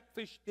the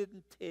catfish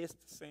didn't taste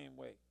the same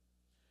way.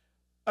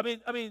 I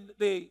mean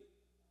the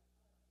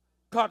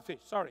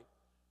codfish, sorry.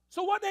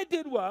 So what they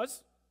did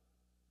was,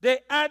 they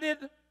added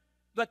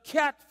the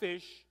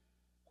catfish,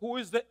 who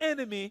is the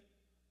enemy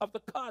of the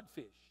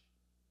codfish.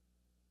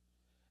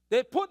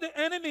 They put the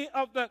enemy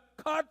of the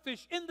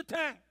codfish in the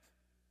tank.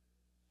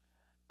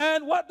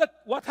 And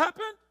what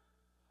happened?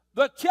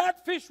 The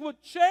catfish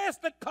would chase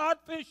the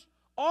codfish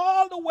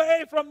all the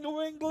way from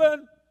New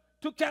England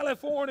to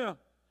California,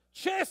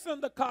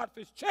 chasing the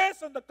codfish,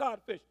 chasing the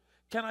codfish.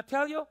 Can I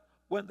tell you,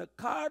 when the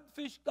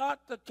codfish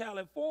got to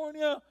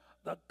California,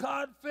 the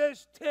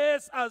codfish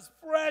tastes as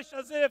fresh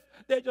as if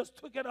they just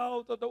took it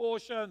out of the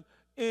ocean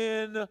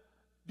in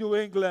New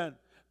England.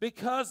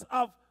 Because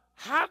of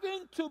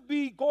having to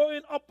be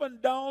going up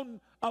and down,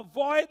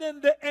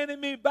 avoiding the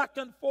enemy back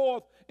and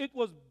forth, it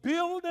was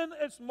building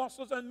its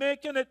muscles and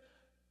making it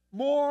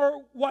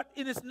more what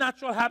in its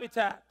natural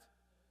habitat.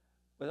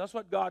 But that's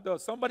what God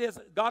does.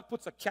 God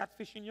puts a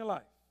catfish in your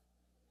life.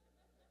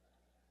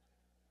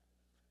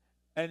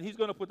 And he's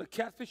going to put a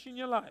catfish in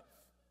your life.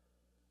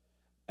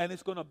 And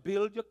it's going to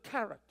build your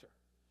character.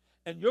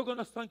 And you're going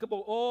to think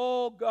about,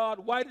 oh,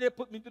 God, why did they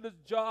put me into this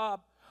job?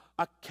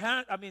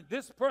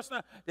 This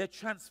person, they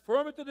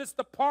transfer me to this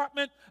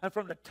department, and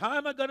from the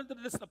time I got into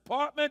this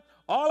department,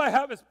 all I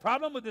have is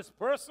problem with this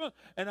person,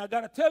 and I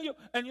got to tell you,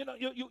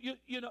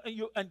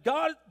 and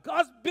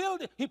God's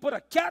building, he put a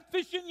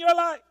catfish in your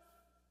life.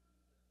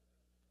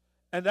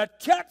 And that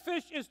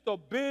catfish is to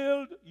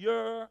build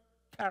your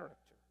character.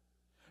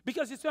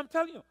 Because you see, I'm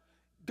telling you,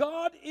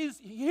 God is,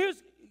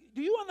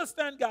 do you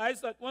understand,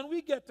 guys, that when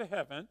we get to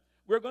heaven,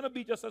 we're going to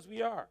be just as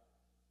we are?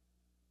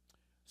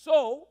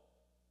 So,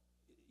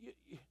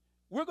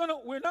 we're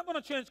not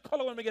going to change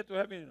color when we get to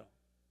heaven, you know.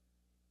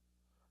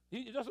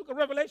 You just look at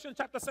Revelation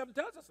chapter 7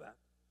 tells us that.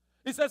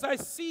 It says, I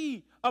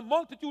see a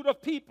multitude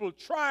of people,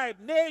 tribe,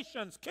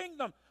 nations,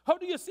 kingdom. How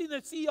do you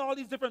see all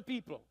these different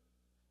people?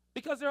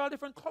 Because they're all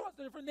different colors,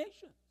 they're different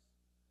nations.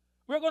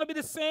 We're going to be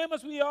the same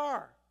as we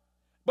are.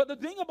 But the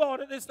thing about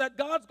it is that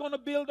God's going to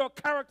build our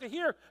character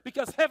here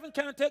because heaven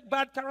can't take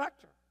bad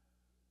character.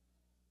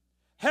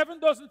 Heaven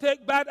doesn't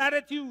take bad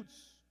attitudes.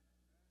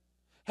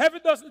 Heaven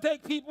doesn't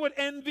take people with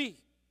envy.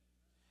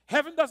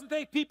 Heaven doesn't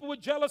take people with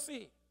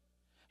jealousy.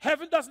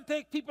 Heaven doesn't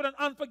take people with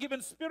an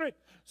unforgiving spirit.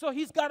 So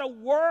he's got to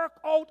work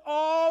out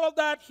all of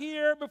that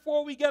here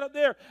before we get up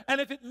there.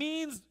 And if it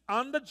means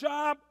on the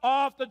job,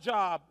 off the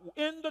job,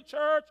 in the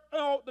church,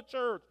 out the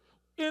church,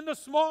 in the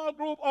small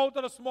group, out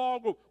of the small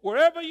group,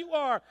 wherever you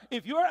are,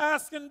 if you're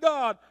asking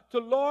God to,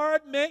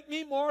 Lord, make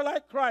me more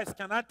like Christ,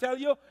 can I tell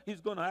you, he's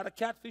going to add a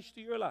catfish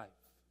to your life.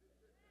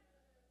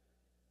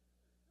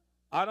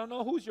 I don't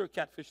know who's your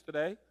catfish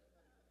today.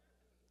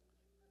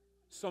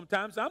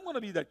 Sometimes I'm going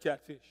to be that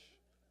catfish.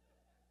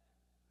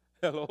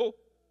 Hello?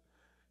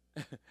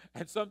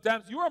 And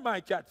sometimes you are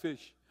my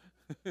catfish.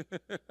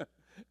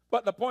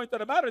 But the point of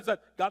the matter is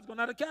that God's going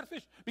to add a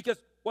catfish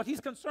because what he's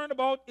concerned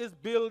about is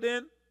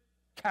building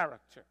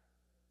character.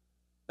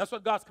 That's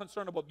what God's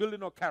concerned about,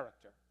 building our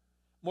character.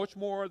 Much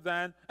more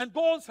than, and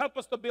goals help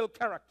us to build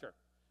character.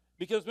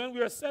 Because when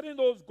we are setting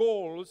those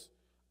goals,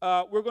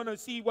 we're going to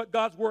see what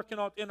God's working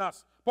out in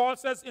us. Paul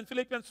says in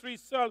Philippians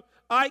 3:12,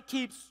 I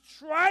keep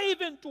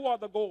striving toward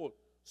the goal.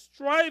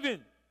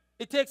 Striving.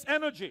 It takes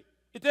energy.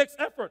 It takes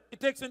effort. It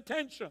takes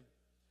intention.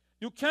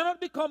 You cannot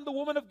become the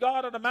woman of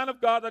God or the man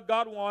of God that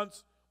God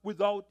wants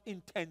without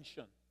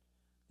intention.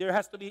 There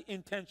has to be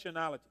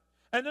intentionality.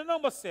 And then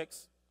number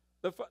 6,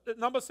 the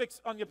number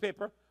 6 on your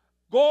paper,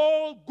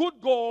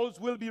 good goals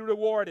will be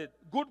rewarded.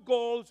 Good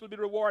goals will be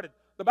rewarded.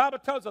 The Bible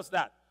tells us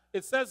that.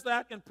 It says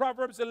that in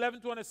Proverbs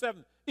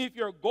 11:27. If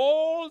your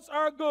goals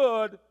are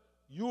good,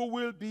 you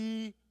will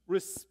be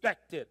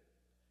respected.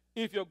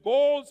 If your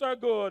goals are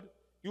good,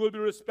 you will be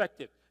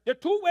respected. There are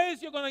 2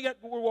 ways you're going to get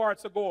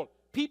rewards for goal.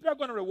 People are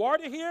going to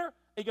reward you here,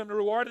 and you're going to be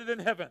rewarded in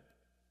heaven.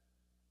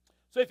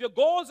 So if your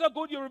goals are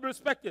good, you will be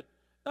respected.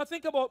 Now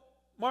think about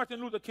Martin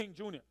Luther King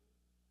Jr.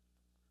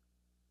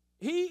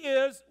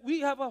 We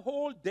have a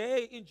whole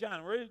day in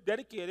January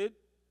dedicated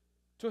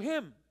to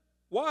him.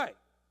 Why?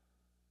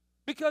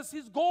 Because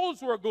his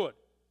goals were good.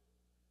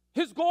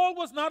 His goal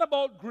was not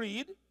about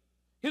greed.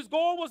 His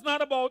goal was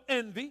not about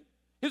envy.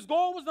 His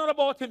goal was not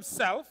about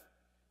himself.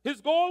 His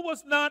goal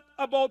was not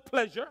about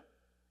pleasure.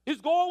 His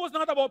goal was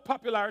not about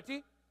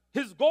popularity.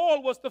 His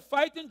goal was to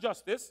fight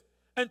injustice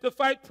and to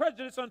fight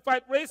prejudice and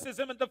fight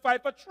racism and to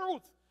fight for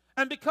truth.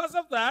 And because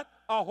of that,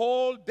 a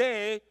whole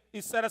day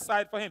is set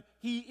aside for him.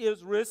 He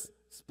is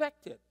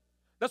respected.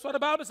 That's what the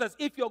Bible says.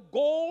 If your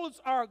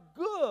goals are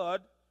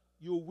good,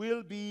 you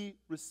will be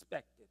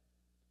respected.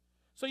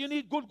 So you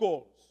need good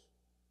goals.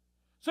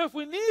 So if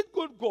we need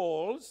good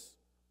goals,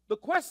 the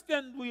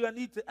question we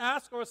need to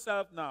ask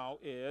ourselves now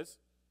is,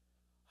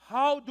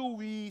 how do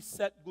we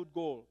set good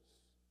goals?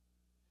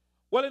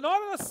 Well, in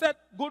order to set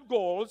good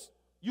goals,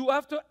 you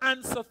have to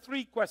answer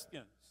 3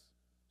 questions.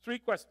 3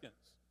 questions.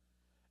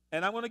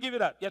 And I'm going to give you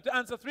that. You have to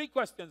answer 3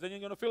 questions, and you're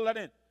going to fill that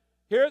in.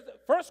 Here's the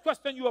first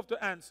question you have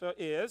to answer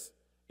is,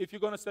 if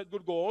you're going to set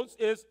good goals,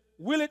 is,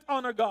 will it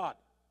honor God?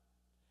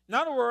 In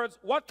other words,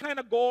 what kind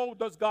of goal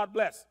does God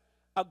bless?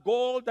 A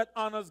goal that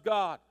honors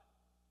God.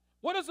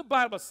 What does the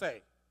Bible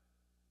say?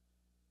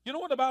 You know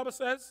what the Bible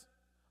says?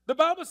 The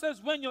Bible says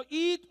when you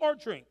eat or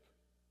drink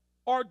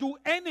or do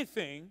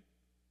anything,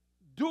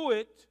 do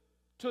it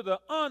to the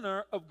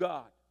honor of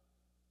God.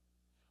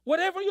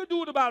 Whatever you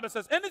do, the Bible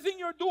says, anything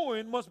you're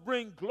doing must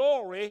bring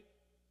glory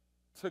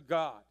to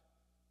God.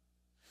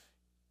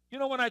 You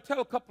know, when I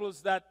tell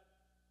couples that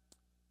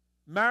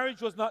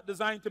marriage was not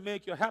designed to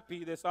make you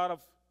happy, they sort of,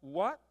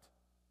 what?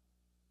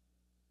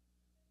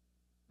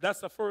 That's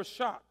the first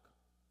shock.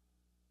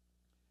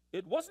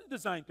 It wasn't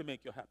designed to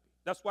make you happy.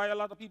 That's why a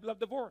lot of people have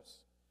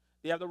divorced.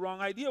 They have the wrong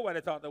idea why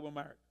they thought they were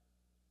married.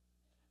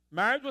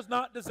 Marriage was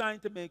not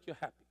designed to make you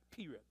happy,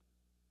 period.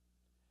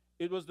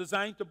 It was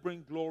designed to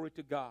bring glory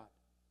to God.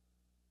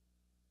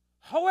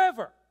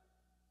 However,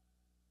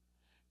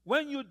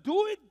 when you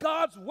do it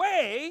God's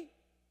way,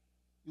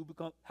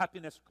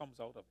 happiness comes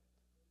out of it.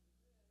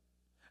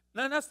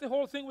 Now that's the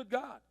whole thing with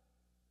God.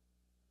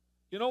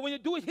 You know, when you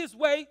do it His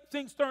way,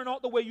 things turn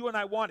out the way you and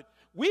I want it.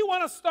 We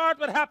want to start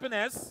with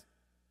happiness,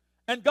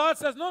 and God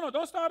says, no,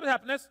 don't start with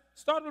happiness.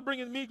 Start with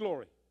bringing me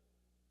glory.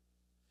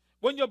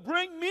 When you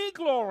bring me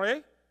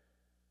glory,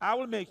 I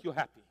will make you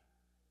happy.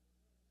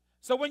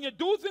 So when you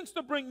do things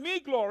to bring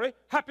me glory,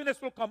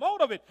 happiness will come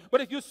out of it.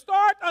 But if you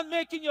start on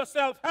making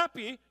yourself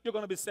happy, you're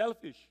going to be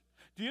selfish.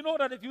 Do you know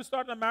that if you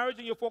start a marriage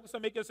and you focus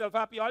on making yourself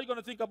happy, all you're going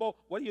to think about,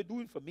 what are you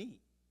doing for me?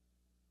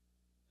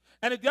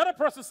 And if the other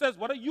person says,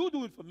 what are you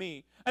doing for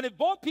me? And if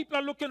both people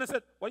are looking and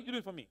said, what are you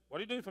doing for me? What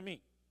are you doing for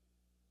me?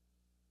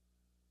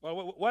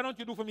 Well, why don't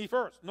you do for me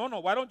first? No,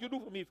 why don't you do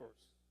for me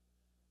first?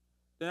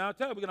 Then I'll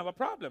tell you, we're going to have a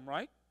problem,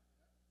 right?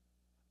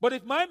 But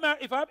if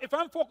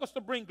I'm focused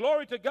to bring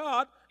glory to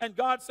God, and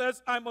God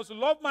says I must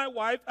love my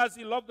wife as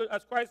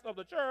as Christ loved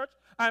the church,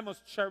 I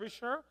must cherish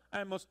her,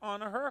 I must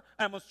honor her,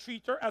 I must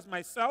treat her as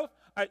myself.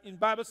 In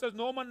Bible says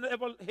no man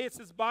ever hates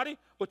his body,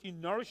 but he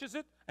nourishes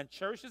it and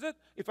cherishes it.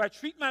 If I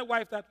treat my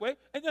wife that way,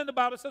 and then the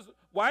Bible says,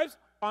 wives,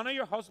 honor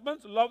your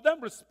husbands, love them,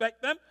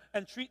 respect them,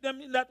 and treat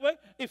them in that way.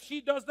 If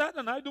she does that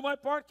and I do my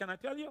part, can I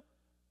tell you,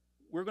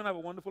 we're going to have a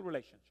wonderful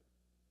relationship.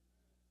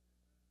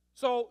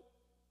 So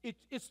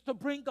it's to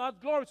bring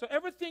God glory. So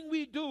everything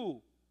we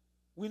do,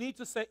 we need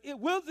to say,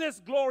 will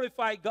this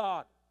glorify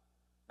God?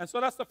 And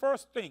so that's the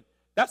first thing.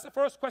 That's the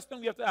first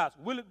question we have to ask.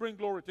 Will it bring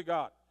glory to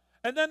God?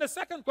 And then the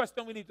second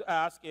question we need to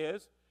ask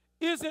is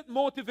it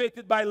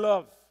motivated by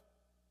love?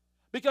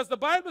 Because the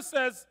Bible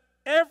says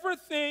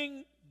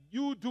everything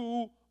you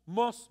do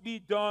must be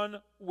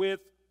done with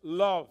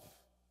love.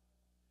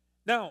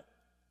 Now,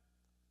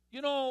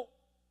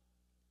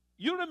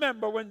 you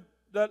remember when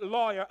the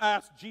lawyer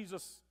asked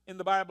Jesus in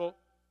the Bible,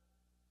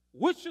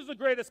 which is the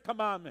greatest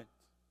commandment?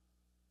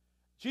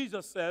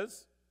 Jesus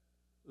says,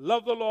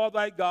 love the Lord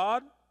thy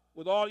God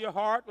with all your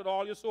heart, with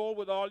all your soul,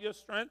 with all your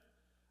strength.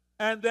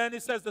 And then he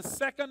says the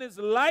second is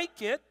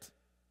like it.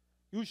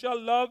 You shall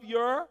love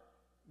your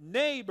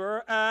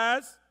neighbor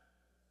as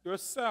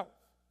yourself.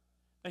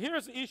 Now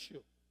here's the issue.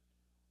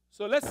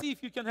 So let's see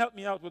if you can help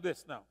me out with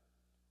this now.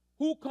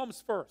 Who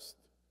comes first?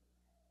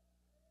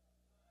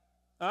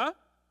 Huh?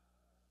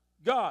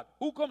 God.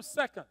 Who comes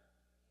second?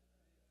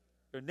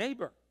 Your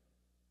neighbor.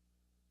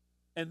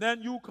 And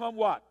then you come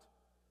what?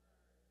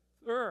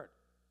 Third.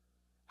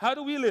 How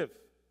do we live?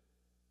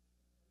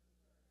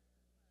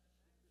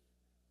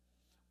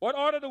 What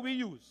order do we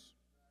use?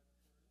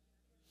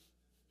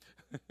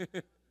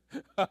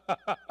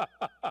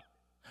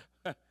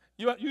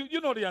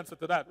 You know the answer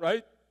to that,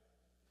 right?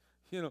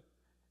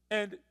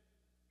 And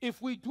if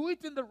we do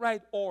it in the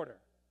right order,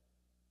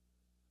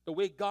 the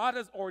way God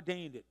has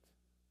ordained it,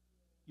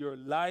 your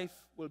life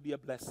will be a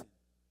blessing.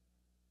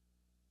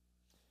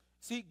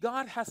 See,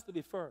 God has to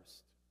be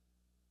first.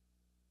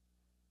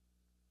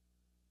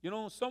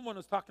 Someone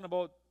was talking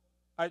about,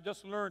 I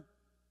just learned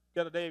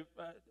the other day,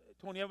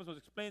 Tony Evans was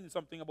explaining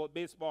something about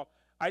baseball.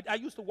 I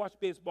used to watch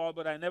baseball,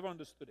 but I never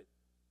understood it.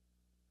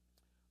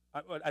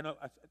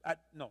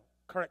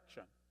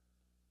 Correction.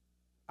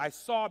 I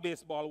saw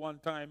baseball one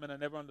time, and I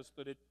never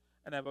understood it,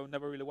 and I've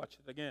never really watched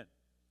it again.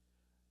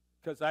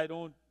 Because I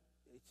don't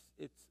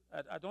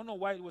know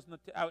why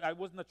I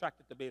wasn't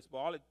attracted to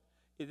baseball. It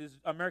is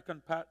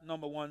American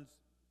number one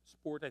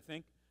sport, I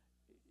think.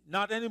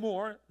 Not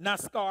anymore.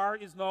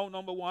 NASCAR is now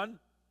number one.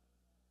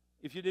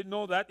 If you didn't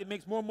know that, it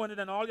makes more money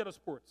than all the other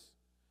sports.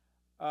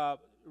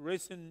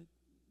 Racing,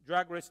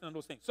 drag racing, and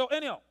those things. So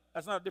anyhow,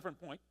 that's not a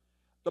different point.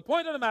 The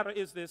point of the matter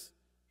is this,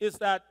 is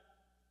that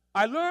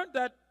I learned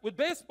that with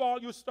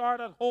baseball, you start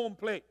at home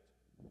plate.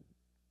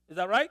 Is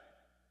that right?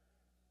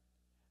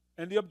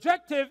 And the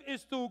objective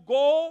is to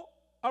go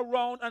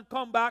around and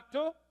come back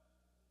to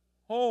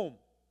home.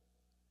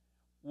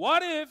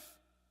 What if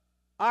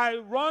I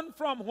run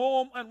from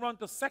home and run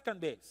to second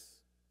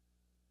base,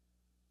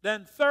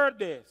 then third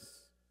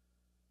base,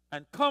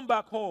 and come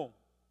back home?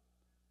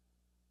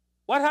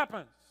 What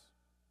happens?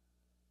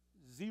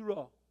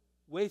 Zero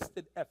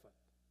wasted effort.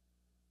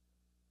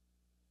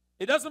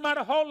 It doesn't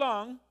matter how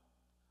long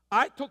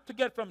I took to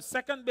get from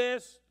second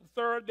base to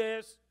third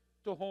base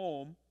to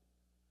home.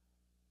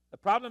 The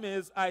problem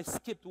is I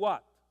skipped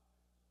what?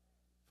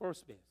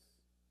 First base.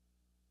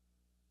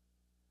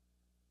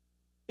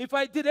 If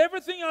I did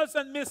everything else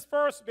and missed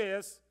first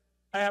base,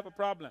 I have a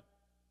problem.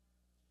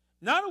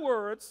 In other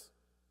words,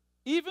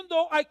 even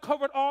though I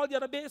covered all the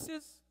other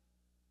bases,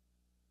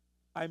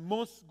 I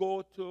must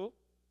go to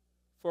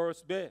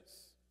first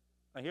base.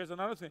 Now here's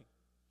another thing.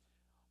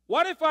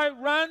 What if I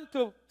ran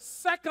to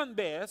second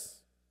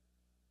base,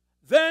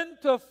 then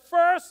to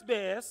first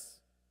base,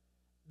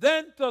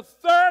 then to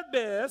third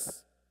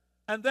base,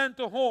 and then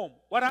to home?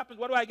 What happens?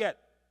 What do I get?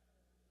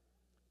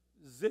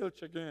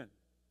 Zilch again.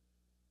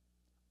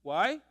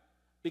 Why?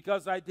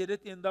 Because I did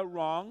it in the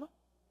wrong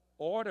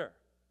order.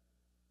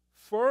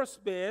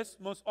 First base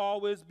must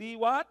always be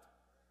what?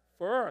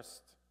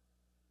 First.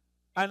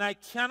 And I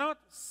cannot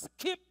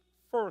skip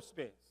first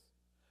base.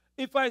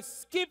 If I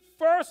skip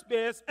first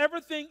base,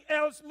 everything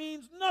else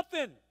means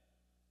nothing.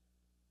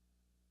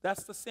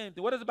 That's the same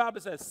thing. What does the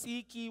Bible say?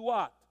 Seek ye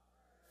what?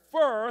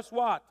 First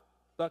what?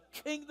 The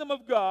kingdom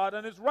of God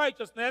and his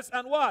righteousness,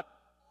 and what?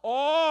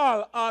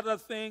 All other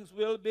things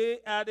will be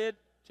added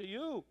to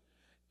you.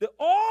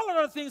 All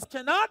other things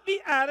cannot be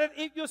added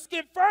if you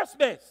skip first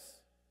base.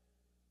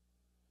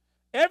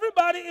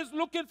 Everybody is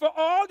looking for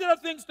all the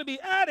other things to be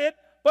added,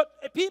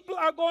 but people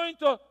are going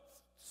to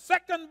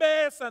second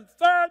base and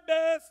third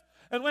base,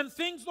 and when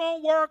things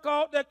don't work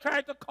out, they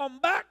try to come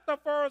back to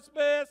first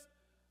base,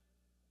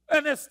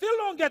 and they still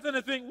don't get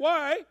anything.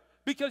 Why?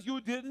 Because you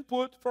didn't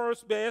put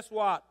first base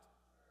what?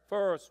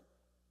 First.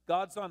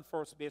 God's on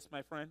first base,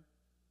 my friend.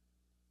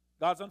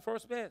 God's on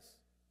first base.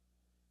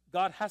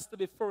 God has to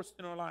be first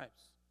in our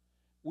lives.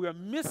 We are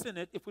missing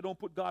it if we don't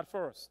put God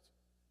first.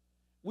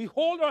 We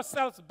hold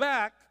ourselves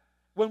back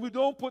when we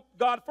don't put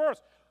God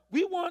first.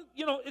 We want,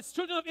 it's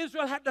children of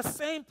Israel had the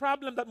same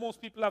problem that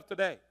most people have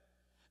today.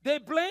 They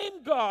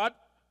blame God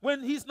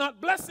when He's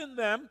not blessing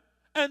them,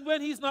 and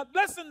when He's not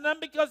blessing them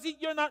because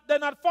they're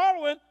not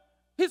following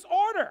His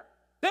order.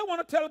 They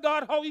want to tell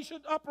God how He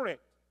should operate.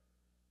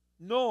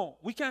 No,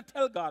 we can't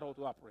tell God how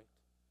to operate.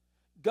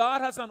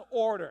 God has an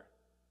order,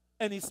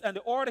 and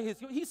the order is,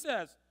 He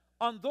says,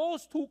 on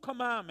those 2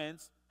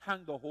 commandments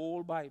hang the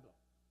whole Bible.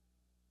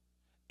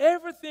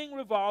 Everything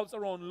revolves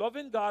around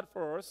loving God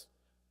first,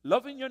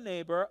 loving your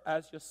neighbor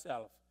as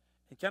yourself.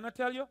 And can I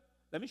tell you?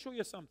 Let me show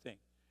you something.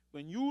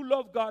 When you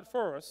love God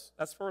first,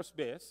 that's first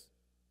base.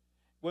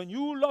 When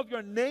you love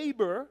your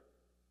neighbor,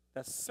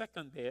 that's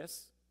second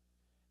base.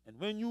 And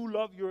when you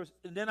love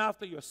and then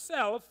after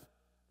yourself,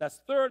 that's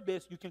third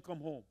base, you can come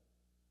home.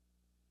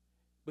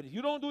 But if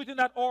you don't do it in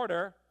that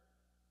order,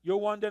 you're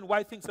wondering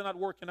why things are not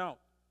working out.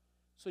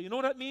 So you know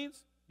what that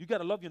means? You got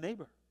to love your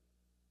neighbor.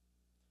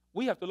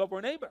 We have to love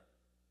our neighbor.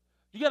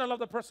 You got to love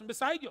the person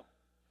beside you.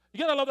 You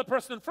got to love the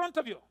person in front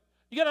of you.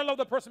 You got to love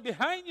the person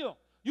behind you.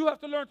 You have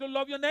to learn to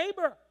love your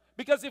neighbor.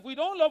 Because if we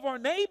don't love our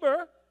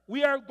neighbor,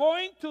 we are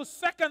going to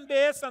second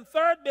base and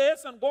third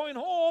base and going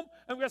home,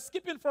 and we are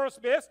skipping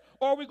first base,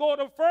 or we go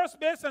to first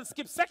base and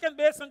skip second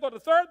base and go to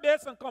third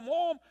base and come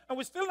home, and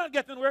we're still not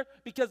getting where,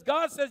 because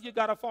God says you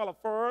got to follow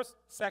first,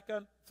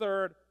 second,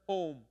 third,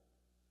 home.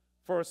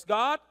 First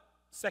God,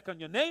 second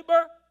your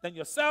neighbor, then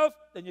yourself,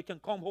 then you can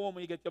come home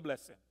and you get your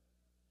blessing.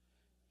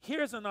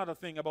 Here's another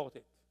thing about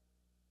it.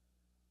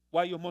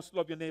 Why you must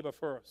love your neighbor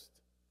first.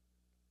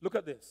 Look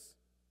at this.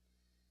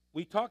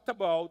 We talked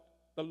about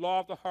the law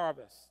of the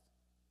harvest.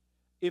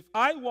 If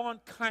I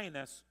want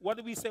kindness, what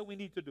do we say we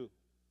need to do?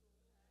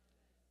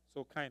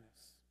 So kindness.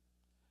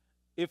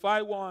 If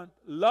I want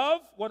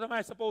love, what am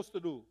I supposed to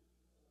do?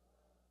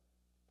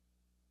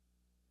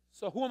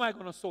 So who am I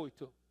going to sow it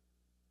to?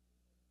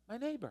 My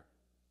neighbor.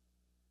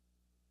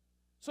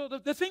 So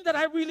the thing that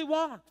I really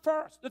want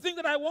first, the thing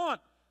that I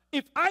want,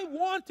 if I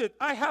want it,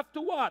 I have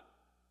to what?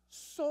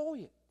 Sow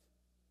it.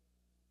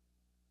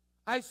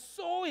 I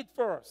sow it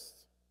first.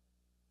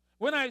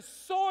 When I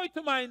sow it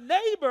to my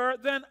neighbor,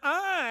 then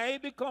I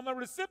become a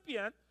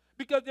recipient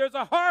because there's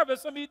a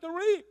harvest for me to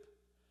reap.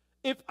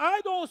 If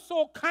I don't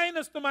sow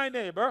kindness to my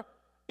neighbor,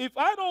 I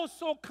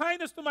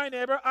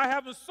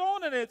haven't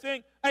sown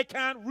anything, I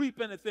can't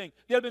reap anything.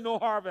 There'll be no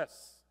harvest.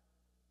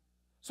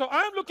 So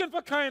I'm looking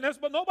for kindness,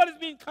 but nobody's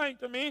being kind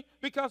to me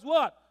because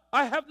what?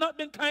 I have not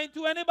been kind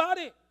to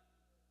anybody.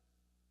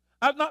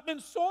 I've not been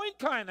sowing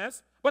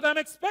kindness, but I'm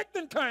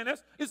expecting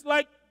kindness. It's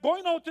like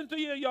going out into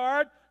your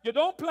yard. You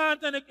don't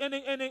plant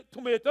any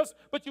tomatoes,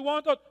 but you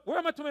want out, where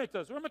are my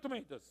tomatoes? Where are my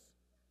tomatoes?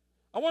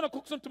 I want to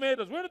cook some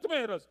tomatoes. Where are the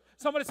tomatoes?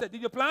 Somebody said,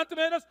 did you plant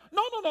tomatoes?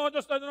 No, I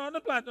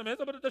didn't plant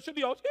tomatoes, but they should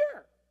be out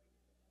here.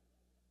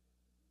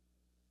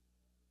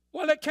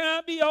 Well, they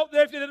can't be out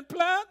there if you didn't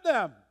plant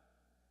them.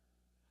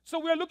 So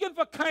we're looking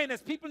for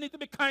kindness. People need to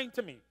be kind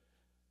to me.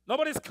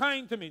 Nobody's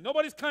kind to me.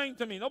 Nobody's kind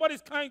to me.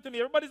 Nobody's kind to me.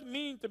 Everybody's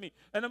mean to me.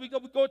 And then we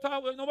go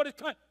talk, nobody's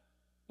kind.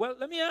 Well,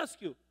 let me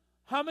ask you,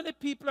 how many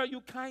people are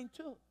you kind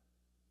to?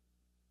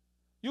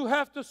 You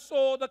have to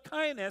sow the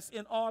kindness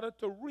in order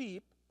to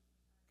reap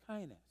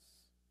kindness.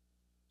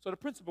 So the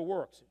principle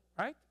works,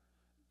 right?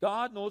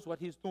 God knows what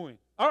He's doing.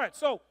 All right,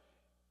 so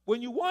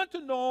when you want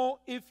to know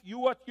if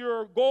what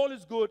your goal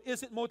is good,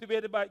 is it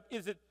motivated by,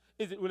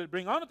 will it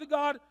bring honor to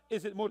God?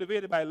 Is it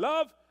motivated by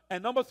love?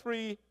 And number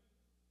 3,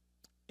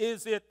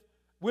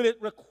 will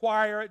it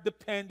require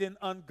depending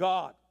on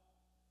God?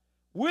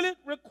 Will it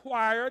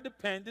require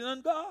depending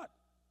on God?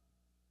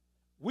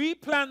 We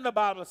plan, the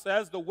Bible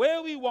says, the way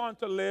we want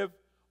to live,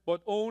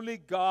 but only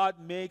God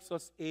makes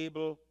us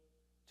able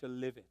to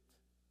live it.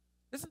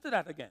 Listen to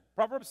that again.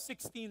 Proverbs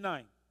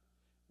 16:9.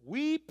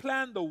 We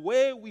plan the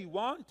way we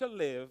want to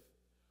live,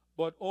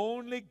 but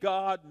only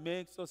God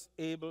makes us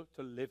able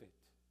to live it.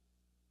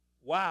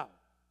 Wow.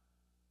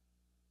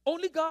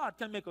 Only God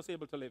can make us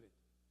able to live it.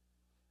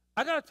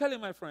 I got to tell you,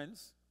 my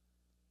friends,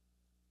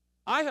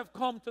 I have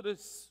come to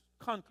this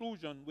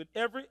conclusion with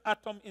every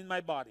atom in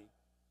my body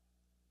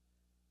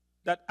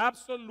that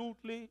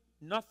absolutely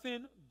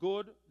nothing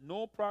good,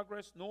 no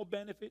progress, no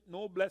benefit,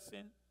 no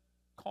blessing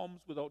comes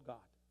without God.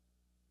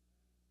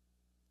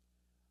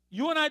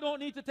 You and I don't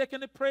need to take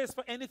any praise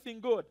for anything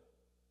good.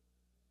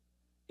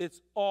 It's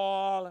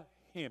all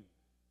Him.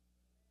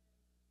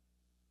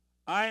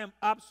 I am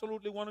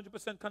absolutely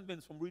 100%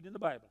 convinced from reading the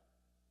Bible.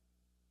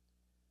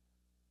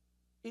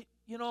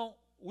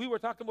 We were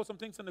talking about some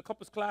things in the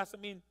couples class. I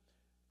mean,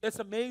 it's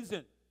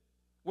amazing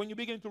when you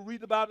begin to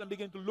read the Bible and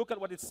begin to look at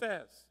what it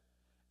says,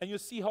 and you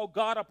see how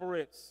God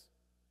operates,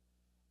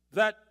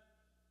 that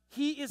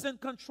He is in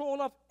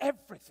control of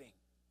everything.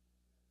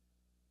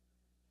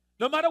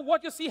 No matter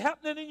what you see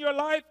happening in your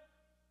life,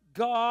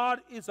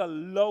 God is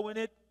allowing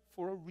it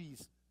for a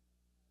reason.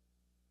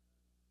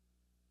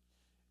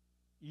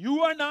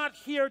 You are not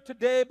here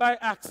today by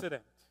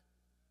accident.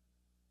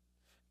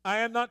 I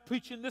am not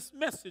preaching this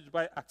message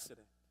by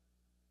accident.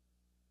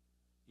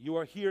 You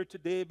are here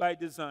today by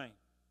design.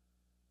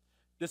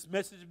 This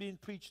message is being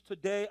preached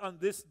today on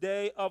this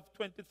day of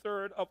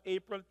 23rd of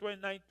April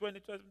 29,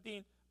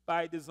 2017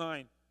 by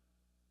design.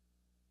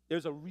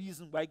 There's a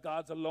reason why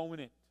God's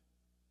allowing it.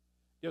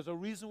 There's a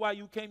reason why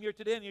you came here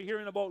today and you're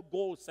hearing about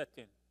goal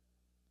setting.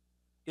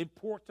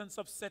 Importance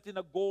of setting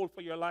a goal for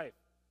your life.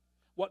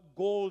 What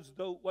goals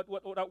do,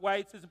 why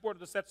it's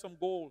important to set some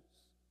goals.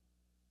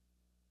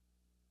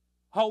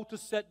 How to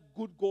set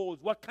good goals.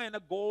 What kind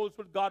of goals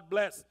will God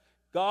bless?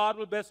 God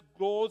will bless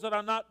goals that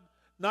are not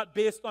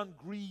based on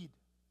greed,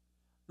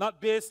 not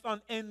based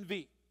on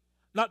envy,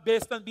 not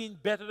based on being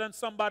better than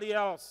somebody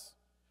else.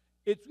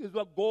 It is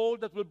a goal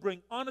that will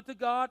bring honor to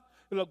God.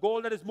 It's a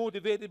goal that is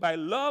motivated by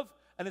love,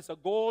 and it's a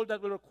goal that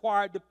will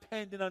require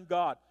depending on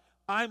God.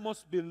 I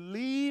must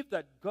believe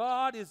that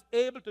God is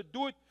able to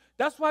do it.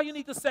 That's why you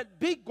need to set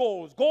big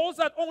goals, goals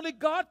that only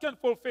God can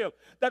fulfill.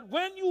 That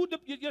when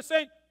you're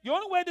saying, the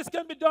only way this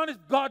can be done is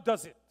God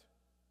does it.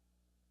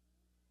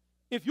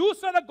 If you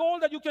set a goal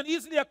that you can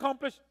easily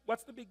accomplish,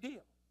 what's the big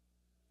deal?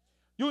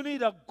 You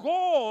need a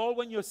goal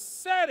when you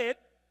set it.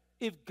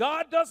 If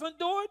God doesn't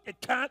do it,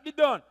 it can't be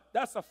done.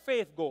 That's a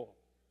faith goal.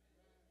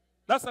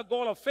 That's a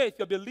goal of faith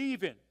you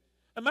believe in.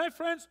 And my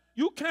friends,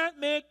 you can't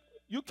make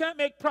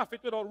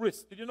profit without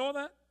risk. Did you know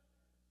that?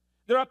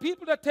 There are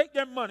people that take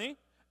their money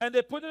and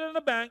they put it in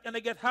the bank and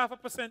they get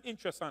 0.5%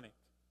 interest on it.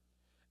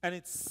 And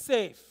it's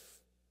safe.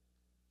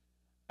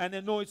 And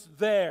they know it's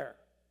there.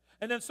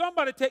 And then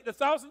somebody take the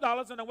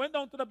 $1,000 and they went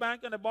down to the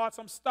bank and they bought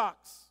some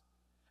stocks.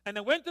 And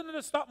they went into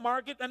the stock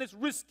market and it's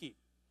risky.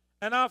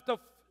 And after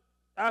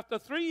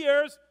 3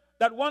 years,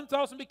 that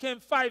 1,000 became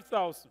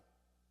 5,000.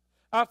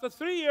 After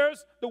 3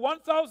 years, the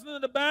 1,000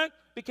 in the bank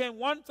became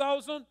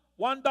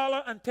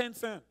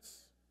 $1,001.10.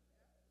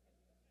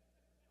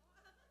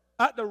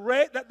 At the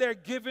rate that they're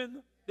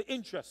giving the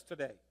interest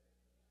today.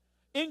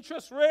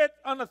 Interest rate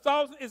on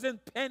 1,000 is in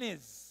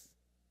pennies.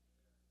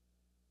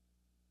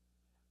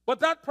 But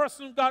that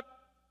person got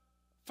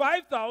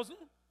 5,000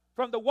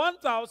 from the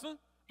 1,000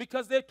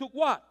 because they took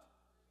what?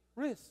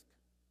 Risk.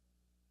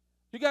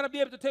 You got to be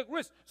able to take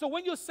risks. So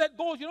when you set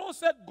goals, you don't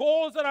set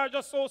goals that are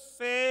just so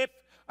safe.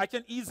 I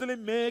can easily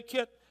make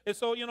it. And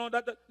so,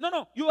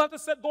 no. You have to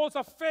set goals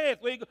of faith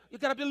where you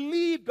got to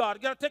believe God.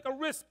 You got to take a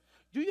risk.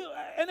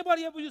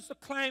 Anybody ever used to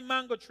climb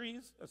mango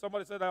trees?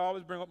 Somebody said I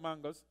always bring up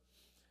mangoes.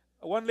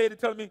 One lady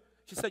told me,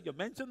 she said, you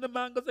mentioned the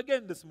mangoes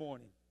again this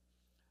morning.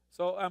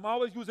 So I'm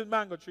always using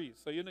mango trees.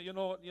 So you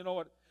know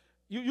what?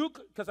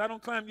 Because I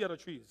don't climb the other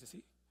trees, you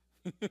see.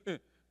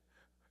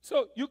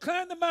 So you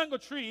climb the mango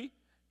tree.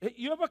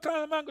 You ever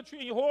climb a mango tree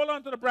and you hold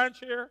on to the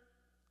branch here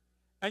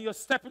and you're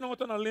stepping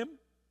out on a limb?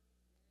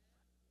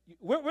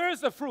 Where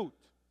is the fruit?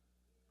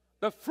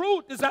 The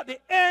fruit is at the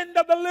end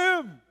of the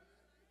limb.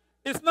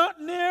 It's not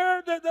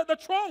near the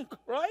trunk,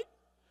 right?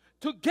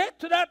 To get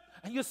to that,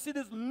 and you see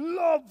this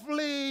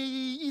lovely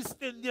East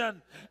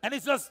Indian, and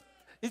it's just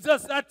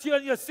at you,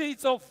 and you see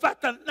it so fat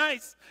and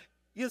nice.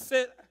 You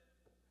say,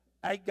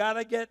 I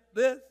gotta get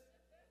this.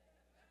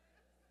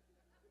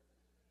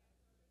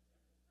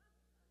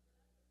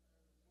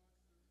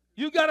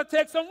 You got to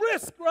take some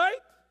risk, right?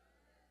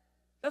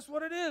 That's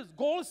what it is.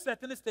 Goal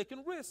setting is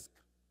taking risk.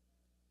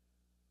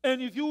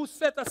 And if you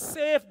set a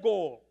safe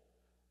goal,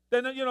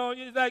 then,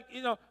 it's like,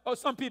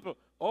 some people,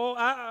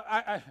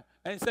 and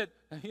he said,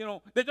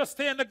 they just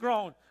stay on the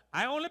ground.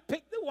 I only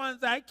pick the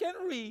ones I can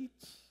reach.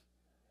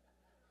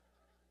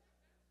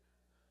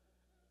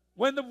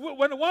 When the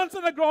ones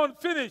on the ground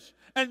finish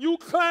and you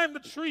climb the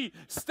tree,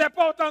 step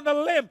out on the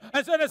limb,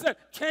 and so they said,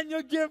 can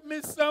you give me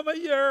some of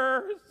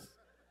yours?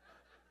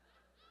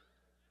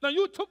 Now,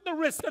 you took the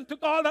risk and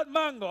took all that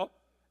mango,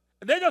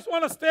 and they just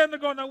want to stay on the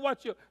ground and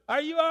watch you. Are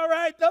you all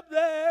right up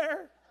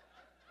there?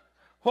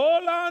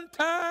 Hold on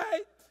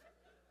tight.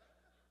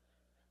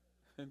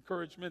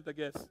 Encouragement, I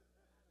guess.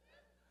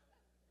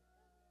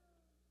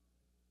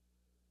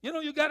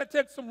 You got to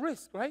take some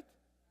risk, right?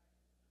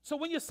 So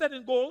when you're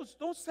setting goals,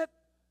 don't set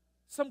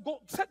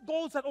set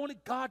goals that only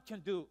God can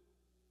do.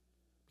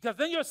 Because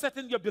then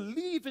you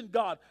believe in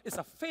God. It's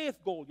a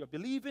faith goal. You're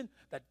believing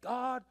that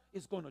God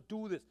is going to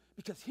do this.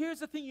 Because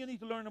here's the thing you need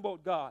to learn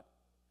about God.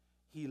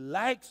 He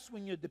likes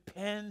when you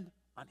depend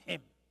on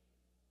Him.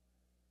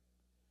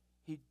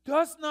 He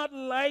does not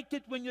like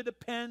it when you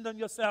depend on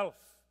yourself.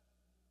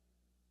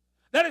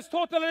 That is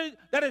totally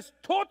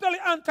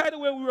anti the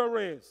way we were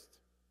raised.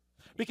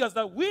 Because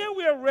the way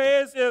we are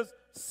raised is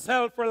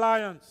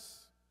self-reliance.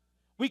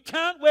 We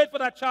can't wait for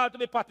that child to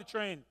be potty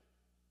trained.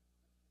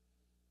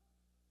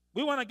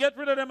 We want to get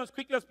rid of them as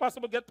quickly as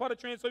possible, get potty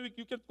trained so you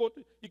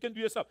can do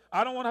yourself.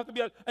 I don't want to have to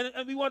be,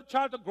 and we want a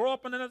child to grow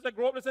up, and then as they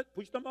grow up, they say,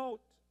 push them out.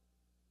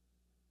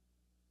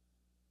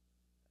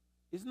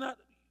 It's not,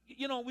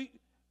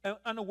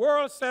 and the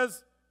world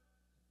says,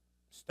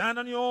 stand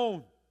on your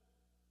own.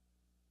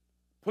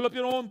 Pull up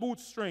your own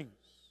bootstrings.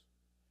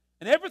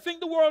 And everything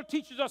the world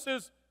teaches us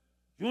is,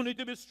 you need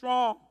to be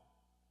strong.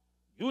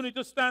 You need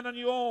to stand on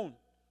your own.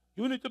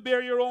 You need to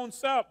bear your own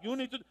self. You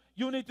need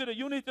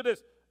to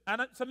this.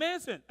 And it's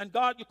amazing. And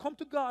God, you come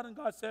to God and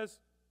God says,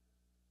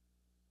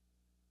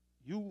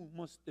 you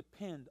must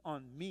depend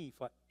on me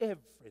for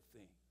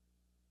everything.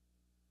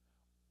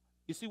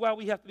 You see why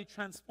we have to be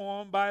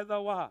transformed by the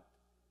what?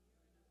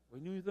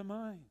 Renew the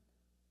mind.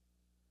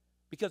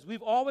 Because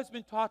we've always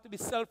been taught to be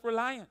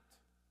self-reliant.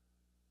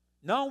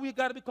 Now we've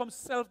got to become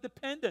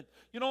self-dependent.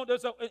 You know,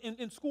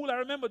 in school, I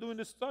remember doing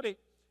this study.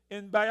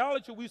 In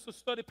biology, we used to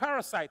study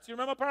parasites. You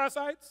remember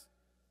parasites?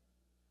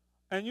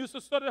 And you used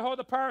to study how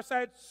the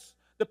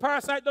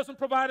parasite doesn't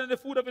provide any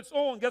food of its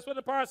own. Guess what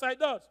the parasite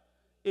does?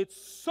 It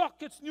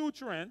sucks its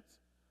nutrients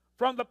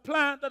from the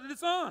plant that it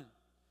is on.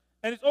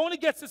 And it only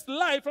gets its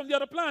life from the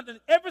other plant. And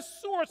every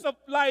source of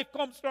life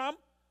comes from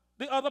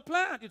the other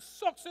plant. It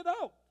sucks it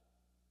out.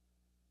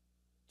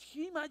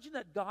 Can you imagine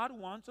that God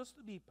wants us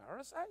to be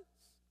parasites?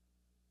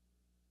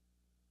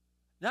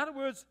 In other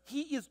words,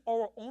 He is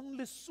our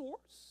only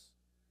source.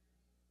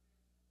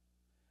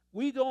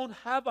 We don't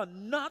have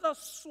another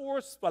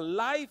source for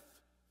life,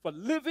 for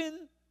living,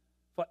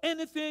 for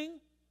anything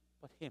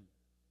but Him.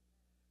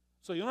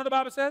 So you know what the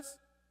Bible says?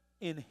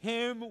 In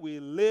Him we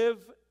live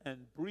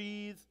and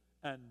breathe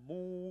and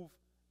move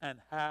and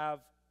have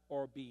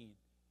our being.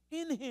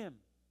 In Him.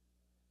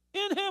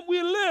 In Him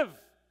we live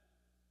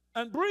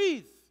and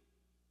breathe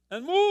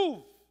and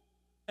move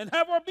and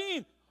have our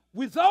being.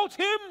 Without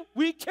Him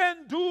we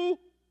can do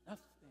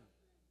nothing.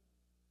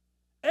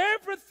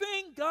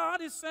 Everything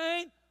God is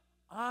saying,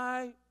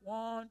 I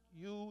want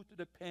you to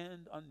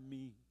depend on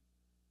me.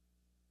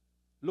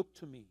 Look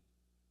to me.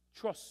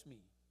 Trust me.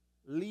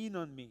 Lean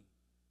on me.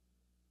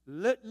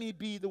 Let me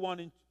be the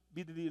one,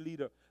 be the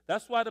leader.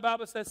 That's why the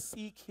Bible says,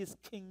 seek His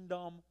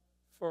kingdom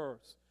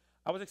first.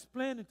 I was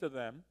explaining to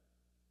them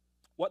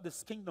what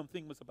this kingdom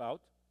thing was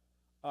about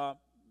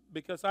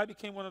because I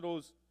became one of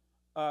those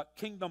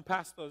kingdom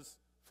pastors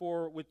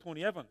with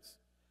Tony Evans.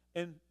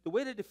 And the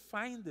way they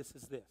define this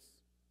is this.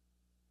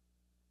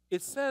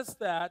 It says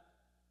that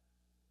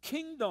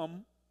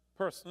kingdom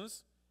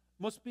persons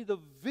must be the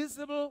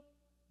visible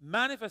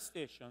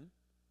manifestation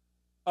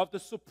of the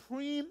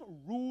supreme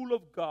rule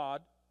of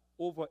God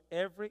over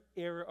every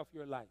area of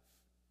your life.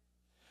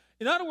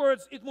 In other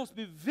words, it must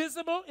be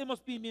visible, it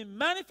must be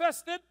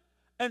manifested,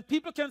 and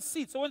people can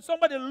see it. So when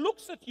somebody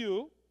looks at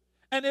you,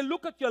 and they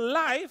look at your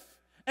life,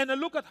 and they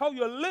look at how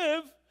you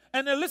live,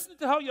 and they listen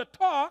to how you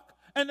talk,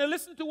 and they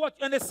listen to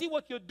and they see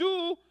what you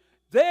do,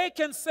 they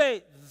can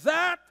say,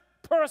 that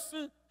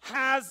person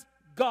has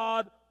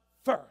God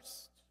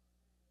first.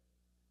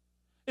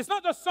 It's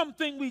not just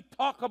something we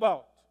talk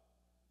about.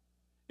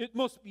 It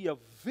must be a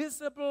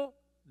visible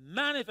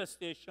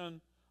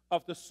manifestation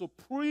of the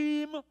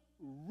supreme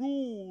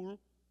rule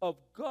of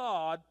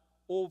God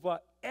over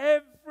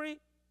every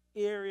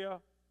area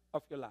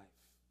of your life.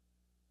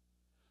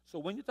 So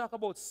when you talk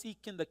about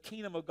seeking the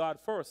kingdom of God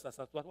first,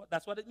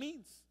 that's what it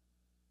means.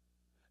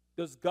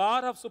 Does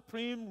God have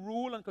supreme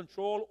rule and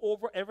control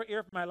over every area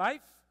of my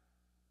life?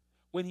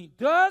 When He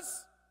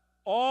does,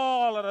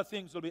 all other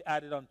things will be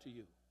added unto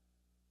you.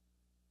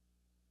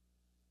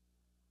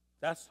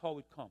 That's how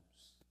it comes.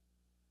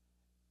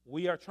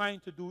 We are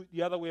trying to do it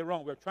the other way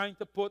around. We're trying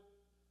to put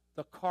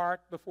the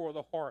cart before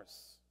the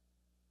horse.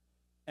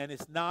 And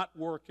it's not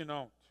working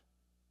out.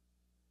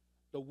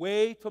 The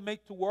way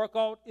to work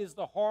out is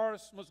the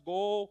horse must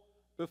go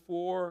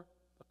before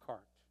the cart.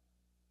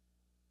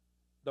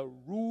 The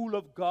rule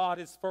of God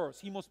is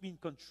first. He must be in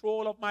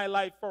control of my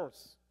life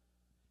first.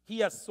 He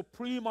has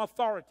supreme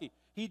authority.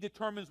 He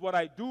determines what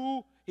I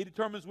do. He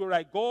determines where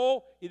I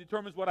go. He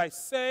determines what I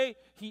say.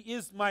 He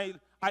is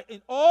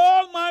in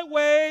all my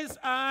ways,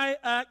 I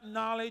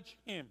acknowledge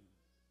Him.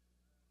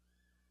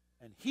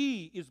 And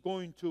He is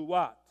going to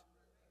what?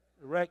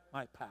 Direct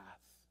my path.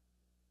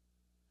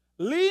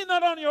 Lean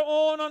not on your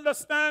own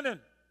understanding.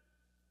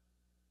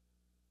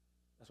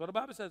 That's what the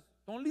Bible says.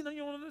 Don't lean on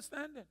your own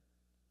understanding.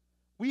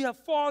 We have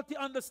faulty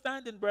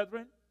understanding,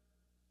 brethren.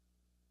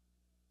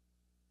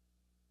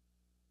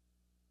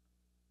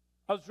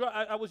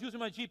 I was using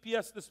my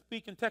GPS to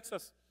speak in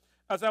Texas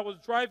as I was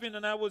driving,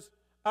 and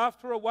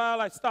after a while,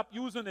 I stopped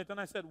using it, and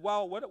I said,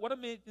 wow, what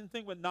amazing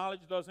thing when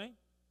knowledge does, eh?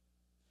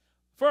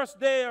 First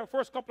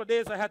couple of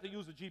days, I had to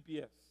use the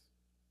GPS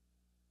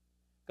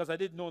because I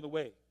didn't know the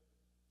way.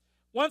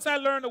 Once I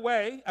learned the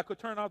way, I could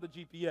turn off the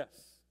GPS.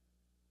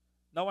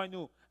 Now I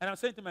knew. And I was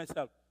saying to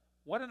myself,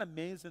 what an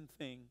amazing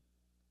thing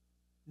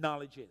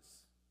knowledge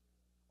is,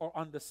 or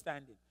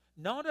understanding.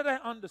 Now that I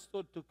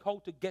understood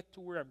how to get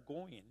to where I'm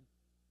going,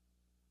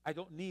 I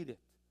don't need it.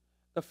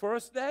 The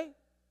first day,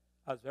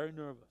 I was very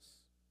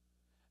nervous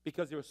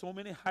because there were so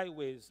many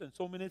highways and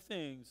so many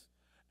things,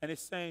 and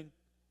it's saying,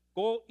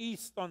 go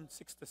east on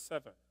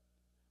 67.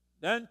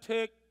 Then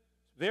take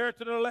there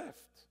to the left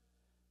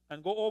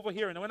and go over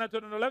here. And when I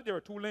turned to the left, there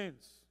were two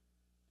lanes.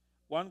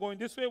 One going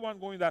this way, one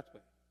going that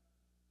way.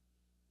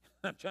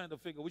 I'm trying to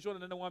figure which one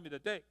of them they want me to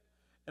take.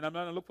 And I'm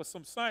going to look for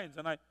some signs,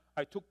 and I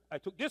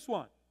took this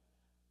one.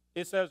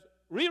 It says,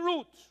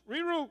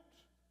 reroute.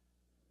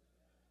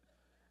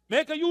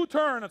 Make a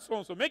U-turn at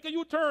so-and-so. Make a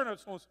U-turn at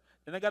so-and-so.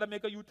 Then I got to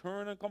make a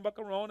U-turn and come back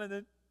around, and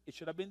then it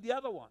should have been the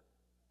other one.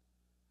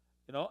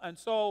 You know, and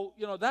so,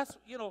 that's,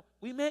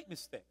 we make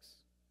mistakes.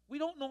 We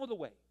don't know the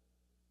way.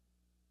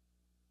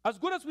 As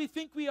good as we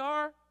think we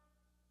are,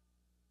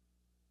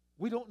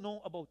 we don't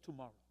know about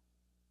tomorrow.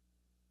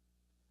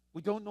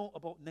 We don't know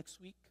about next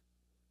week.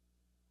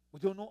 We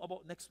don't know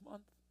about next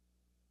month.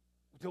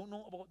 We don't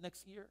know about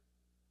next year.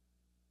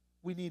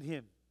 We need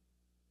Him.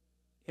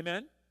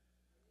 Amen?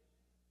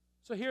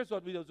 So here's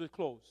what we do as we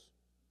close.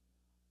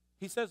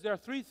 He says there are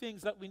 3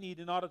 things that we need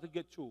in order to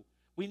get through.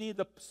 We need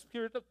the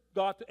Spirit of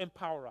God to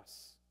empower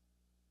us.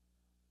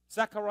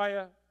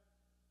 Zechariah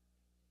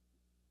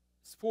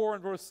 4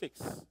 and verse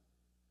 6.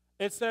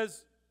 It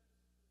says,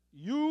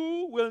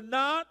 you will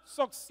not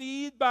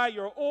succeed by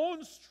your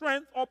own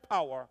strength or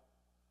power,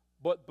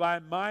 but by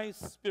my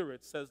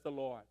Spirit, says the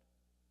Lord.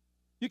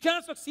 You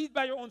can't succeed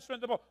by your own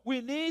strength or power. We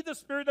need the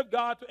Spirit of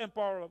God to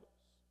empower us.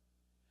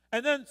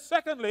 And then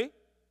secondly,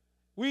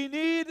 we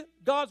need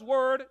God's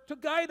word to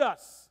guide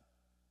us.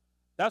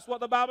 That's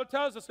what the Bible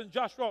tells us in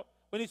Joshua.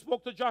 When he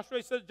spoke to Joshua,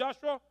 he says,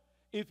 Joshua,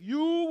 if you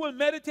will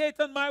meditate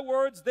on my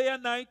words day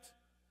and night,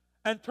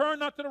 and turn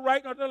not to the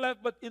right nor to the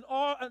left, but in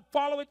all, and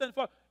follow it and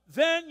follow,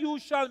 then you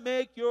shall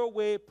make your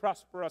way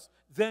prosperous.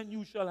 Then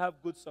you shall have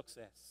good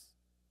success.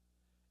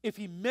 If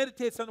he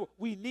meditates on the word,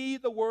 we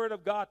need the word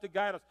of God to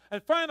guide us.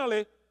 And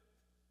finally,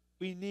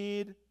 we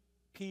need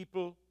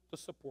people to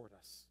support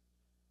us.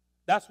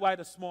 That's why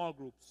the small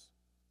groups.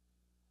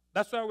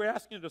 That's why we're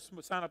asking you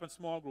to sign up in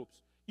small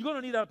groups. You're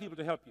going to need other people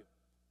to help you.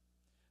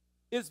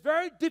 It's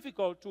very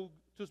difficult to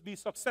be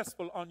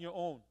successful on your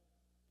own.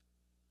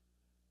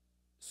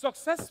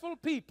 Successful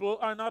people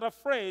are not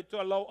afraid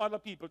to allow other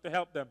people to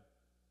help them.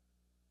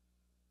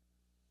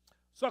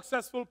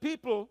 Successful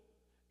people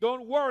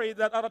don't worry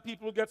that other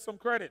people get some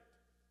credit.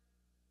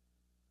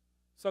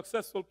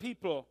 Successful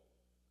people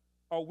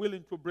are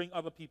willing to bring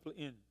other people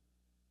in.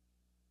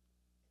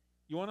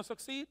 You want to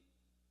succeed?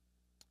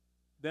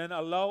 Then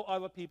allow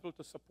other people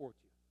to support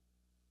you.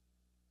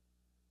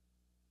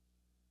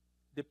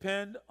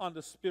 Depend on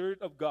the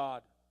Spirit of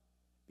God,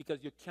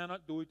 because you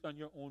cannot do it on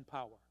your own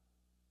power.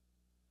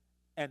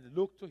 And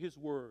look to His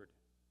Word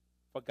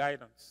for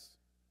guidance.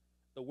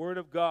 The Word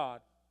of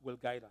God will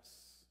guide us.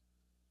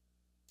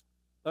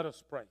 Let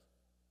us pray.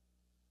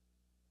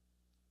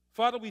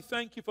 Father, we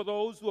thank you for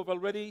those who have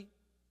already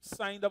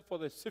signed up for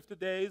the 50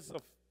 days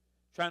of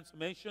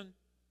transformation.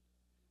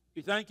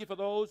 We thank you for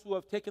those who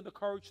have taken the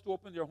courage to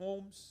open their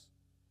homes.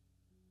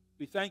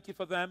 We thank you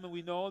for them, and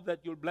we know that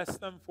you'll bless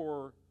them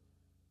for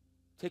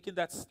taking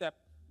that step.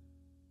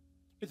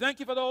 We thank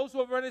you for those who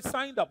have already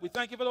signed up. We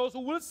thank you for those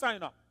who will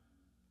sign up,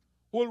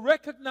 who will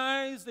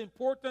recognize the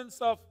importance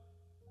of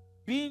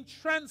being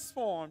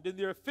transformed in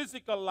their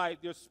physical life,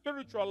 their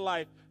spiritual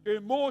life, their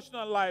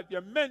emotional life,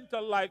 their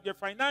mental life, their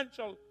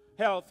financial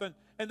health,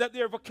 and that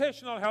their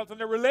vocational health and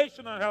their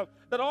relational health,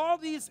 that all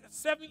these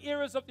 7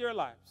 areas of their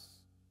lives,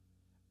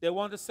 they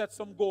want to set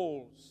some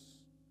goals.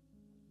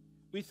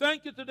 We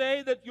thank you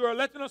today that you are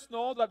letting us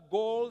know that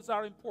goals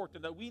are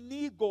important, that we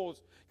need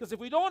goals. Because if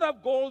we don't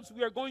have goals,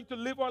 we are going to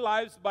live our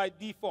lives by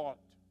default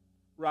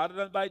rather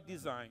than by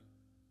design.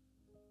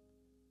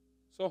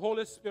 So,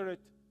 Holy Spirit,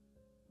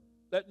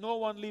 let no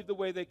one leave the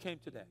way they came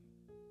today.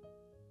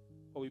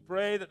 But we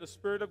pray that the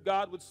Spirit of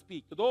God would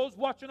speak. To those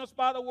watching us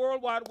by the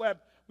World Wide Web,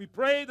 we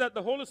pray that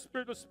the Holy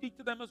Spirit would speak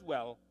to them as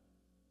well.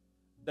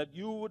 That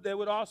they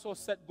would also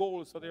set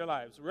goals for their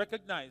lives,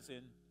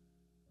 recognizing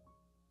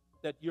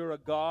that you're a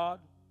God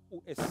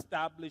who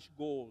establishes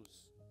goals.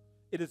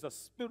 It is a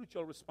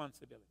spiritual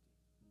responsibility.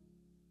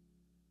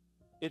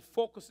 It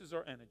focuses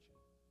our energy.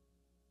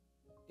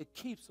 It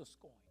keeps us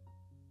going.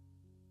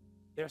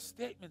 They're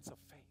statements of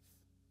faith.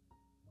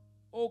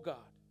 Oh God,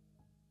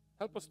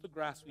 help us to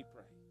grasp, we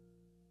pray.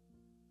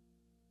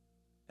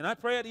 And I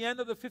pray at the end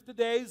of the 50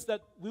 days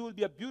that we will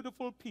be a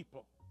beautiful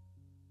people.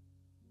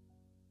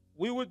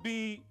 We would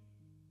be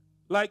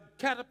like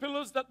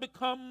caterpillars that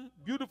become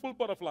beautiful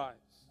butterflies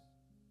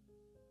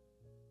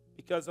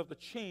because of the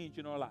change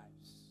in our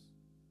lives.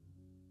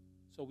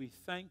 So we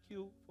thank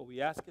you, for we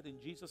ask it in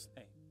Jesus'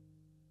 name.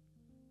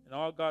 And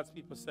all God's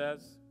people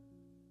says,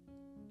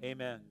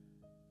 amen.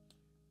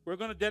 We're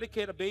going to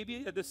dedicate a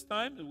baby at this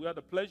time, and we have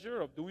the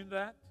pleasure of doing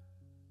that.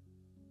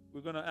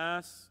 We're going to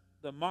ask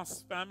the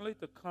Moss family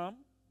to come.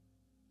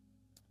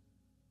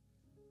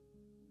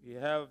 We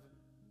have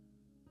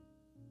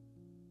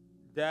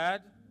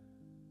Dad,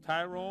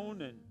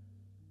 Tyrone, and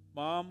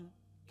Mom,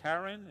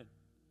 Karen, and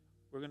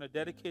we're going to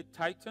dedicate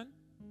Titan.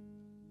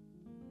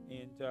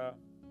 And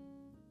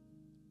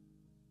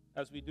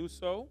as we do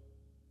so,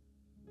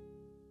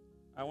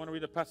 I want to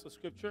read a passage of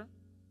scripture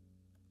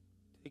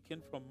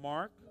taken from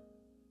Mark,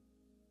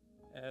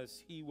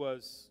 as he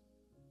was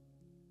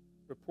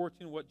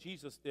reporting what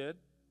Jesus did.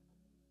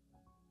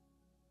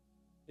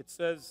 It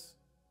says,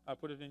 I'll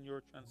put it in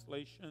your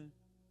translation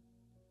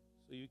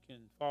so you can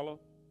follow.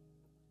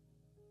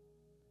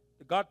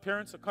 The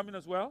godparents are coming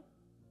as well.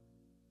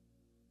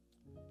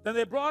 Then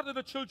they brought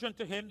little children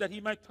to him that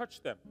he might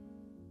touch them.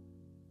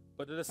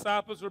 But the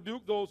disciples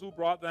rebuked those who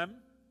brought them.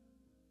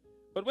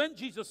 But when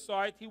Jesus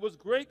saw it, he was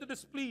greatly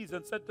displeased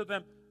and said to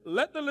them,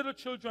 "Let the little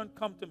children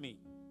come to me,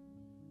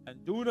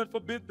 and do not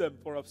forbid them,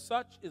 for of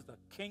such is the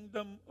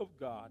kingdom of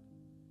God.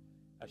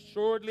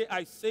 Assuredly,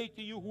 I say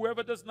to you,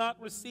 whoever does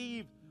not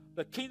receive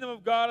the kingdom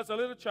of God as a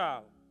little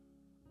child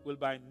will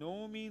by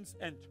no means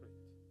enter it."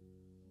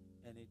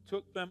 And he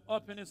took them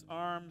up in his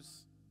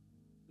arms,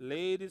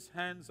 laid his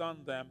hands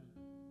on them,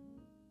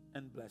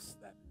 and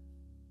blessed them.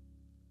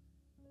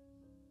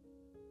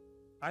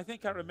 I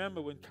think I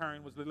remember when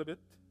Karen was a little bit.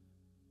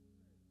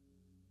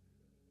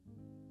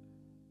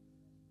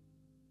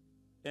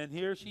 And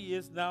here she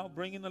is now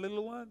bringing a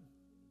little one.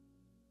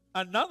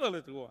 Another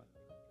little one.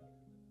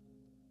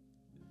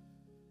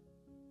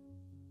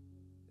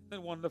 Isn't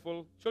it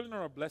wonderful? Children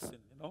are a blessing,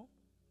 you know.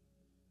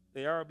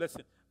 They are a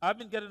blessing. I've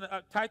been getting,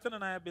 Titan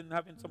and I have been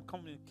having some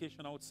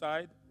communication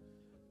outside.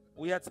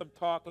 We had some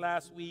talk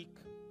last week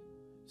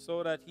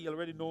so that he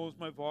already knows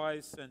my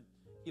voice and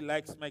he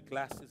likes my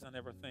glasses and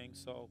everything.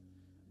 So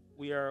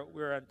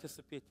we're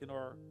anticipating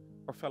our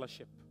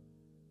fellowship.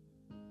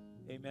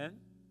 Amen.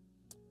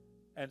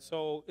 And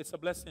so it's a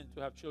blessing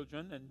to have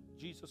children. And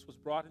Jesus was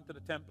brought into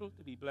the temple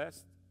to be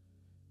blessed.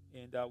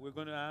 And we're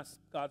going to ask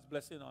God's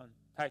blessing on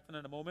Titan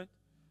in a moment.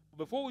 But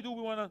before we do,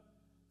 we want to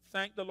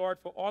thank the Lord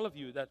for all of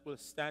you that will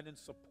stand in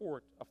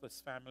support of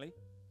this family.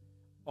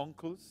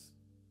 Uncles,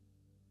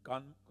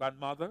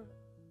 grandmother,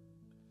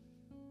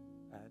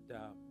 and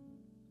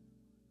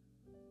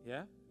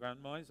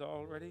grandma is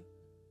already.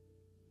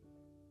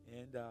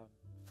 And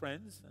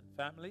friends and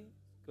family,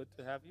 good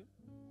to have you.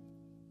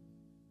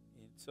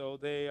 And so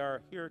they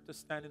are here to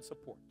stand in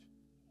support.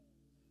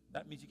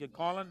 That means you can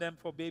call on them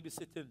for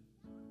babysitting.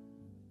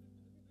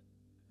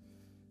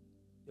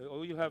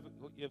 Oh, you have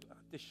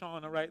Auntie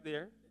Shauna right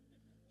there.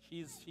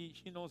 She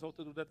knows how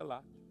to do that a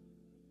lot.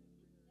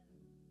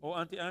 Oh,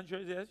 Auntie Andrea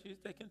is there. She's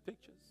taking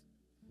pictures.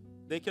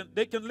 They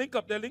can link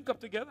up. They link up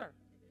together.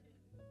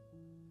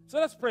 So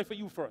let's pray for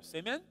you first.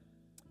 Amen.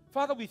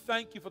 Father, we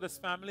thank you for this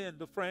family and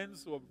the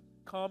friends who have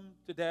come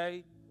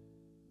today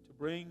to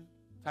bring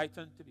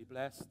Titan to be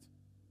blessed.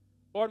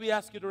 Lord, we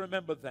ask you to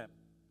remember them.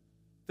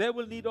 They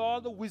will need all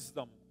the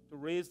wisdom to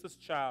raise this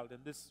child in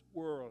this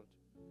world.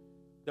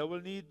 They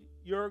will need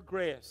your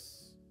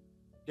grace.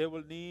 They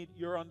will need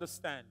your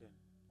understanding.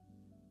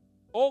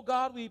 Oh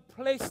God, we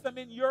place them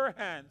in your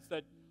hands,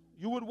 that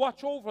you would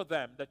watch over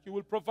them, that you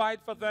will provide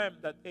for them,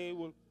 that they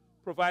will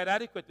provide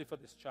adequately for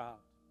this child.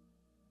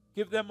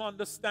 Give them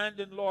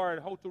understanding, Lord,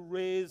 how to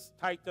raise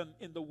Titan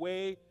in the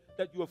way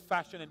that you have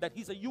fashioned him, that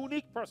he's a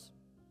unique person,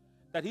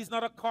 that he's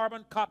not a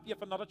carbon copy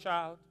of another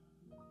child,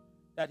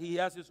 that he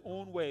has his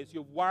own ways.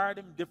 You've wired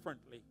him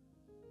differently.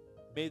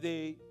 May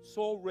they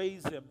so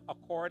raise him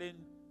according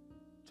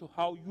to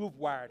how you've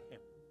wired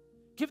him.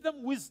 Give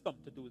them wisdom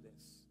to do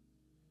this.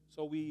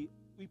 So we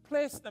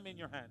place them in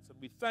your hands, and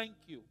we thank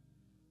you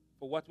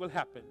for what will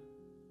happen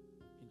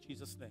in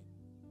Jesus' name.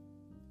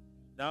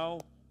 Now,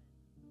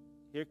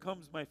 here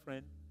comes my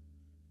friend.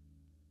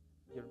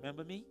 You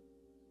remember me?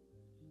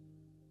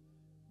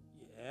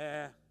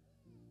 Yeah.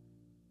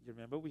 You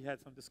remember we had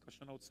some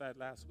discussion outside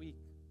last week?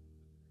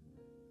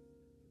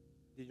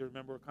 Did you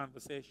remember a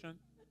conversation?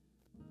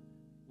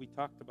 We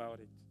talked about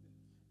it.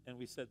 And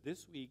we said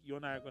this week, you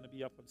and I are going to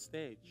be up on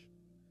stage.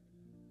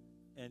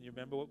 And you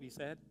remember what we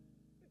said?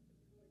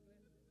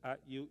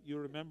 You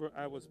remember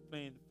I was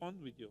playing fun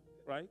with you,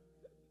 right?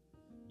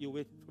 You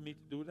waited for me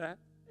to do that?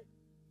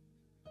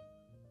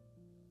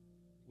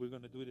 We're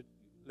going to do it.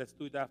 Let's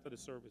do it after the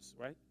service,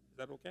 right? Is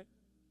that okay?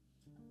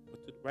 But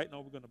right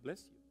now, we're going to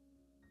bless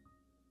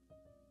you.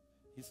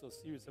 He's so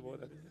serious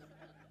about that.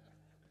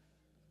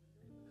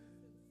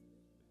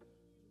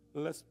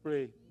 Let's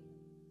pray.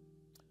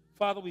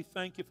 Father, we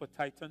thank you for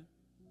Titan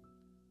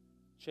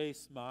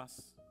Chase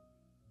Moss.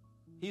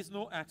 He's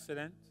no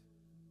accident.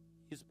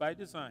 He's by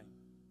design.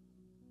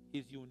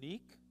 He's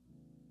unique.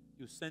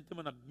 You sent him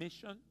on a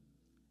mission.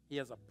 He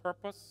has a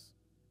purpose,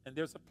 and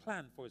there's a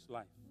plan for his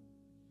life.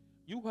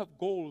 You have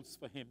goals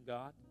for him,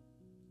 God.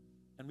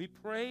 And we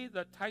pray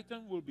that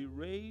Titan will be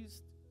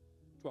raised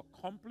to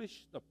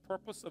accomplish the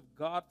purpose of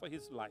God for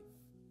his life.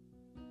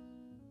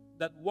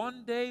 That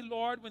one day,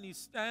 Lord, when he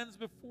stands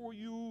before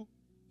you,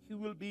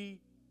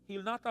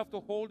 he'll not have to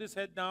hold his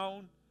head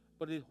down,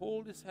 but he'll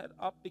hold his head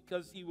up,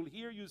 because he will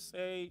hear you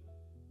say,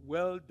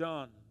 "Well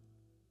done,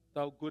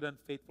 thou good and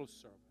faithful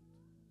servant."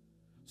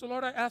 So,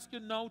 Lord, I ask you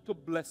now to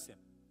bless him.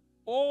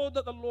 Oh,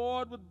 that the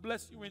Lord would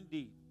bless you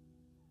indeed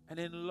and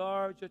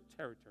enlarge your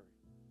territory,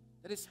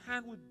 that his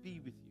hand would be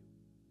with you,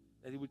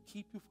 that he would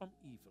keep you from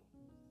evil.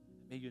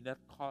 May you not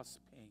cause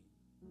pain.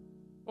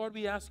 Lord,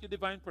 we ask you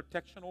divine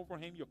protection over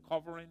him, your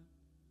covering.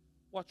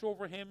 Watch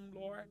over him,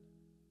 Lord.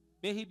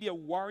 May he be a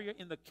warrior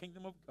in the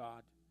kingdom of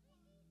God.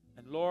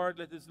 And Lord,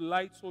 let his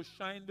light so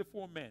shine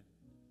before men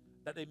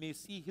that they may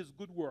see his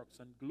good works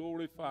and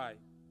glorify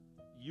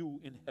you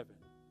in heaven.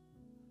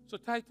 So,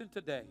 Titan,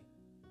 today,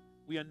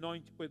 we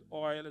anoint you with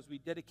oil as we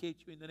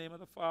dedicate you in the name of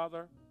the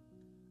Father,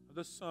 of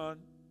the Son,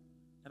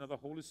 and of the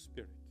Holy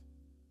Spirit.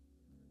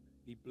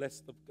 Be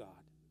blessed of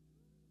God.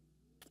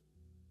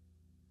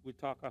 We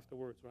talk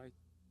afterwards, right?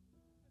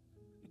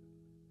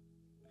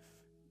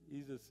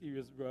 He's a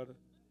serious brother.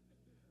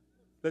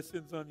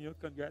 Blessings on you.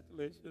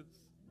 Congratulations.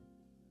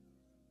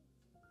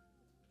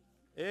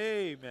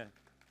 Amen.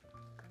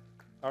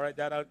 All right,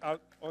 Dad,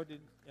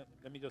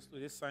 let me just do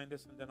this, sign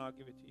this, and then I'll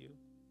give it to you.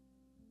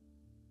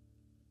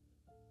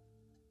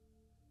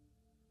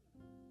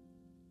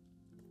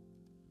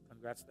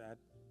 Congrats, Dad.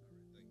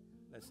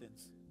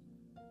 Blessings.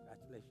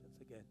 Congratulations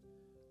again.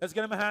 Let's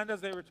give them a hand as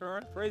they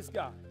return. Praise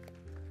God.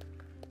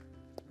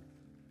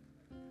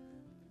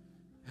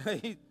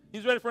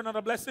 He's ready for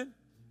another blessing.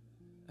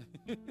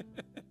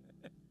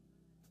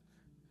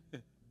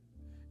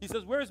 He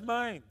says, where's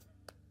mine?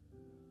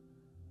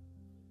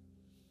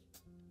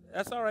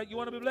 That's all right. You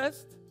want to be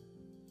blessed?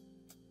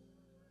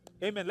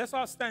 Amen. Let's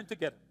all stand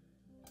together.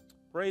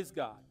 Praise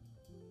God.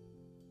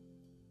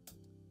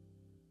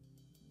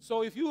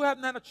 So if you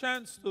haven't had a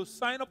chance to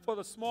sign up for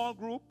the small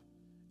group,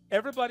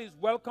 everybody's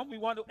welcome. We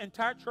want the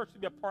entire church to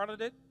be a part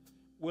of it.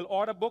 We'll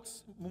order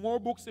books, more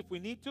books if we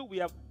need to. We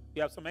have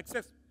some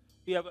excess.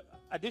 We have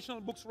additional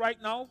books right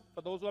now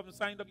for those who haven't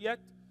signed up yet.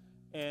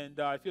 And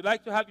if you'd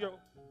like to have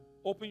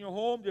open your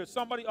home, there's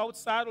somebody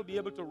outside who will be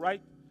able to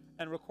write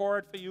and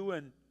record for you,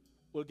 and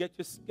we'll get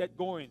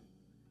going.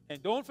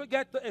 And don't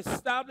forget to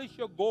establish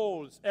your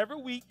goals.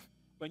 Every week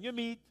when you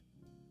meet,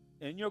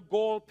 in your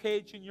goal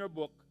page in your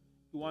book,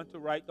 you want to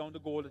write down the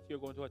goal that you're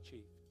going to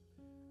achieve.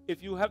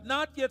 If you have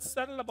not yet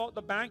settled about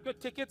the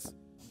banquet tickets,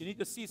 you need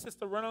to see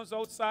Sister Reynolds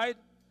outside,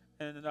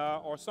 and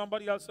or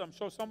somebody else. I'm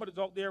sure somebody's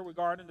out there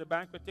regarding the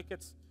banquet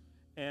tickets.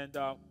 And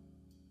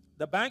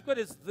the banquet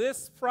is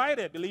this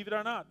Friday, believe it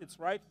or not. It's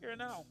right here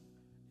now.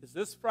 It's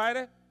this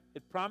Friday.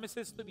 It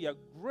promises to be a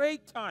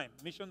great time.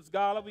 Missions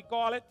Gala, we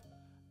call it.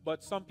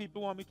 But some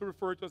people want me to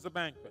refer to it as a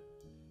banquet.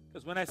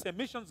 Because when I say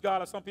Missions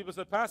Gala, some people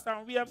say, Pastor,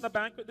 are we having a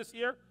banquet this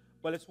year?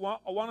 Well, it's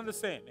one and the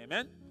same.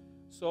 Amen?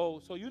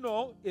 So you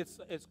know, it's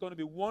going to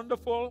be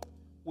wonderful.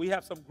 We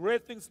have some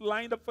great things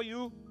lined up for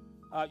you.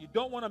 You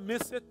don't want to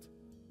miss it.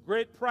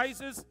 Great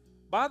prizes.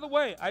 By the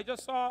way, I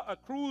just saw a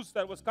cruise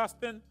that was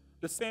costing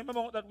the same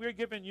amount that we're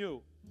giving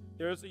you.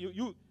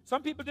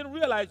 Some people didn't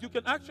realize you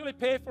can actually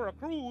pay for a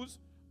cruise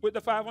with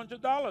the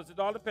 $500. It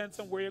all depends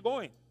on where you're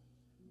going.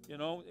 You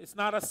know, it's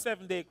not a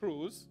 7-day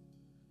cruise,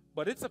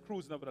 but it's a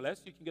cruise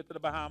nevertheless. You can get to the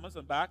Bahamas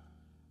and back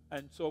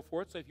and so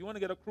forth. So if you want to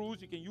get a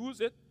cruise, you can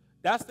use it.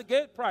 That's the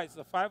gate price,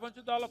 the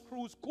 $500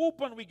 cruise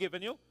coupon we're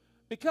giving you,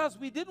 because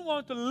we didn't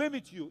want to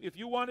limit you. If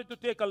you wanted to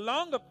take a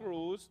longer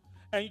cruise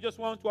and you just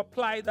want to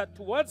apply that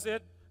towards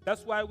it,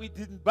 that's why we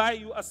didn't buy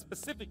you a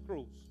specific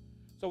cruise.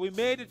 So we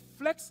made it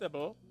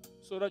flexible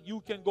so that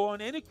you can go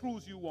on any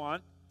cruise you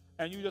want,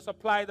 and you just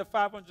apply the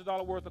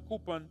 $500 worth of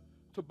coupon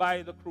to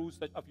buy the cruise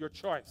of your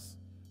choice.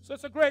 So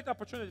it's a great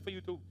opportunity for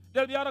you to.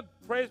 There'll be other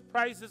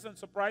prizes and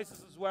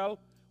surprises as well.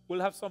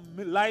 We'll have some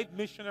live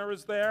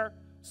missionaries there.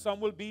 Some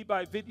will be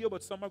by video,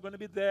 but some are going to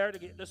be there to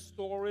get the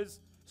stories.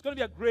 It's going to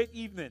be a great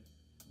evening.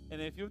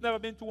 And if you've never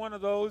been to one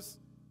of those,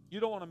 you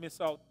don't want to miss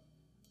out.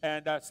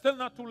 And still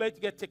not too late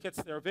to get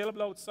tickets. They're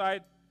available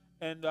outside,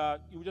 and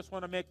you just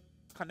want to make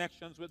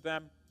connections with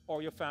them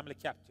or your family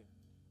captain.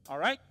 All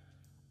right?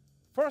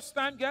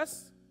 First-time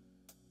guests,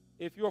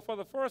 if you're for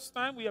the first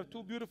time, we have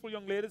two beautiful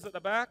young ladies at the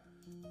back.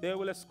 They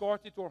will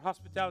escort you to our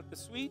hospitality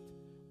suite,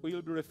 where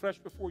you'll be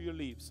refreshed before you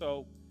leave.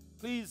 So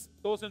please,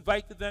 those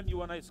invited them, you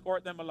want to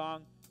escort them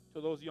along to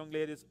those young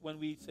ladies when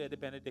we say the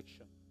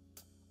benediction.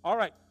 All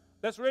right,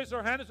 let's raise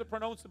our hands to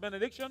pronounce the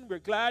benediction. We're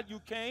glad you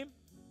came,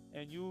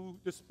 and you,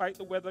 despite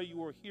the weather, you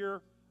were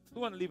here.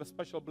 We want to leave a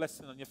special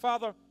blessing on you.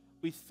 Father,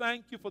 we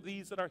thank you for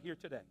these that are here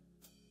today.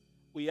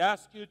 We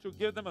ask you to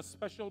give them a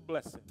special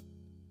blessing.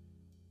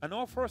 And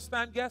our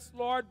first-time guests,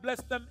 Lord,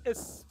 bless them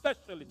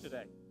especially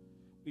today.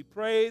 We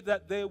pray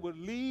that they will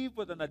leave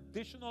with an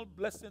additional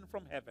blessing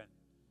from heaven.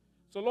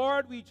 So,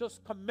 Lord, we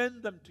just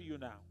commend them to you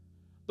now.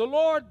 The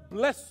Lord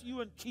bless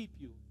you and keep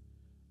you.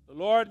 The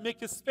Lord make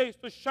his face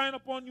to shine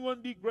upon you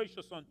and be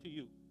gracious unto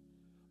you.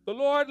 The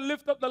Lord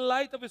lift up the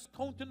light of his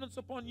countenance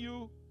upon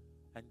you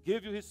and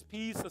give you his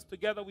peace, as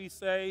together we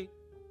say,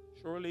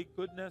 surely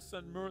goodness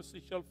and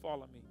mercy shall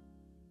follow me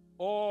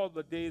all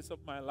the days of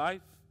my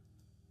life.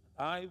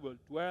 I will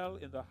dwell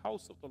in the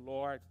house of the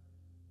Lord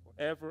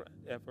forever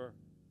and ever.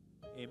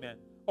 Amen.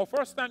 Our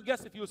first-time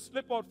guests, if you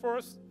slip out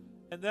first,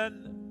 and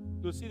then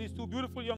you'll see these two beautiful young